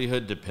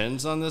livelihood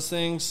depends on this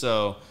thing,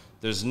 so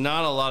there's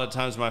not a lot of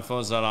times my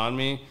phone's not on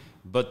me,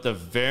 but the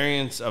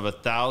variance of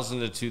 1,000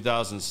 to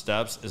 2,000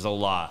 steps is a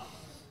lot,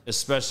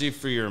 especially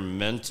for your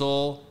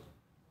mental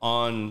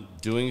on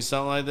doing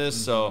something like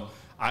this. So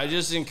I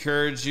just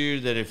encourage you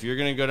that if you're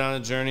going to go down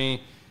a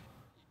journey,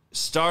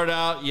 start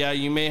out, yeah,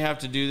 you may have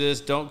to do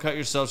this. Don't cut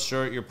yourself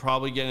short. You're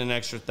probably getting an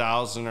extra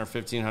 1,000 or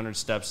 1,500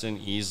 steps in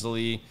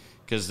easily,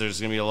 because there's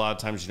going to be a lot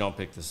of times you don't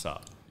pick this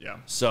up. Yeah.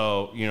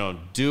 So, you know,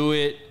 do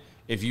it.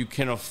 If you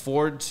can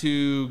afford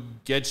to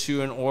get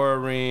you an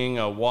Oura Ring,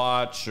 a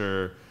watch,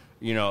 or,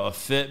 you know, a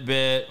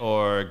Fitbit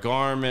or a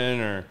Garmin,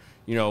 or,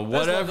 you know,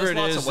 whatever it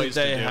is that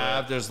they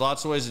have, there's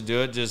lots of ways to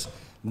do it. Just,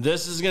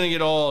 this is going to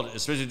get old,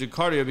 especially to do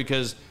cardio,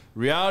 because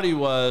reality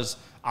was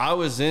I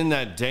was in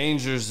that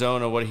danger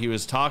zone of what he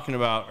was talking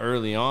about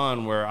early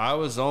on, where I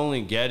was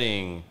only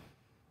getting,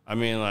 I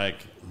mean, like,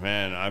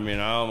 man, I mean,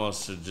 I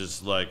almost should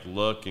just, like,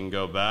 look and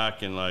go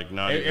back and, like,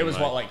 not even, it was,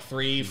 like, what, like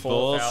 3,000-4,000?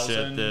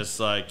 bullshit this,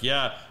 like,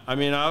 yeah. I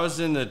mean, I was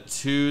in the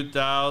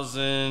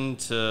 2,000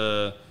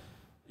 to,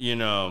 you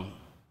know.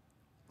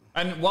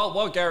 And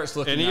while Garrett's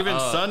looking and even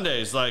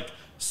Sundays, like,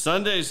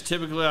 Sundays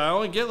typically I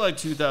only get, like,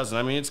 2,000.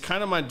 I mean, it's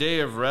kind of my day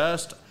of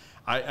rest.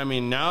 I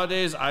mean,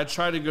 nowadays I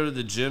try to go to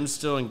the gym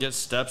still and get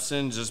steps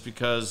in, just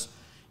because,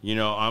 you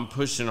know, I'm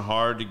pushing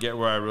hard to get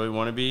where I really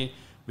want to be.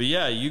 But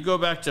yeah, you go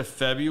back to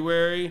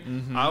February,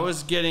 I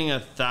was getting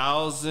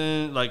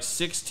 1,000, like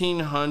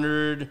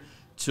 1,600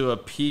 to a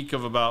peak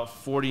of about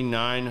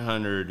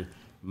 4,900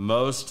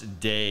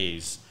 most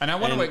days. And I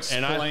want to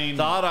explain. And I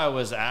thought I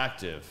was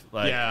active.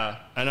 Like, yeah.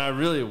 And I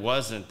really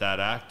wasn't that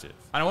active.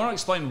 And I want to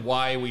explain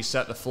why we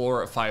set the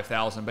floor at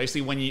 5,000.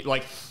 Basically, when you,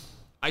 like,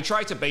 I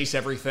try to base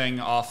everything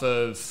off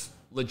of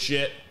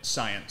legit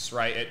science,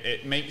 right?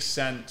 It makes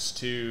sense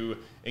to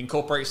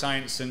incorporate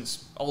science,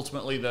 since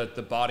ultimately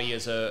the body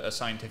is a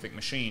scientific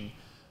machine.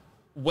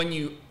 When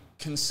you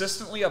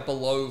consistently are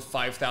below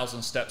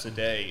 5,000 steps a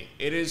day,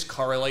 it is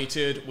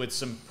correlated with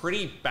some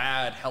pretty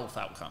bad health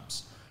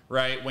outcomes,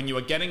 right? When you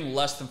are getting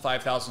less than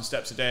 5,000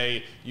 steps a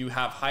day, you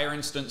have higher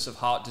incidence of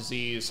heart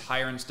disease,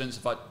 higher incidence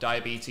of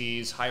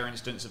diabetes, higher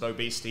incidence of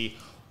obesity,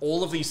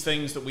 all of these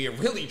things that we are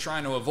really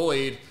trying to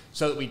avoid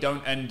so that we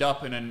don't end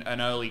up in an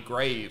early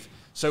grave.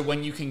 So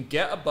when you can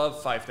get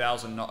above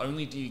 5,000, not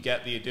only do you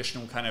get the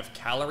additional kind of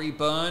calorie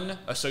burn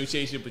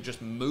associated with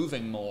just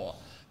moving more,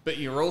 but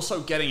you're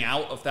also getting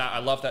out of that, I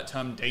love that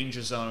term,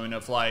 danger zone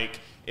of, like,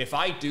 if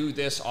I do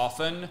this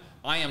often,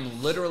 I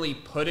am literally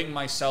putting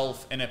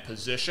myself in a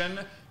position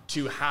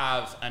to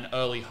have an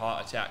early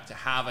heart attack, to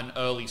have an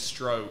early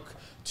stroke,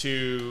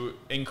 to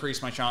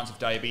increase my chance of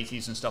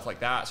diabetes and stuff like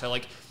that. So,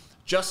 like,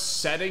 just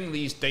setting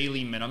these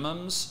daily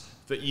minimums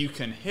that you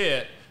can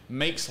hit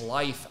makes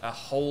life a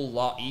whole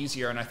lot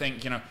easier. And I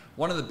think, you know,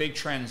 one of the big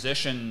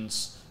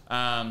transitions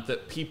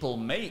that people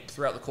make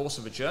throughout the course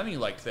of a journey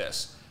like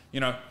this, you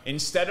know,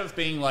 instead of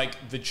being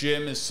like, the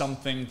gym is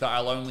something that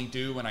I'll only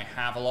do when I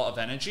have a lot of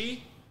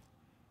energy,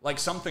 like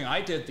something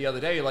I did the other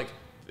day, like,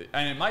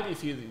 and it might be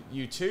for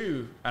you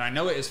too, and I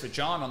know it is for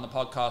John on the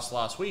podcast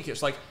last week,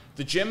 it's like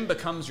the gym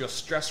becomes your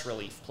stress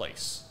relief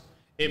place.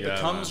 It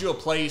becomes your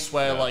place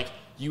where, like,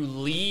 you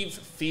leave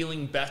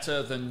feeling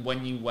better than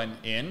when you went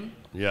in.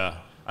 Yeah.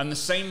 And the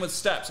same with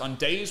steps. On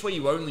days where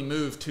you only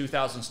move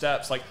 2,000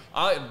 steps, like,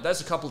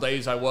 there's a couple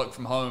days I work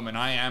from home and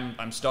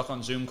I'm stuck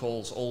on Zoom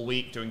calls all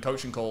week doing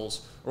coaching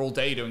calls, or all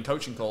day doing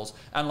coaching calls.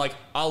 And, like,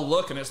 I'll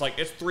look and it's like,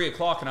 it's 3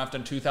 o'clock and I've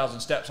done 2,000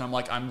 steps. And I'm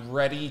like, I'm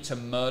ready to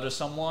murder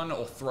someone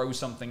or throw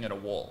something at a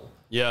wall.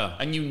 Yeah.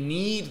 And you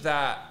need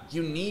that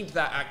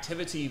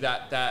activity,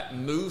 that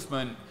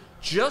movement,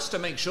 just to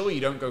make sure you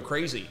don't go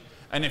crazy.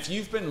 And if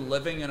you've been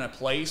living in a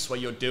place where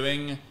you're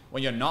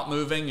not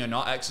moving, you're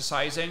not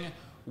exercising,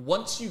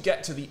 once you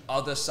get to the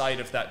other side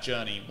of that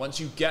journey, once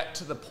you get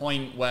to the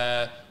point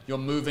where you're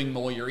moving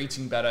more, you're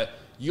eating better,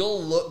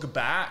 you'll look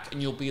back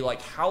and you'll be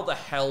like, how the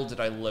hell did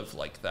I live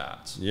like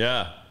that?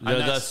 Yeah,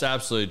 that's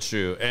absolutely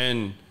true.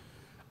 And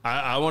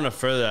I want to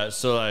further that.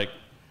 So, like,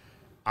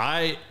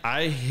 I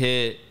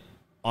hit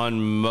on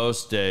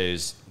most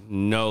days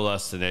no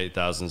less than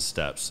 8,000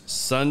 steps.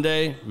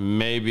 Sunday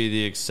may be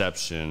the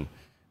exception.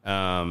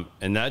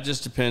 And that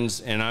just depends.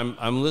 And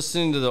I'm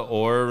listening to the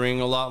Oura Ring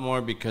a lot more,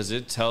 because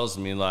it tells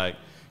me, like,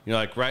 you know,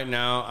 like right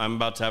now I'm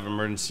about to have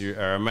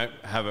I might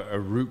have a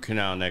root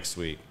canal next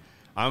week.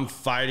 I'm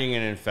fighting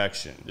an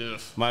infection.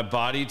 Ugh. My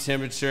body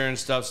temperature and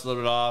stuff's a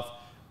little bit off.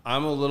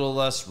 I'm a little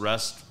less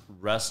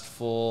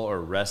restful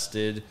or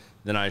rested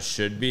than I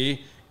should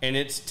be. And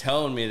it's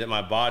telling me that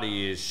my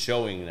body is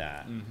showing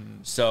that.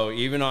 So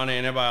even on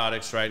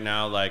antibiotics right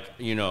now, like,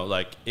 you know,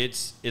 like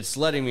it's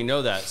letting me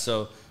know that.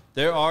 So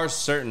there are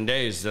certain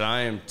days that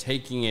I am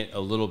taking it a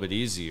little bit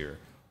easier.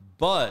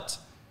 But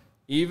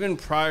even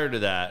prior to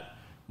that,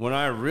 when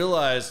I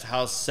realized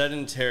how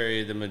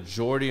sedentary the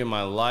majority of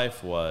my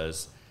life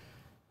was,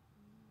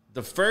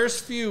 the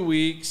first few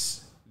weeks,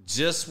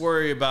 just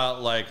worry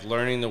about like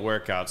learning the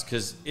workouts,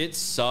 because it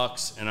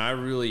sucks. And I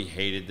really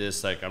hated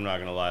this. Like, I'm not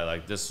going to lie.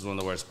 Like, this is one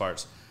of the worst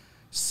parts.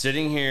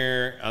 Sitting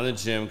here on the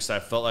gym, because I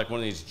felt like one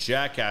of these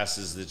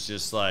jackasses that's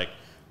just like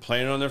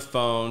playing on their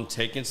phone,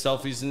 taking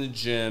selfies in the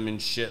gym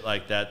and shit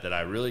like that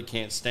I really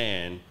can't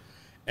stand.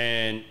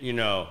 And, you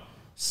know,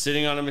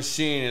 sitting on a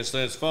machine and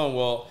on his phone.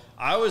 Well,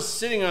 I was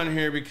sitting on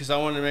here because I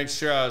wanted to make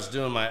sure I was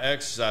doing my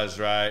exercise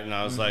right. And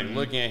I was like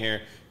looking at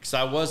here because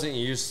I wasn't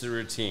used to the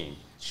routine.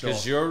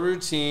 Because your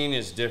routine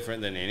is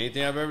different than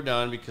anything I've ever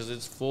done, because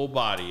it's full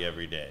body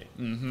every day.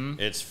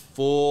 It's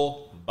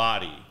full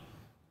body.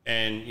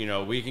 And, you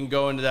know, we can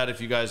go into that if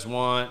you guys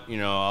want. You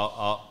know,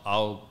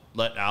 I'll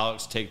let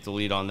Alex take the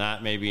lead on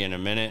that maybe in a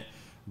minute.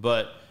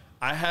 But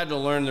I had to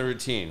learn the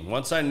routine.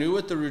 Once I knew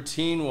what the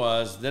routine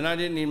was, then I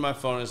didn't need my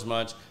phone as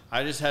much.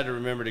 I just had to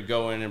remember to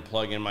go in and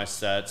plug in my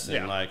sets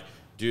and like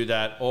do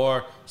that.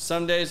 Or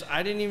some days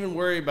I didn't even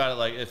worry about it.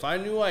 Like, if I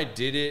knew I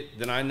did it,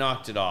 then I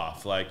knocked it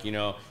off. Like, you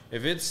know,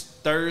 if it's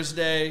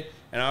Thursday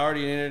and I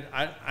already did it,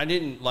 I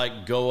didn't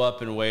like go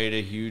up and weight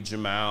a huge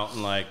amount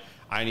and like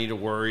I need to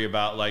worry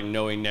about like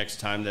knowing next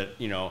time that,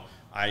 you know,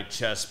 I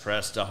chest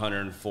pressed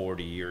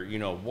 140 or, you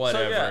know,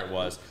 whatever it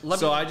was.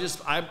 So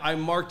I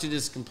marked it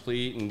as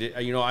complete, and,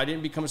 you know, I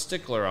didn't become a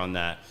stickler on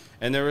that.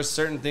 And there were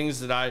certain things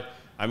that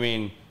I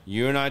mean,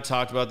 you and I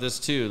talked about this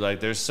too. Like,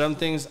 there's some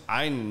things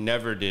I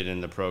never did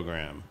in the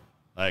program.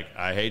 Like,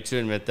 I hate to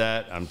admit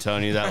that. I'm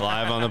telling you that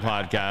live on the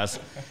podcast.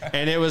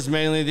 And it was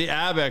mainly the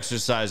ab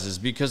exercises,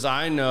 because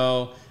I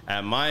know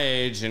at my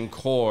age and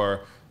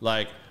core,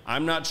 like,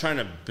 I'm not trying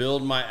to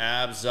build my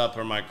abs up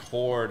or my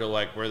core to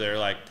like where they're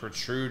like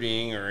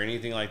protruding or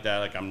anything like that.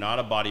 Like, I'm not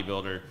a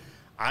bodybuilder.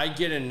 I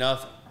get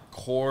enough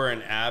core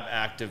and ab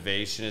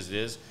activation as it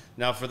is.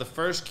 Now, for the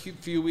first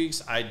few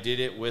weeks, I did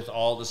it with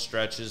all the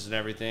stretches and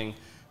everything.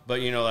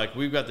 But, you know, like,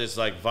 we've got this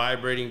like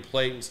vibrating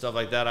plate and stuff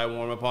like that I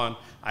warm up on.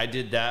 I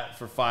did that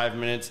for 5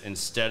 minutes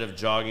instead of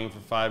jogging for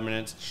 5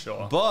 minutes.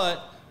 Sure. But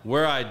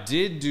where I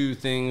did do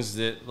things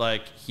that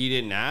like he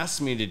didn't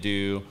ask me to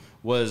do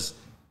was,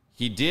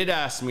 he did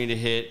ask me to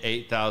hit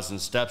 8,000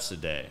 steps a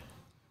day.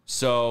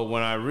 So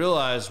when I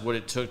realized what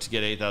it took to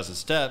get 8,000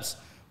 steps,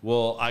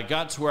 well, I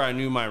got to where I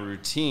knew my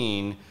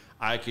routine.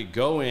 I could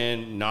go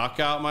in, knock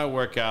out my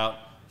workout,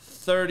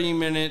 30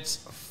 minutes,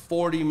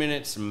 40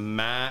 minutes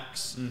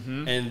max.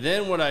 And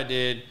then what I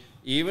did,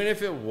 even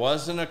if it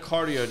wasn't a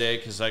cardio day,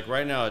 because like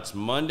right now it's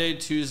Monday,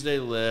 Tuesday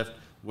lift,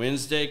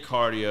 Wednesday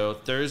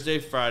cardio, Thursday,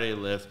 Friday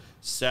lift,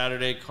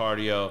 Saturday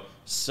cardio,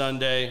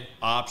 Sunday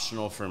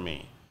optional for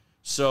me.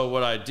 So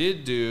what I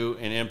did do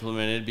and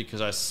implemented,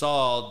 because I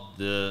saw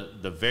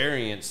the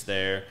variance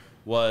there,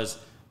 was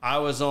I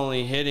was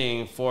only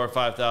hitting 4,000 or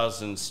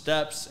 5,000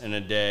 steps in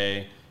a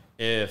day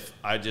if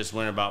I just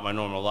went about my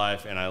normal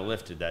life and I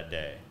lifted that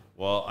day.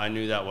 Well, I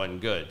knew that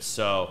wasn't good.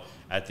 So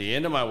at the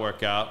end of my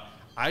workout,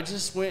 I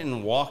just went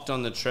and walked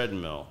on the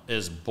treadmill.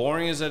 As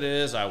boring as it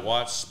is, I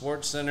watched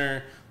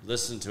SportsCenter,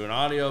 listened to an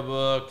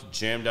audiobook,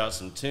 jammed out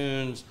some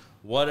tunes,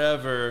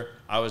 whatever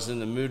I was in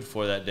the mood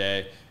for that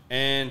day.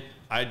 And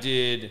I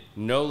did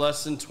no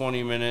less than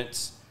 20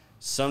 minutes.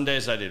 Some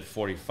days I did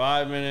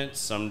 45 minutes.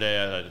 Some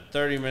days I did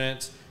 30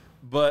 minutes.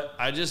 But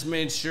I just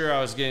made sure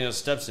I was getting those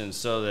steps in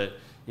so that,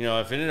 you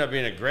know, if it ended up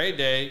being a great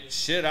day,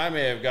 shit, I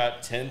may have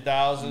got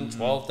 10,000,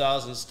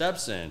 12,000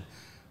 steps in.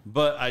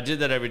 But I did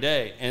that every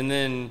day. And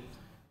then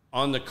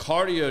on the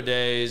cardio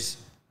days,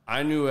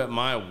 I knew at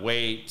my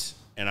weight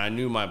and I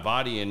knew my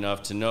body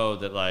enough to know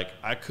that, like,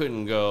 I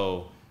couldn't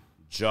go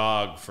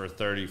jog for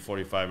 30,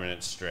 45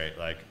 minutes straight.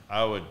 Like,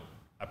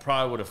 I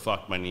probably would have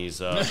fucked my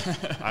knees up.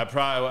 I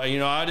probably, you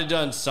know, I'd have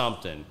done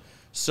something.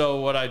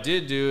 So what I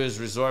did do is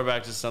resort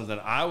back to something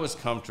I was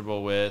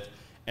comfortable with,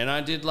 and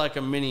I did like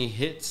a mini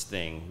hits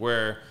thing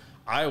where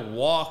I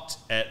walked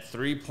at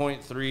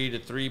 3.3 to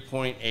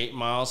 3.8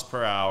 miles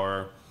per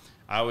hour.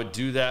 I would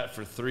do that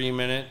for 3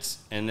 minutes,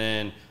 and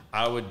then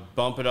I would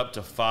bump it up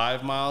to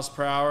 5 miles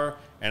per hour,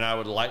 and I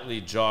would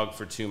lightly jog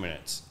for 2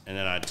 minutes, and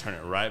then I'd turn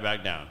it right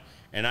back down.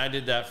 And I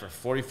did that for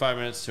 45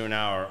 minutes to an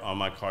hour on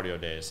my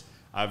cardio days.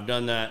 I've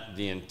done that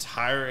the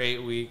entire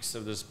 8 weeks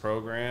of this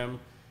program,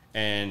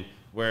 and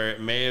where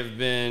it may have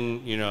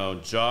been, you know,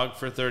 jog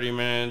for 30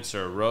 minutes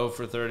or row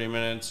for 30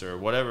 minutes or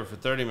whatever for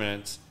 30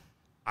 minutes,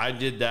 I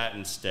did that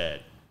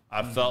instead.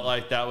 I felt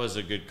like that was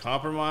a good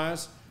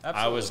compromise.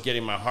 Absolutely. I was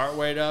getting my heart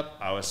rate up.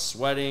 I was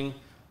sweating.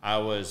 I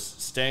was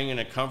staying in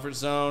a comfort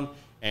zone.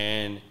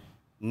 And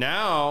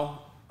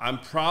now I'm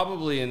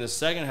probably in the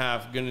second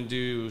half going to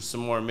do some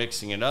more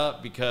mixing it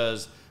up,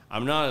 because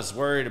I'm not as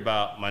worried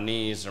about my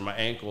knees or my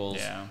ankles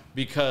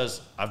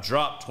because I've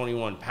dropped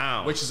 21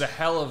 pounds. Which is a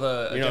hell of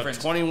a difference.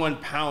 21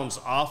 pounds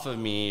off of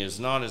me is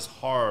not as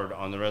hard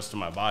on the rest of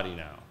my body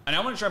now. And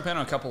I want to jump in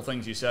on a couple of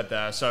things you said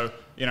there. So,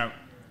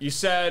 you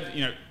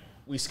said,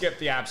 we skipped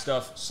the ab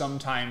stuff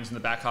sometimes in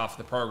the back half of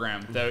the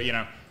program, though,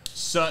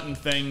 certain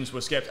things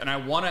were skipped. And I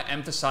want to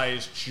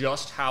emphasize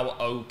just how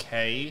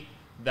okay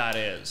that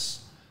is.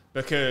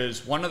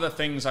 Because one of the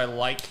things I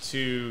like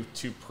to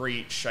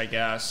preach, I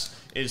guess,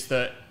 is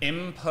that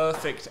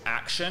imperfect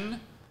action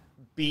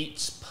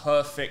beats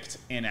perfect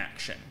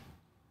inaction.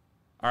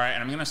 All right,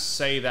 and I'm going to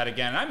say that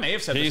again. I may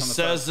have said this on the He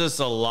says this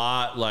a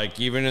lot, like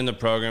even in the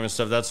program and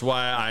stuff. That's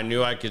why I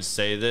knew I could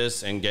say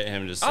this and get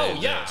him to say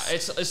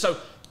this. It's so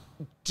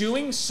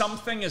doing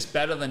something is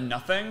better than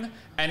nothing.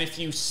 And if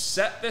you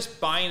set this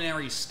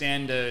binary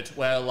standard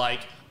where,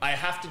 like, I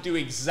have to do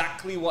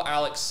exactly what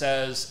Alex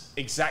says,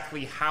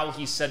 exactly how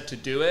he said to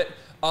do it,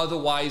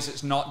 otherwise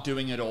it's not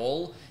doing it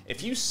all.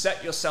 If you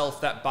set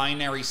yourself that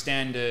binary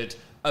standard,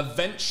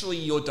 eventually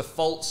your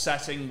default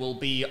setting will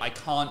be, I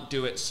can't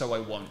do it, so I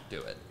won't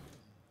do it.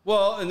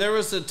 Well, and there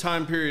was a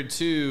time period,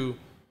 too,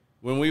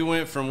 when we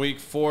went from week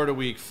 4 to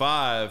week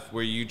 5,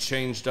 where you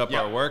changed up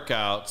our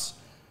workouts.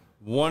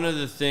 One of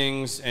the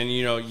things, and,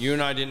 you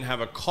and I didn't have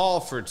a call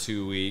for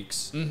 2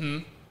 weeks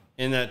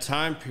in that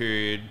time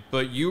period,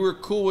 but you were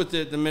cool with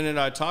it the minute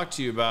I talked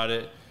to you about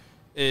it,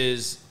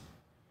 is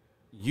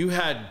you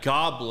had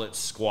goblet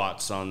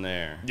squats on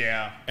there.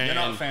 Yeah, you're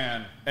not a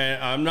fan.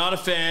 And I'm not a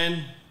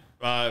fan.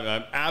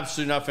 I'm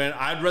absolutely not a fan.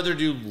 I'd rather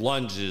do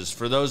lunges.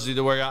 For those of you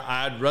that work out,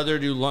 I'd rather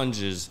do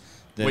lunges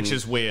than which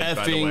is weird, effing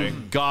by the way.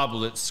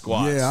 Goblet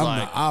squats. Yeah, I'm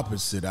the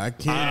opposite. I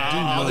can't do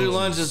lunges. I'll do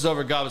lunges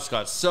over goblet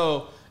squats.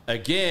 So,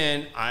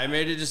 again, I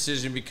made a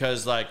decision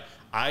because, like,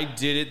 I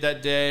did it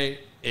that day.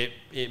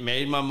 It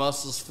made my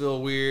muscles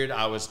feel weird.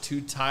 I was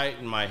too tight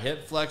in my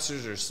hip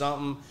flexors or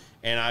something.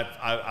 And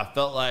I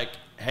felt like,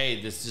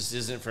 hey, this just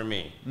isn't for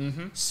me.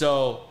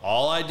 So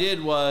all I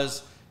did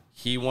was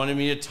he wanted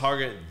me to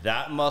target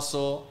that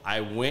muscle.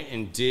 I went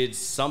and did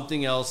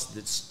something else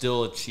that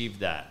still achieved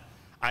that.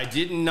 I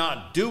did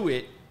not do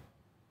it.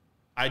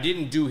 I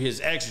didn't do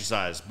his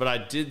exercise, but I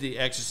did the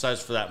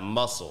exercise for that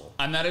muscle.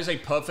 And that is a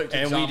perfect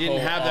example. And we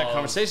didn't have that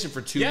conversation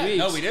for 2 weeks.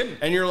 No, we didn't.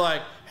 And you're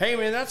like, hey,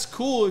 man, that's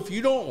cool. If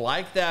you don't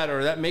like that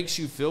or that makes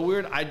you feel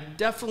weird, I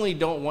definitely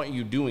don't want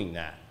you doing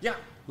that. Yeah.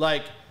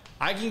 Like,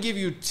 I can give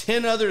you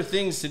 10 other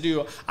things to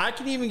do. I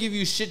can even give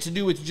you shit to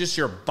do with just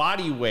your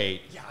body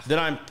weight that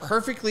I'm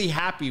perfectly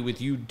happy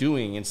with you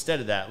doing instead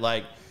of that.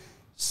 Like,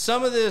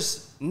 some of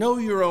this, know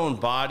your own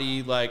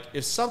body. Like,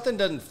 if something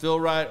doesn't feel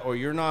right or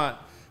you're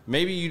not,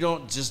 maybe you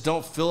don't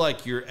feel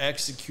like you're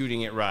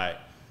executing it right,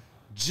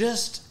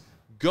 just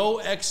go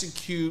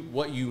execute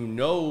what you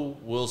know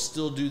will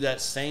still do that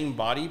same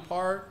body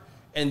part,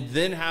 and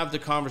then have the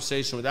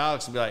conversation with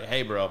Alex and be like,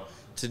 hey, bro,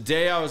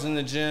 today I was in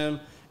the gym.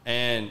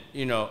 And,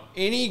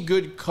 any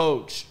good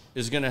coach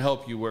is going to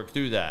help you work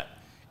through that.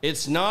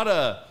 It's not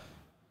a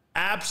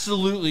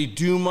absolutely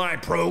do my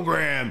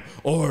program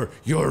or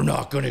you're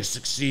not going to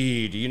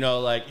succeed.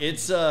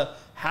 It's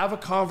have a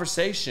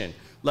conversation.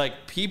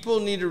 Like,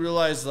 people need to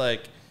realize,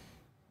 like,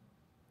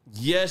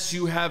 yes,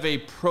 you have a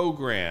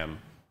program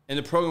and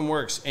the program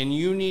works and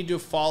you need to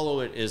follow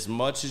it as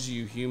much as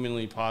you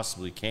humanly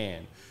possibly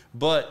can.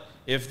 But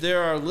if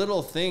there are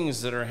little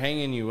things that are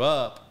hanging you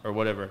up or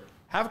whatever,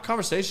 have a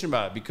conversation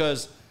about it,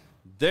 because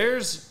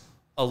there's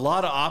a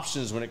lot of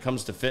options when it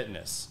comes to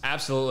fitness.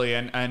 Absolutely.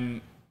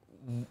 And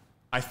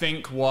I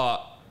think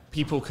what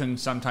people can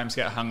sometimes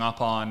get hung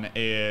up on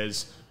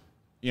is,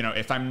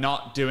 if I'm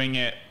not doing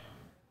it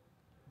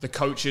the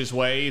coach's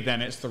way,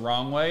 then it's the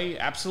wrong way.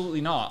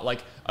 Absolutely not.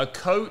 Like, a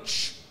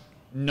coach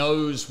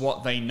knows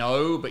what they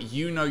know, but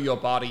you know your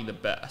body the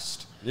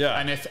best. Yeah.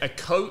 And if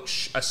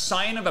a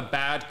sign of a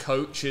bad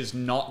coach is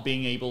not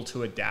being able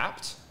to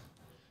adapt,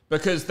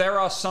 because there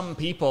are some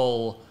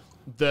people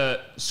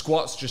that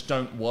squats just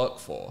don't work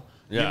for.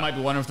 Yeah. You might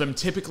be one of them.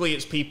 Typically,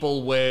 it's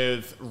people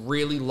with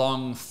really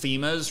long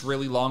femurs,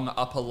 really long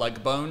upper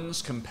leg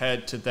bones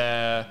compared to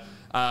their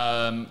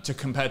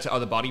compared to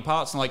other body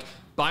parts. And, like,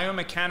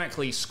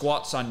 biomechanically,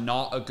 squats are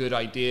not a good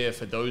idea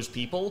for those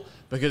people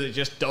because it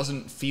just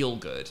doesn't feel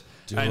good.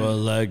 Do a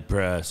leg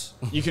press.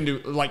 You can do,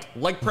 like,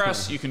 leg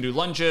press, you can do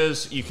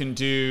lunges, you can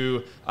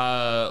do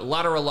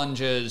lateral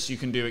lunges, you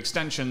can do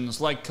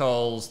extensions, leg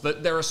curls.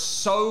 There are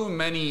so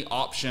many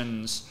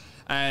options,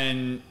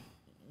 and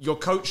your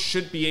coach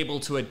should be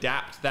able to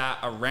adapt that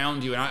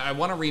around you. And I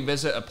want to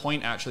revisit a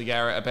point, actually,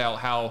 Garrett, about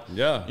how,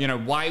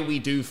 why we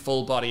do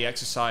full body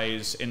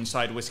exercise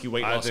inside Whiskey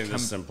Weight Loss. I think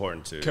this is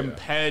important, too.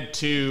 Compared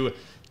to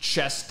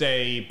chest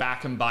day,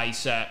 back and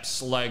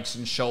biceps, legs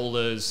and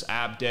shoulders,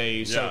 ab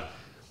day. So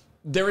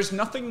there is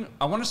nothing,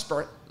 I want to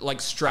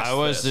stress I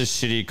was the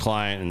shitty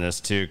client in this,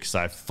 too, because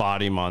I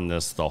fought him on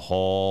this the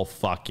whole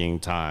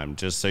fucking time,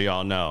 just so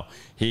y'all know.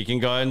 He can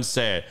go ahead and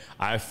say it.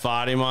 I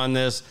fought him on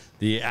this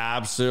the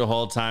absolute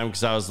whole time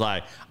because I was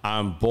like,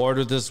 I'm bored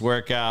with this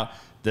workout.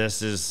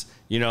 This is,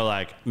 you know,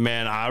 like,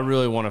 man, I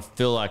really want to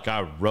feel like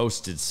I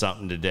roasted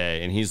something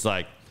today. And he's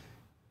like,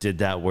 did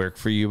that work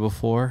for you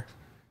before?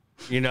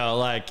 You know,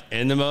 like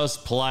in the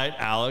most polite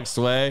Alex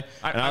way.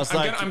 And I was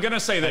I'm going to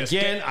say this.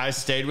 Again, I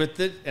stayed with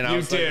it. And you I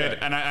was did, like,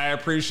 and I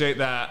appreciate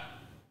that.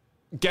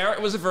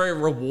 Garrett was a very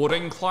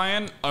rewarding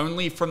client,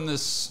 only from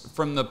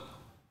the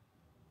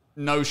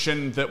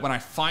notion that when I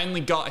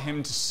finally got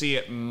him to see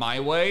it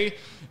my way,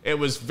 it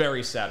was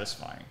very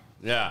satisfying.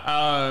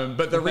 Yeah.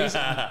 But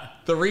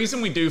the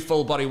reason we do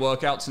full body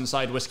workouts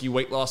inside Whiskey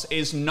Weight Loss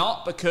is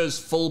not because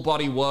full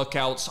body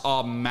workouts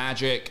are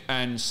magic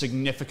and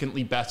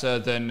significantly better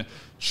than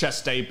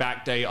chest day,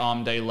 back day,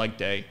 arm day, leg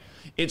day.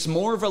 It's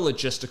more of a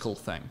logistical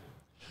thing.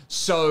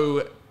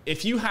 So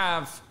if you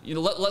have, you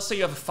know, let's say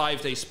you have a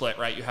 5-day split,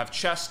 right? You have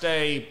chest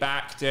day,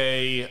 back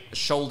day,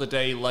 shoulder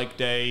day, leg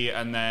day,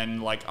 and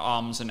then like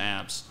arms and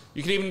abs.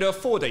 You could even do a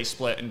 4-day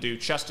split and do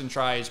chest and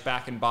tries,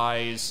 back and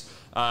bis,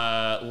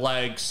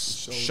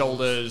 legs,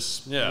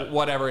 shoulders,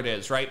 whatever it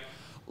is, right?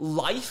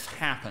 Life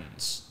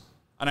happens.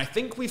 And I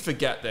think we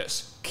forget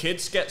this.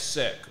 Kids get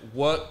sick.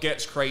 Work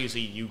gets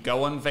crazy. You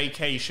go on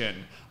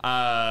vacation.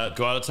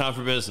 go out of town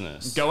for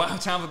business. Go out of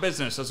town for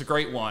business. That's a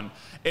great one.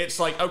 It's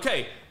like,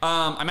 okay,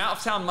 I'm out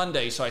of town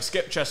Monday, so I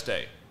skip chest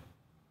day.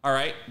 All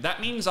right?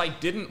 That means I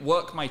didn't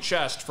work my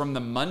chest from the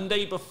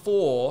Monday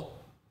before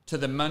to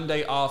the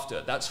Monday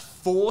after. That's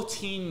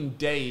 14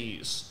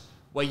 days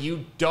where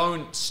you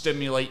don't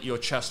stimulate your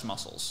chest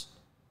muscles,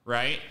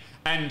 right?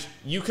 And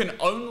you can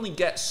only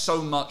get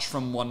so much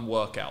from one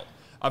workout.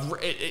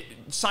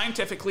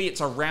 Scientifically,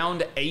 it's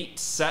around 8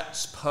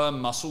 sets per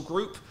muscle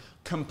group,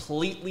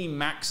 completely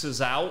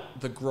maxes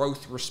out the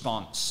growth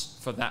response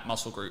for that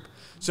muscle group.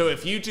 So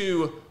if you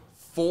do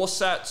 4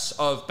 sets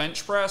of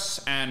bench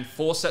press and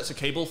 4 sets of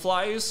cable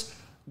flies,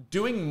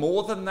 doing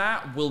more than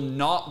that will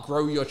not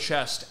grow your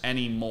chest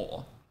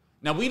anymore.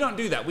 Now, we don't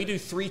do that. We do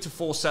 3 to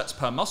 4 sets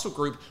per muscle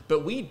group,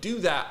 but we do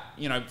that,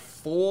 you know,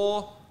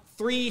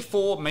 3,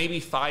 4, maybe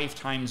 5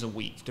 times a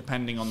week,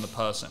 depending on the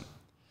person.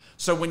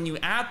 So when you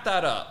add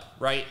that up,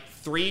 right,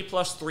 3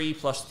 plus 3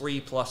 plus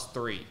 3 plus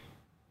 3,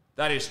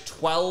 that is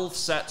 12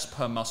 sets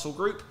per muscle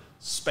group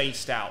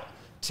spaced out.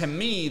 To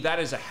me, that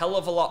is a hell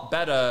of a lot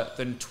better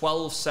than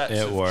 12 sets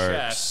of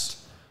chest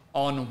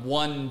on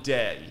one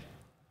day,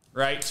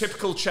 right?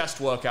 Typical chest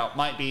workout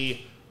might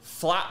be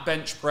flat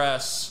bench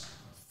press,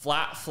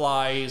 flat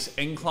flies,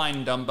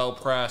 incline dumbbell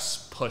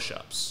press,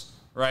 push-ups,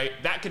 right?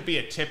 That could be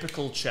a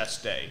typical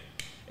chest day.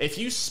 If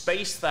you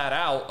space that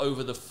out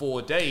over the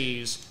 4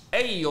 days,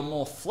 A, you're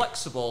more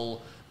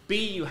flexible,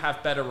 B, you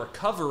have better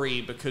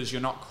recovery because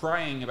you're not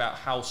crying about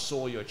how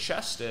sore your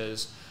chest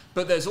is.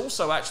 But there's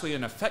also actually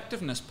an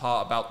effectiveness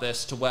part about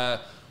this to where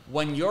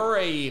when you're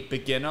a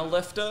beginner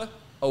lifter,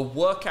 a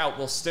workout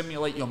will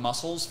stimulate your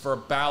muscles for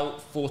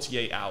about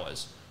 48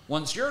 hours.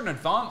 Once you're an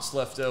advanced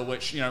lifter,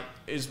 which, you know,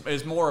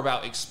 is more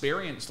about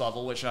experience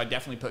level, which I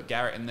definitely put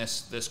Garrett in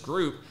this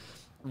group,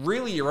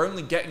 really you're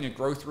only getting a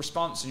growth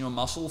response in your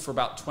muscle for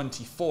about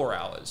 24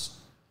 hours.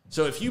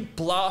 So if you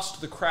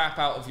blast the crap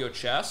out of your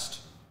chest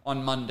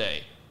on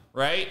Monday,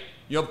 right?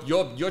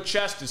 Your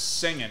chest is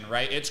singing,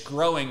 right? It's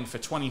growing for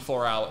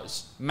 24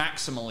 hours,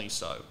 maximally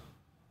so.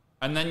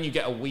 And then you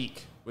get a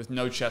week with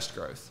no chest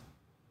growth.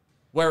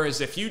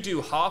 Whereas if you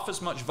do half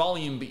as much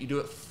volume, but you do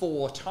it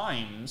 4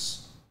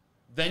 times,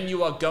 then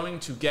you are going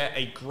to get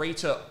a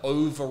greater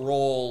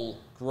overall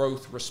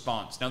growth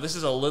response. Now, this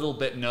is a little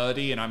bit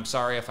nerdy, and I'm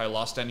sorry if I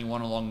lost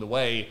anyone along the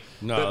way.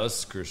 No, this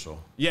is crucial.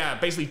 Yeah,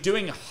 basically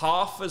doing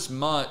half as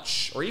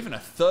much, or even a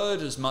third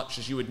as much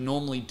as you would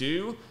normally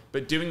do,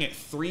 but doing it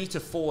 3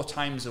 to 4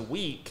 times a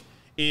week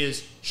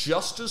is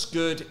just as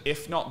good,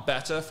 if not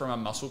better, from a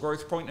muscle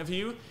growth point of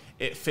view.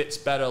 It fits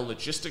better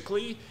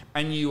logistically,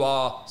 and you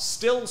are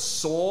still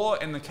sore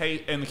in the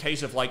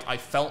case of like, I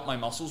felt my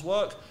muscles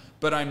work,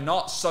 but I'm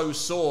not so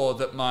sore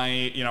that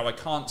I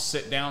can't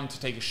sit down to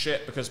take a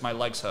shit because my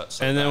legs hurt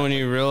so And then bad. when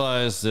you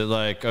realize that,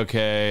 like,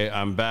 okay,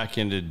 I'm back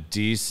into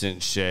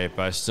decent shape.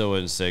 I still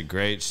wouldn't say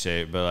great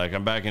shape, but like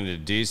I'm back into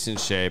decent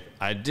shape.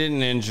 I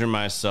didn't injure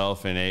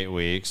myself in 8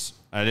 weeks.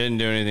 I didn't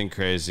do anything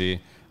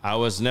crazy. I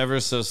was never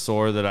so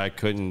sore that I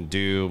couldn't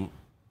do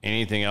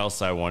anything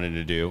else I wanted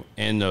to do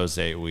in those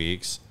 8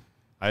 weeks.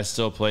 I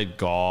still played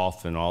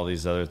golf and all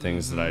these other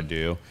things that I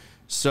do.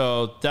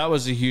 So that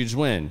was a huge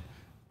win.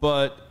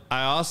 But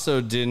I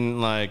also didn't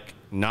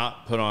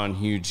not put on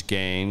huge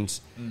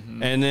gains.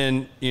 And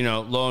then,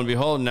 lo and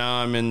behold,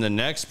 now I'm in the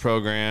next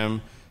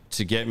program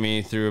to get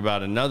me through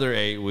about another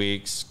 8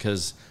 weeks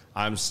because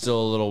I'm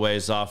still a little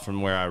ways off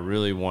from where I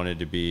really wanted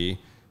to be.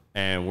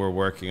 And we're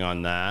working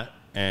on that.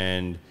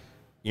 And,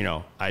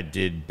 I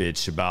did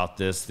bitch about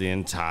this the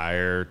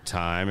entire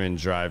time and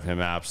drive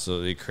him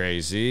absolutely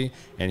crazy.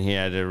 And he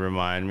had to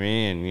remind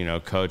me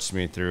and, coach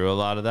me through a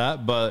lot of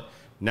that. But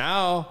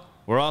now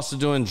we're also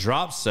doing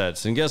drop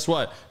sets. And guess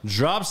what?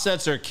 Drop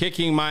sets are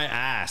kicking my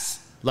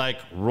ass,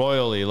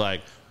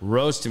 royally,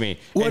 roasting me.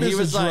 What and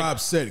is a drop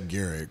set,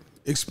 Garrett?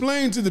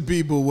 Explain to the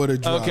people what a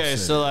drop set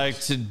is. So like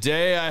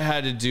today I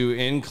had to do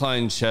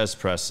incline chest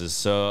presses.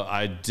 So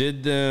I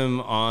did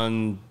them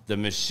on the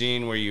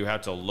machine where you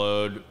have to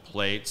load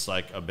plates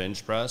like a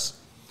bench press.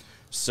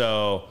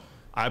 So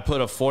I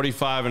put a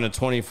 45 and a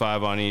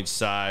 25 on each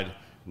side,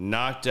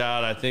 knocked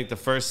out, I think the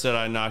first set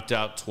I knocked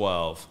out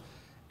 12.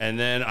 And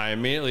then I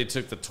immediately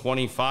took the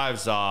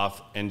 25s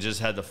off and just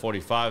had the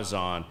 45s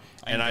on.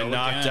 And I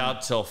knocked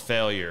out till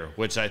failure,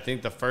 which I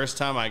think the first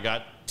time I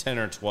got 10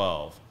 or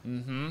 12.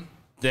 Mm-hmm.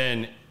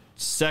 Then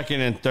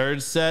second and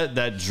third set,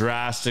 that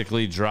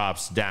drastically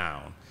drops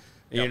down,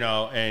 you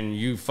know, and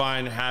you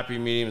find happy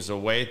mediums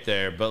of weight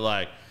there. But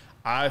like,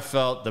 I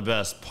felt the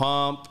best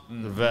pump,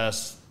 the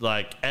best,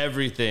 like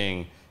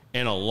everything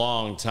in a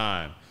long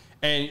time.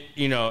 And,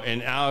 you know,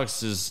 in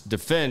Alex's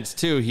defense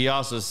too, he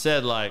also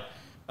said like,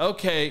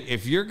 okay,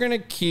 if you're going to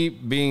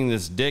keep being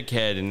this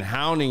dickhead and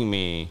hounding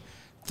me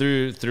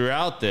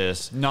throughout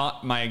this.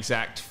 Not my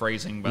exact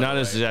phrasing, but not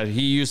as exact.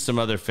 He used some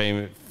other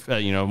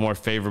more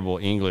favorable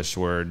English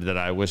word that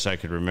I wish I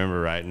could remember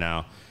right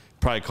now.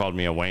 Probably called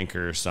me a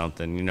wanker or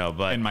something, you know,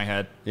 but in my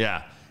head.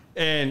 Yeah.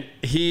 And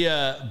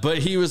but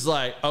he was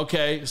like,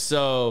 okay,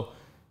 so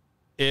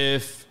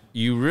if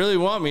you really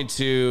want me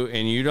to,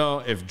 and you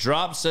don't, if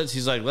drop sets,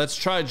 he's like, let's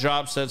try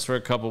drop sets for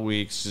a couple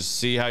weeks, just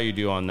see how you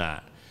do on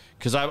that.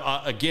 Because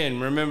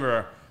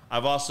remember,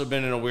 I've also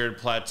been in a weird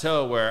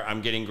plateau where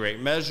I'm getting great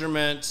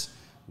measurements,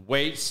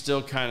 weight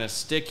still kind of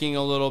sticking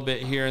a little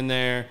bit here and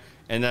there,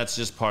 and that's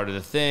just part of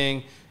the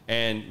thing.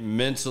 And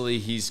mentally,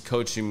 he's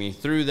coaching me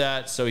through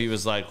that. So he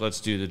was like, let's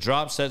do the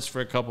drop sets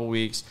for a couple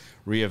weeks,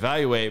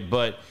 reevaluate.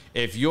 But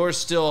if you're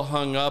still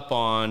hung up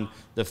on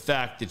the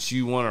fact that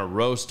you want to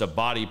roast a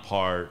body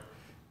part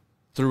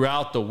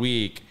throughout the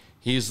week,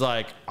 he's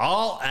like,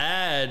 I'll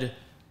add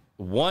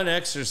one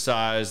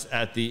exercise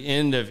at the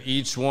end of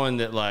each one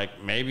that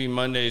like maybe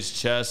Monday's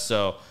chest,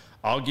 so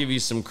I'll give you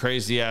some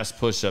crazy ass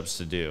push-ups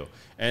to do.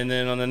 And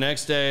then on the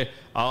next day,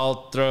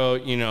 I'll throw,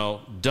 you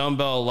know,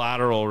 dumbbell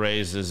lateral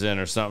raises in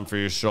or something for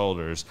your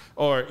shoulders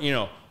or, you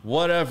know,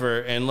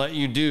 whatever, and let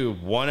you do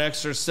one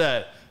extra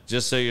set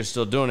just so you're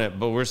still doing it.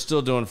 But we're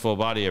still doing full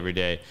body every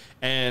day.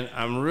 And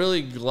I'm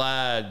really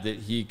glad that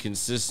he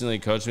consistently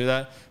coached me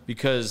that,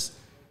 because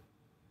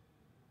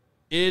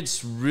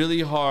it's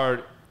really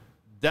hard.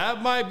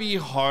 That might be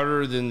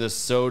harder than the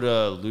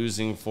soda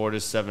losing 4 to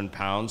 7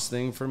 pounds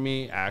thing for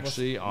me,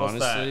 actually,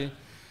 honestly.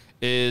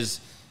 Is,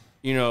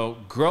 you know,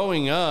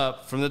 growing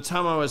up, from the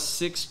time I was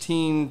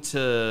 16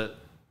 to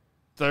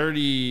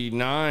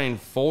 39,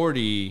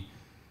 40,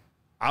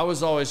 I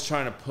was always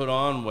trying to put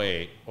on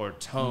weight or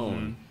tone.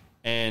 Mm-hmm.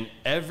 And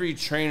every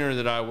trainer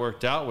that I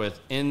worked out with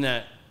in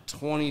that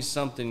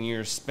 20-something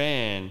year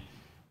span,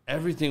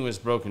 everything was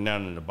broken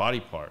down into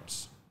body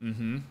parts.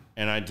 Mm-hmm.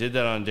 And I did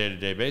that on a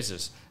day-to-day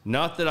basis.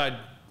 Not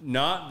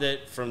that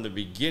from the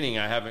beginning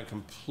I haven't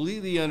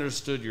completely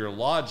understood your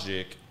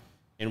logic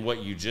in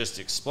what you just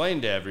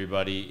explained to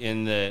everybody,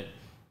 in that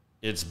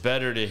it's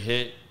better to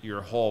hit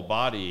your whole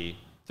body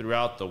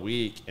throughout the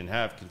week and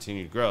have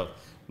continued growth.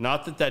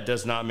 Not that that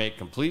does not make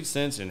complete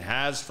sense, and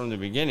has from the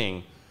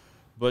beginning,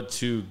 but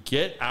to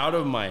get out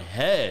of my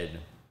head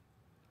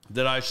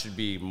that I should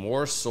be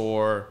more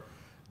sore,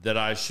 that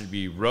I should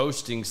be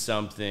roasting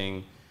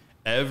something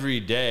every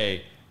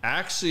day.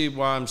 Actually,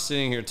 while I'm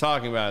sitting here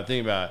talking about it,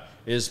 thinking about it,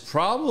 is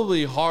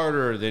probably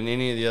harder than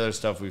any of the other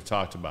stuff we've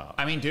talked about.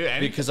 I mean,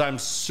 dude, because I'm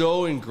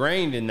so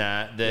ingrained in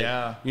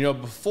that, you know,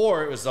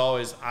 before it was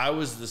always, I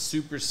was the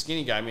super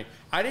skinny guy. I mean,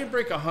 I didn't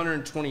break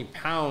 120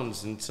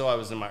 pounds until I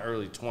was in my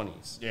early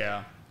 20s.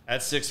 Yeah.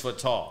 At 6 foot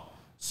tall.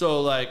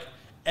 So, like,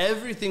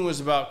 everything was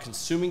about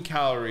consuming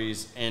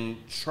calories and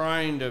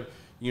trying to,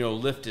 you know,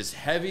 lift as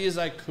heavy as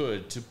I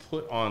could to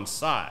put on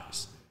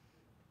size.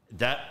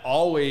 That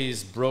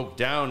always broke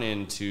down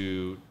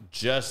into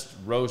just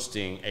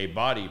roasting a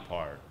body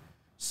part.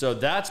 So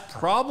that's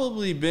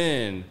probably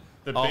been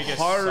a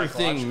harder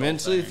thing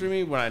mentally for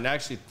me when I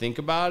actually think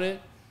about it.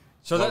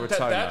 So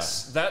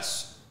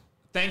that's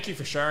thank you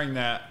for sharing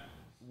that.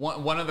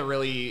 One of the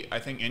really, I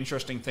think,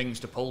 interesting things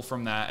to pull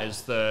from that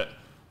is that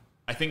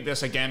I think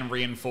this again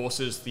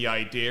reinforces the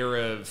idea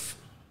of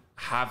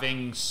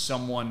having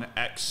someone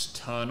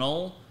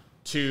external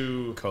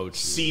to coach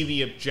see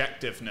the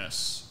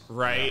objectiveness,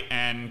 right?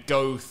 Yeah. And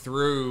go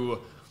through,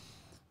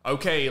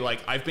 okay,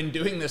 like, I've been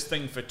doing this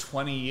thing for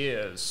 20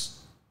 years.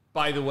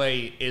 By the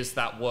way, is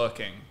that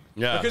working?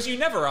 Yeah. Because you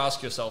never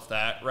ask yourself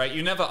that, right?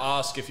 You never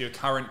ask if your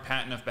current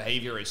pattern of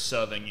behavior is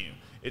serving you.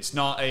 It's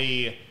not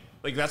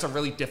that's a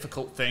really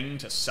difficult thing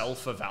to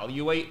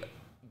self-evaluate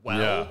well.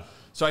 Yeah.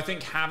 So I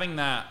think having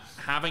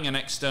an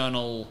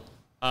external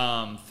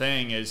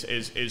thing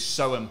is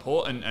so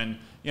important. And,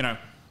 you know,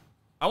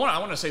 I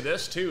want to say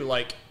this too,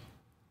 like,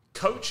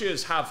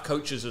 coaches have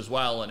coaches as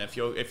well, and if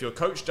your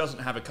coach doesn't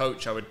have a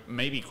coach, I would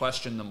maybe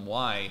question them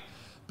why.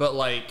 But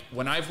like,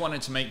 when I've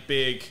wanted to make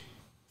big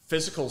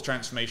physical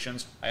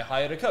transformations, I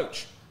hired a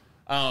coach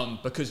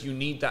because you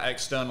need that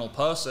external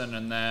person.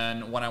 And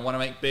then when I want to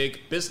make big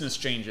business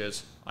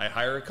changes, I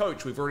hire a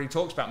coach. We've already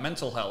talked about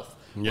mental health.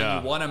 Yeah.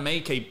 When you want to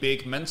make a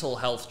big mental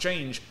health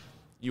change,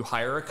 you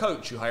hire a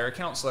coach, you hire a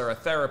counselor, a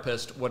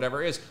therapist,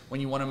 whatever it is. When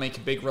you want to make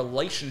a big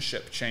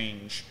relationship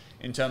change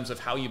in terms of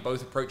how you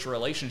both approach a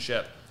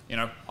relationship, you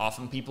know,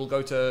 often people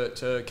go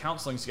to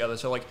counseling together.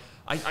 So, like,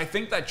 I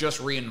think that just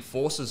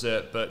reinforces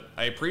it, but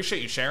I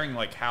appreciate you sharing,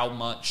 like, how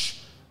much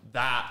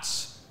that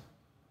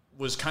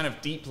was kind of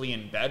deeply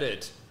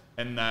embedded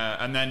in there.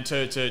 And then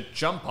to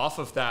jump off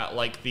of that,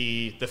 like,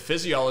 the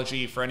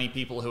physiology for any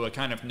people who are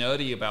kind of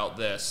nerdy about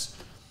this,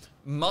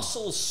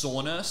 muscle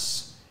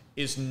soreness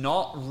is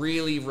not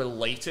really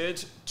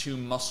related to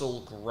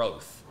muscle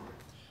growth.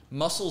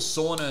 Muscle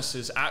soreness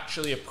is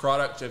actually a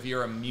product of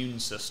your immune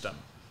system.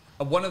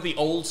 One of the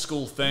old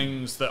school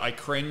things that I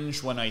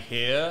cringe when I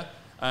hear,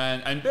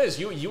 and Biz,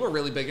 you were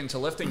really big into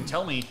lifting.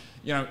 Tell me,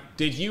 you know,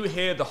 did you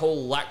hear the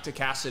whole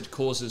lactic acid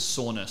causes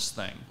soreness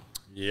thing?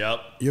 Yep.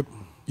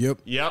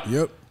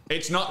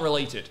 It's not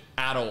related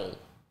at all.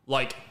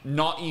 Like,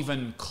 not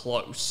even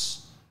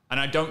close. And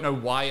I don't know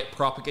why it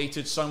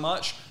propagated so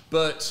much,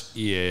 but...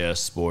 Yeah,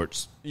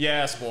 sports.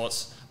 Yeah,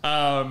 sports.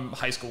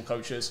 High school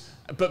coaches.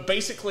 But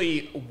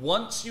basically,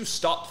 once you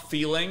stop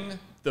feeling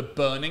the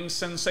burning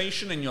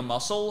sensation in your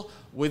muscle,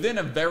 within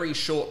a very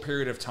short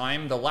period of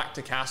time, the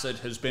lactic acid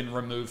has been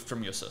removed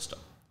from your system.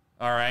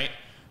 All right?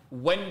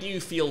 When do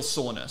you feel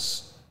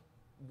soreness?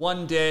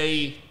 1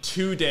 day,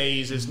 2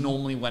 days is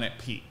normally when it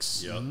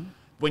peaks. Yep.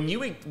 When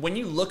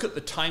you look at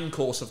the time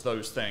course of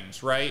those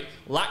things, right?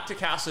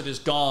 Lactic acid is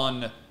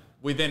gone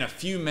within a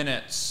few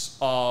minutes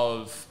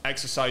of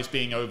exercise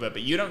being over,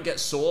 but you don't get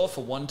sore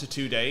for 1 to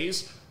 2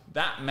 days.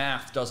 That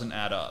math doesn't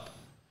add up.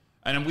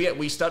 And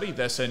we studied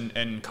this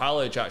in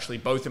college, actually,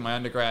 both in my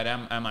undergrad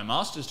and my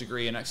master's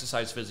degree in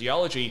exercise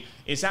physiology.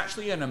 It's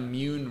actually an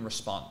immune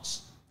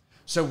response.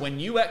 So when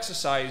you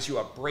exercise, you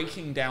are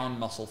breaking down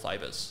muscle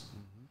fibers.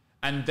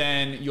 And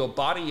then your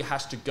body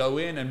has to go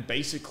in and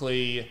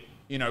basically,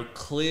 you know,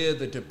 clear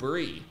the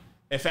debris.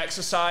 If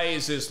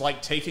exercise is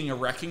like taking a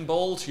wrecking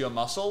ball to your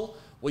muscle,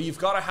 well, you've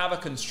got to have a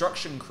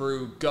construction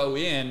crew go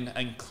in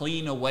and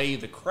clean away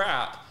the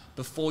crap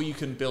before you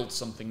can build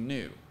something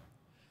new.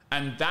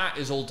 And that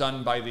is all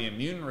done by the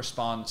immune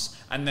response,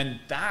 and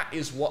then that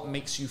is what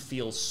makes you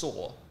feel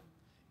sore.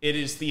 It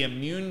is the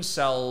immune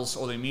cells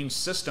or the immune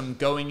system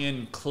going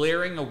in,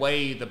 clearing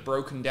away the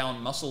broken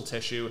down muscle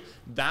tissue.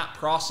 That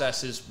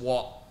process is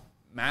what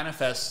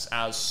manifests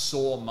as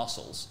sore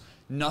muscles.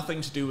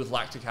 Nothing to do with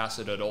lactic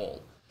acid at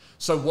all.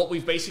 So what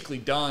we've basically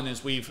done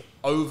is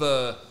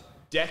over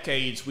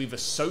decades, we've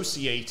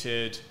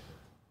associated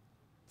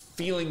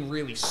feeling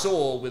really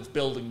sore with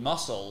building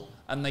muscle,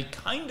 and they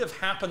kind of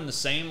happen the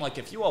same. Like,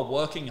 if you are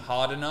working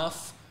hard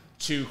enough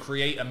to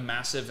create a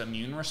massive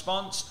immune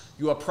response,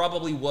 you are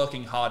probably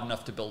working hard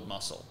enough to build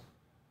muscle.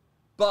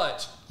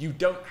 But you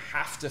don't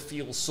have to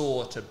feel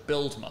sore to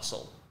build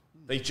muscle.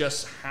 They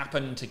just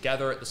happen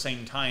together at the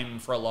same time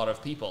for a lot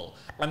of people.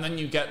 And then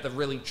you get the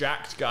really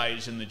jacked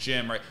guys in the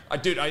gym, right?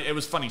 It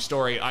was a funny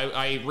story.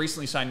 I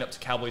recently signed up to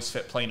Cowboys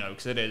Fit Plano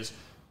because it is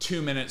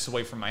 2 minutes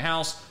away from my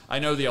house. I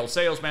know the old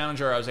sales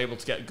manager. I was able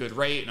to get a good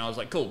rate, and I was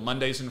like, cool,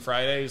 Mondays and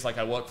Fridays, like,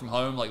 I work from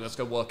home, like, let's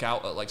go work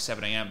out at like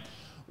 7 a.m.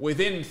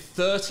 Within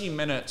 30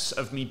 minutes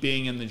of me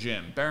being in the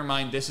gym, bear in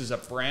mind, this is a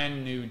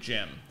brand new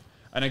gym,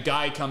 and a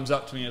guy comes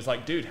up to me and is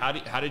like, dude, how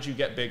did you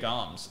get big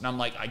arms? And I'm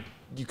like,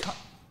 you can't,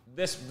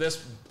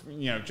 this,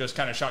 you know, just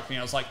kind of shocked me.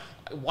 I was like,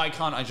 why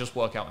can't I just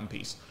work out in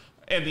peace?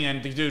 In the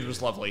end, the dude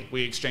was lovely.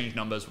 We exchanged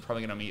numbers. We're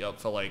probably going to meet up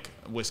for like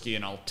whiskey,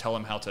 and I'll tell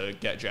him how to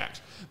get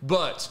jacked.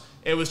 But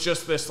it was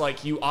just this,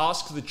 like, you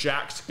ask the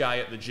jacked guy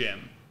at the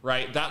gym,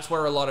 right? That's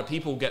where a lot of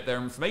people get their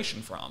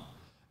information from.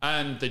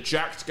 And the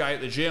jacked guy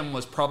at the gym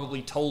was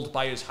probably told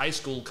by his high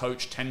school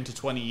coach 10 to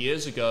 20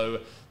 years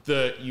ago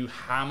that you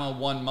hammer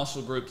one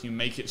muscle group, you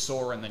make it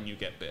sore, and then you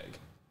get big.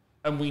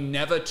 And we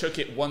never took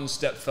it one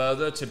step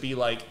further to be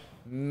like,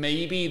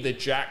 maybe the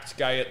jacked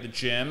guy at the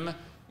gym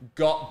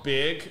got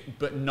big,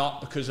 but not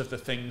because of the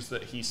things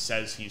that he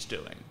says he's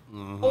doing.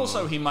 Mm-hmm.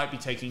 Also, he might be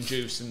taking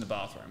juice in the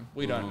bathroom.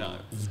 We don't know.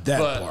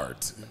 That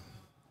part.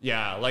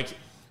 Yeah, like,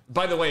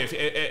 by the way,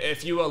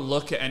 if you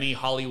look at any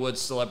Hollywood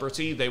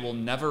celebrity, they will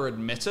never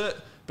admit it,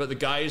 but the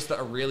guys that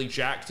are really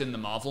jacked in the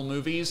Marvel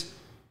movies,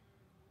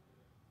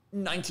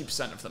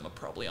 90% of them are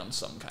probably on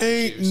some kind of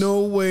juice. Ain't no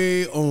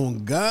way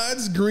on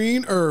God's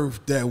green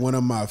earth that one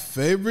of my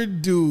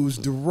favorite dudes,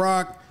 The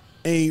Rock,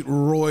 ain't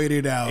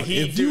roided out.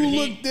 If you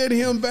looked at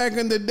him back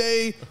in the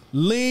day,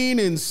 lean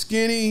and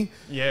skinny,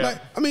 yeah.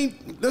 Like, I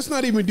mean, let's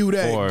not even do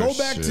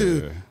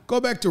that. Go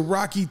back to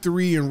Rocky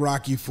 3 and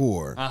Rocky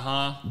 4.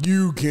 Uh-huh.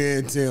 You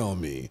can't tell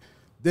me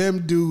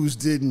them dudes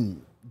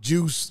didn't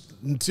juice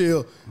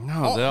until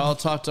they all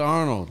talked to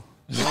Arnold.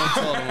 No one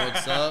told him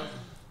what's up.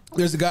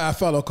 There's a guy I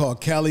follow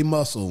called Cali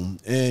Muscle,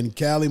 and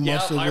Cali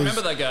Muscle I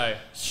remember that guy.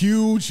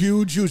 Huge.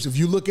 If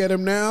you look at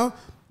him now,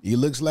 he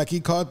looks like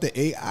he caught the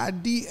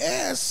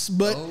AIDS,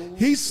 but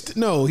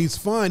he's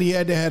fine. He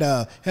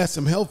had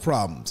some health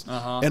problems.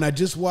 Uh-huh. And I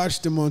just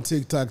watched him on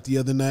TikTok the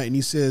other night, and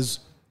he says,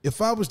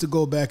 if I was to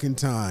go back in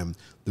time,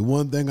 the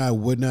one thing I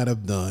would not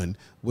have done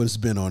was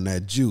been on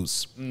that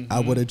juice. I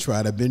would have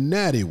tried to been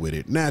natty with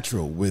it,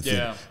 natural with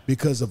it,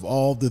 because of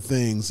all the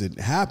things that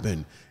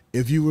happened.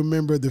 If you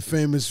remember the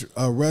famous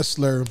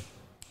wrestler,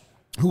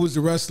 who was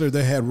the wrestler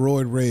that had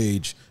roid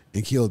rage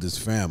and killed his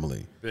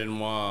family?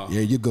 Benoit.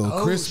 There you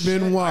go. Chris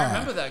Benoit. I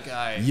remember that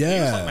guy. Yeah.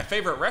 He was like my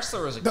favorite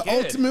wrestler as a kid. The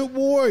Ultimate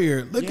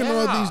Warrior. Look at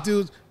all these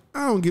dudes.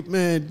 I don't get,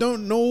 man,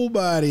 don't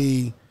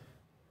nobody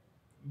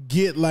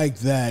get like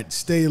that,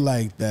 stay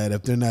like that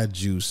if they're not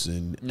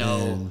juicing.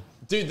 No.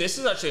 Dude, this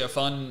is actually a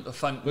fun.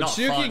 But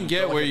you can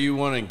get where you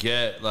want to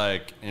get,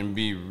 like, and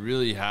be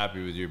really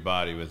happy with your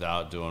body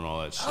without doing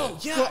all that shit. Oh,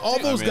 yeah. Well, all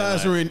those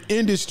guys are in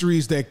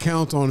industries that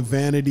count on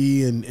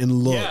vanity and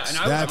looks.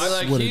 Yeah, and that's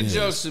like, what he it is.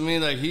 jokes to me,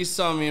 like, he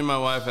saw me and my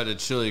wife at a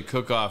chili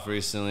cook-off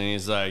recently, and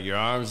he's like, your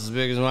arm's as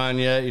big as mine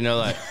yet? You know,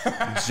 like,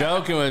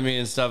 joking with me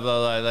and stuff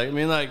like that. I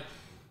mean, like,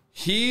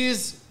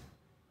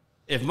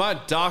 if my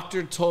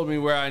doctor told me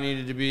where I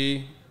needed to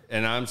be,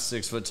 and I'm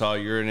 6 foot tall,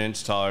 you're an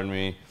inch taller than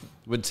me,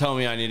 would tell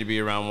me I need to be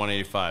around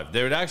 185.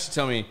 They would actually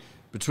tell me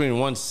between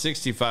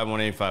 165 and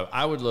 185.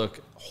 I would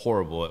look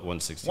horrible at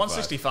 165.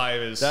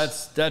 165 is...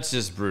 That's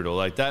just brutal.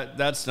 Like,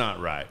 that's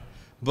not right.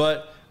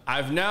 But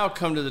I've now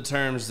come to the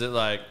terms that,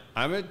 like,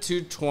 I'm at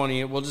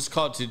 220. We'll just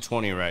call it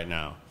 220 right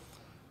now.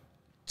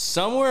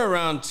 Somewhere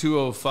around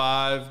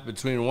 205,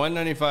 between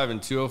 195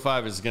 and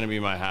 205 is going to be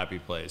my happy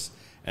place.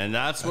 And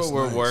that's what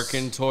we're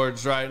working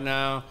towards right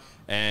now.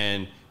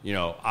 And... you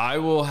know, I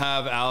will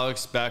have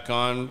Alex back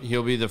on.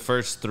 He'll be the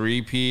first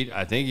three-peat.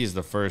 I think he's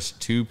the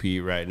first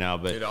two-peat right now,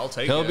 but dude, I'll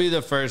take he'll it. be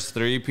the first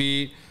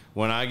three-peat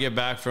when I get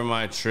back from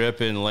my trip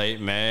in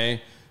late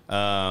May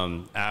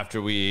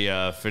after we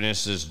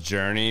finish this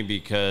journey,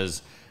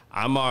 because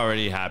I'm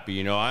already happy.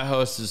 You know, I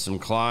hosted some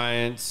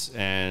clients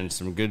and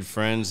some good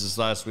friends this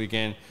last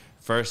weekend.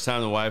 First time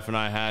the wife and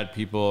I had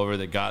people over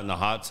that got in the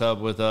hot tub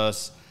with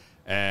us.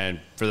 And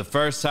for the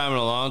first time in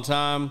a long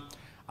time,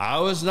 I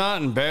was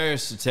not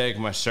embarrassed to take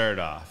my shirt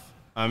off.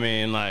 I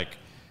mean, like,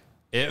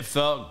 it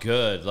felt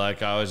good.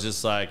 Like, I was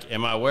just like,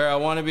 am I where I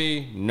want to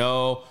be?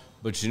 No.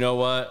 But you know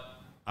what?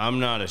 I'm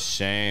not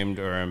ashamed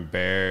or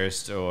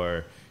embarrassed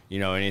or, you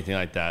know, anything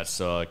like that.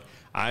 So, like,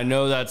 I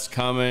know that's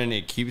coming.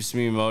 It keeps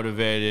me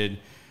motivated.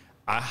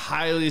 I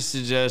highly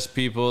suggest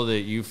people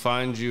that you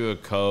find you a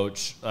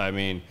coach. I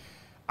mean,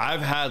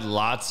 I've had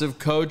lots of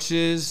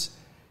coaches.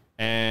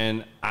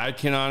 And I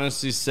can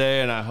honestly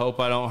say, and I hope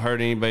I don't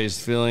hurt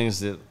anybody's feelings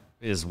that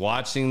is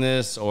watching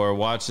this or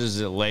watches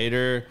it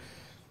later,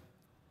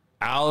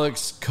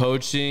 Alex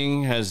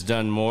coaching has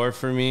done more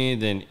for me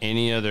than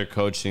any other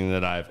coaching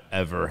that I've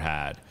ever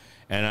had.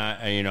 And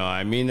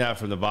I mean that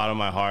from the bottom of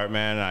my heart,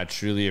 man. And I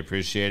truly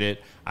appreciate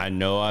it. I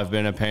know I've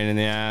been a pain in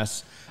the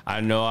ass. I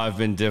know I've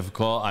been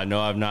difficult. I know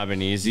I've not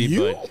been easy,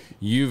 but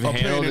you've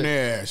handled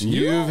it.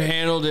 You've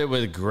handled it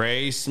with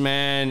grace,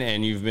 man,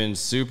 and you've been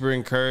super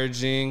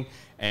encouraging,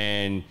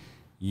 and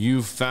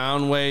you've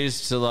found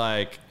ways to,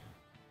 like,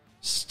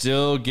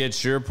 still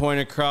get your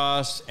point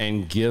across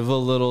and give a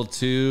little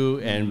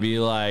too, and be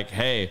like,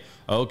 hey,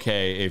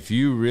 okay, if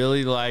you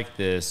really like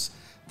this,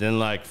 then,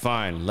 like,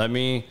 fine, let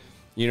me,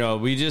 you know,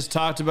 we just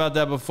talked about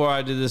that before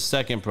I did this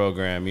second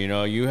program. You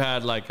know, you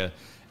had like a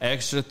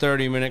extra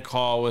 30-minute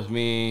call with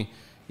me,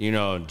 you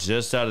know,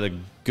 just out of the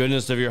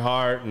goodness of your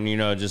heart, and, you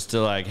know, just to,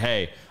 like,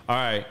 hey, all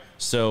right,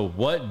 so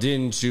what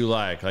didn't you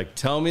like? Like,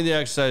 tell me the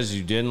exercise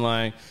you didn't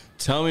like.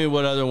 Tell me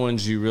what other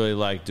ones you really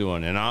like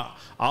doing, and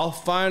I'll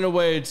find a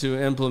way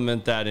to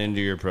implement that into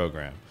your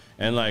program.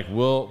 And, like,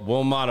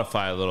 we'll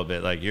modify a little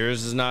bit. Like,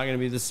 yours is not going to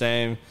be the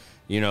same,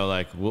 you know,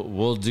 like,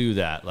 we'll do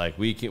that. Like,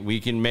 we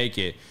can make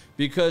it,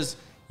 because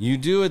you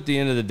do at the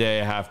end of the day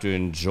have to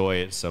enjoy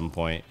it at some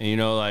point. And, you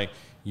know, like,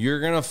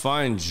 you're going to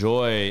find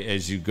joy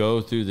as you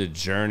go through the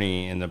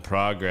journey and the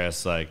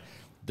progress. Like,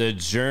 the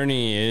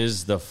journey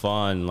is the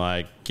fun,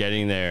 like,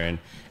 getting there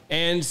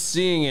and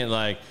seeing it,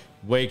 like,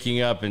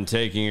 waking up and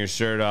taking your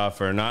shirt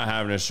off or not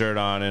having a shirt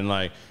on and,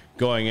 like,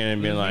 going in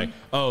and being like,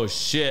 oh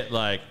shit,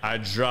 like, I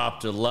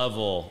dropped a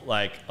level,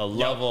 like, a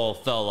level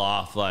fell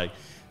off. Like,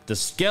 the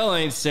scale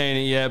ain't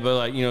saying it yet, but,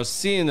 like, you know,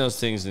 seeing those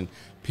things and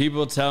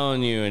people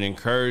telling you and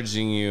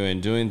encouraging you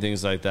and doing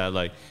things like that,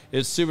 like,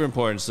 it's super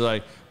important. So,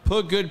 like,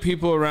 put good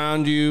people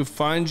around you,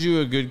 find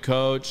you a good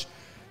coach.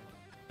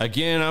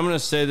 Again, I'm going to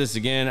say this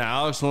again.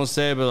 Alex won't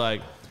say it, but,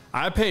 like,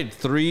 I paid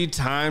 3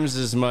 times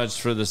as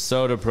much for the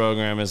soda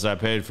program as I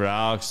paid for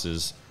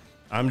Alex's.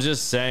 I'm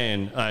just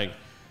saying, like,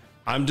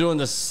 I'm doing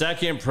the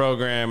second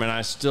program and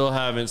I still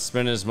haven't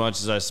spent as much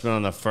as I spent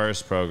on the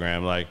first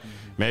program. Like,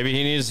 maybe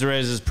he needs to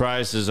raise his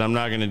prices. I'm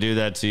not going to do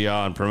that to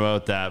y'all and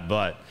promote that.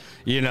 But,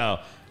 you know,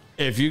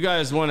 if you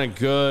guys want a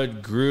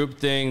good group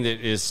thing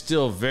that is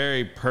still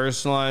very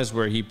personalized,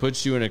 where he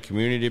puts you in a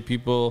community of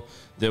people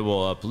that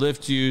will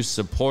uplift you,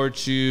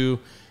 support you,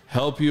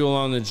 help you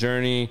along the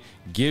journey,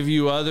 give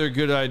you other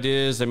good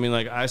ideas. I mean,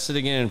 like I said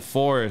again,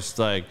 Forrest,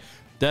 like,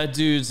 that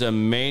dude's a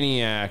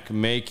maniac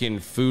making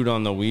food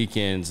on the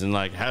weekends and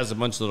like has a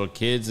bunch of little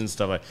kids and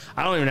stuff. Like,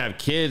 I don't even have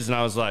kids, and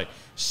I was like,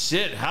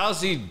 shit,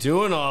 how's he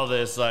doing all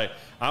this? Like,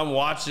 I'm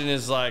watching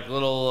his like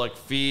little like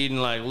feed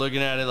and like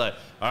looking at it like,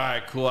 all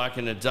right, cool, I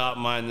can adopt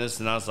mine this.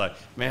 And I was like,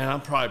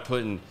 man,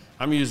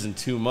 I'm using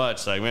too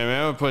much. Like,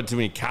 man, I'm putting too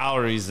many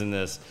calories in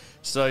this.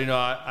 So, you know,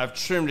 I've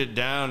trimmed it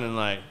down and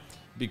like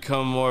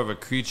become more of a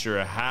creature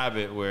of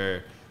habit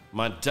where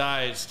my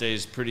diet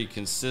stays pretty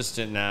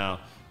consistent now.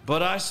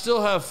 But I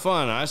still have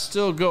fun. I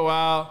still go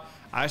out.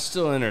 I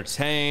still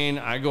entertain.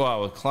 I go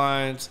out with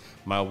clients.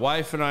 My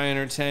wife and I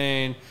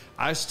entertain.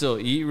 I still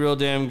eat real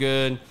damn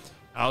good.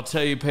 I'll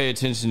tell you, pay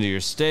attention to your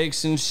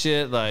steaks and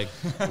shit. Like,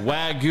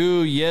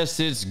 Wagyu, yes,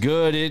 it's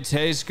good. It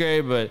tastes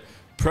great, but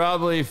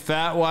probably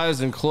fat-wise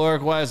and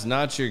caloric-wise,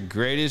 not your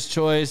greatest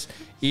choice.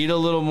 Eat a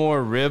little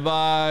more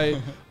ribeye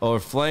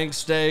or flank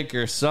steak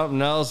or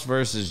something else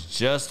versus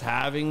just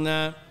having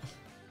that.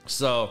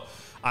 So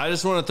I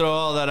just want to throw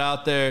all that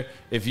out there.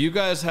 If you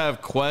guys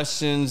have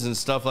questions and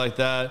stuff like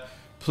that,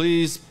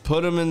 please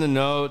put them in the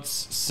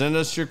notes. Send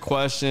us your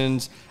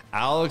questions.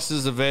 Alex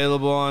is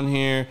available on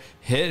here.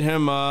 Hit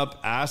him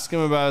up. Ask him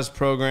about his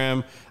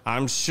program.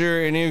 I'm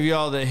sure any of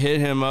y'all that hit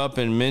him up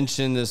and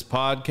mention this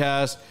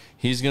podcast,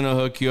 he's going to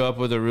hook you up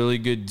with a really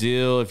good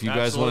deal if you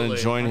guys want to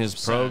join 100%.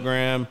 His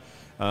program.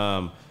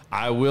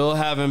 I will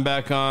have him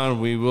back on.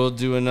 We will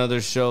do another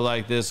show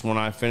like this when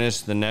I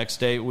finish the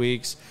next 8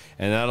 weeks,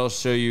 and that'll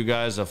show you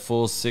guys a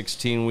full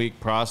 16-week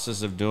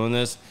process of doing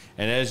this.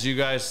 And as you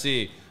guys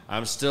see,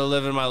 I'm still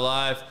living my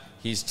life.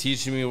 He's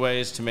teaching me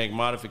ways to make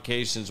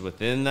modifications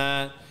within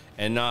that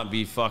and not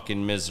be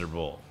fucking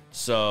miserable.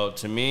 So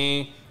to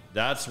me,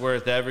 that's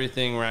worth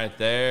everything right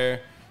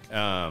there.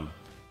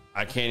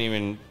 I can't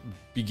even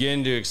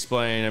begin to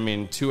explain. I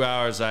mean, 2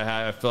 hours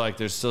I feel like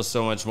there's still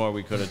so much more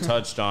we could have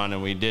touched on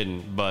and we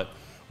didn't, but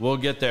we'll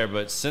get there.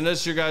 But send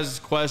us your guys'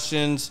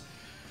 questions.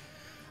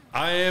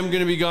 I am going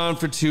to be gone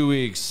for 2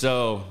 weeks,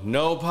 so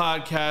no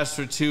podcast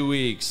for 2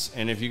 weeks.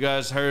 And if you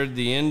guys heard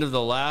the end of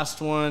the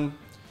last one,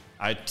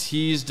 I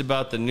teased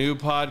about the new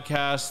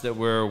podcast that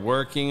we're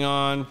working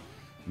on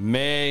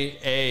May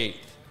 8th.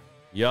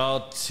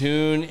 Y'all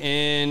tune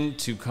in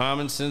to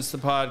Common Sense the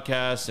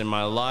Podcast in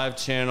my live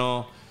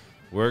channel.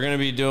 We're going to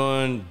be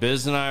doing,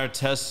 Biz and I are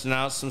testing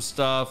out some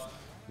stuff.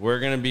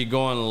 We're going to be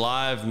going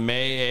live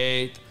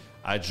May 8th.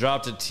 I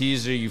dropped a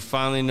teaser. You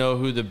finally know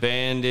who the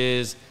band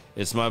is.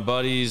 It's my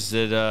buddies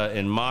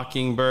in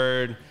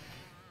Mockingbird.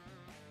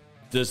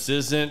 This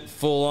isn't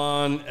full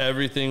on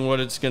everything what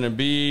it's going to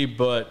be,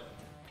 but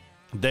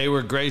they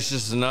were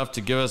gracious enough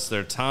to give us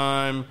their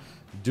time,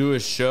 do a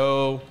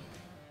show,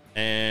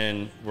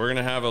 and we're going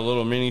to have a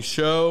little mini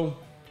show,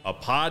 a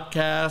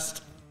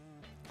podcast.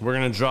 We're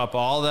going to drop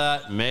all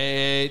that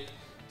May 8th,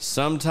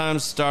 sometime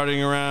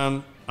starting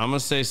around, I'm going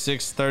to say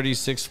 6:30,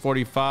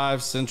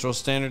 6:45 Central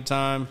Standard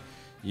Time.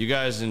 You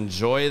guys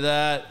enjoy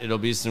that. It'll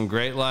be some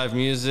great live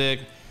music,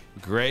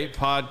 great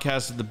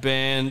podcast with the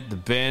band. The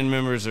band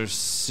members are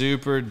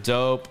super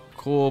dope,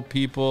 cool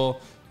people,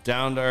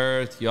 down to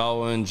earth. Y'all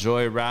will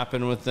enjoy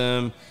rapping with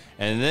them.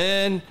 And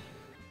then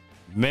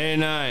May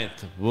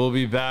 9th, we'll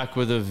be back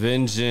with a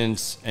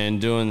vengeance and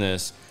doing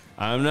this.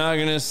 I'm not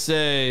going to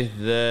say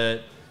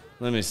that.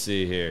 Let me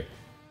see here.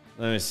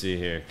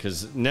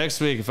 Because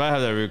next week, if I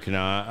have that root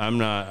canal, I'm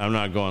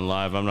not going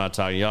live. I'm not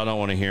talking. Y'all don't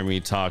want to hear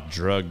me talk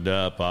drugged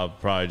up. I'll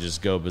probably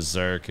just go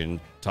berserk and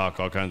talk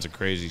all kinds of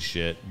crazy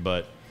shit.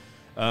 But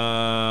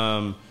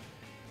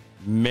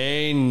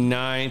May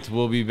 9th,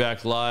 we'll be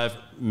back live.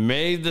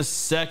 May the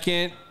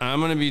 2nd,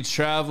 I'm going to be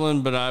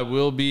traveling, but I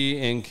will be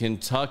in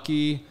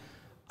Kentucky.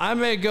 I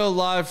may go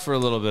live for a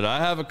little bit. I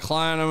have a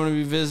client I'm going to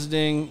be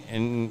visiting,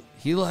 and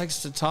he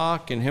likes to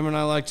talk, and him and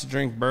I like to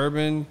drink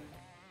bourbon.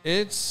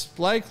 It's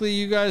likely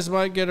you guys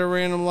might get a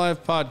random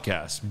live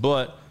podcast,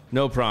 but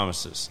no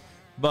promises.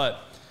 But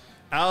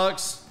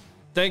Alex,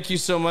 thank you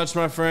so much,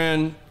 my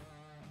friend.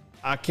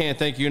 I can't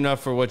thank you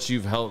enough for what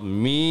you've helped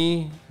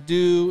me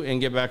do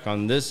and get back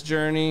on this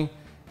journey.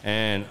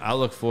 And I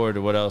look forward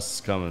to what else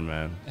is coming,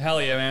 man.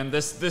 Hell yeah, man.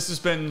 This has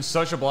been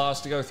such a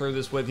blast to go through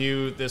this with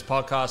you. This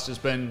podcast has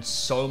been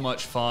so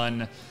much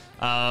fun.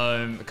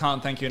 I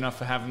can't thank you enough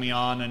for having me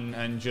on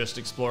and just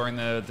exploring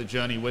the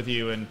journey with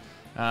you. And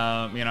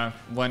you know,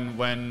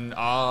 when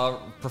our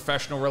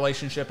professional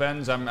relationship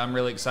ends, I'm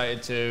really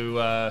excited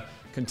to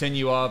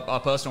continue our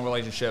personal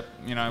relationship.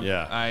 You know,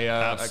 yeah,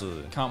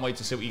 absolutely. I can't wait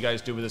to see what you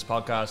guys do with this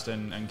podcast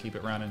and keep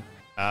it running.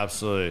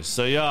 Absolutely.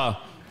 So y'all,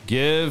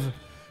 give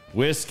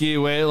Whiskey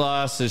Weight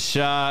Loss a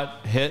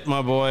shot. Hit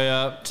my boy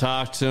up.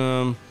 Talk to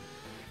him.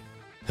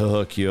 He'll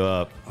hook you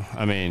up.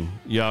 I mean,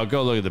 y'all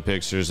go look at the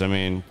pictures. I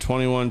mean,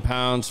 21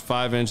 pounds,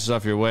 5 inches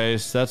off your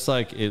waist. That's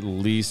like at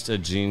least a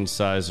jean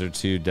size or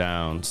two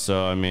down.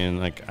 So, I mean,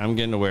 like, I'm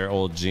getting to wear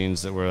old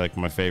jeans that were like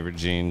my favorite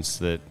jeans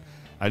that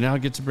I now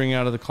get to bring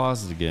out of the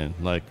closet again.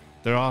 Like,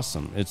 they're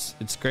awesome.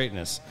 It's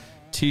greatness.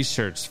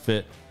 T-shirts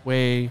fit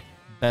way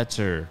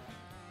better.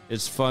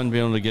 It's fun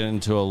being able to get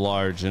into a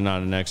large and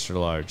not an extra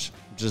large.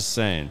 Just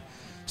saying.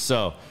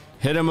 So,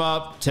 hit him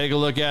up. Take a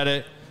look at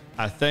it.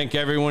 I thank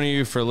every one of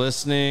you for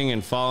listening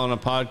and following the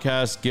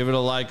podcast. Give it a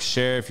like,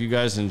 share if you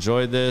guys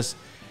enjoyed this.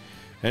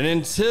 And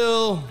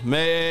until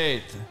May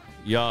 8th,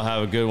 y'all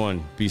have a good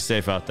one. Be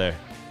safe out there.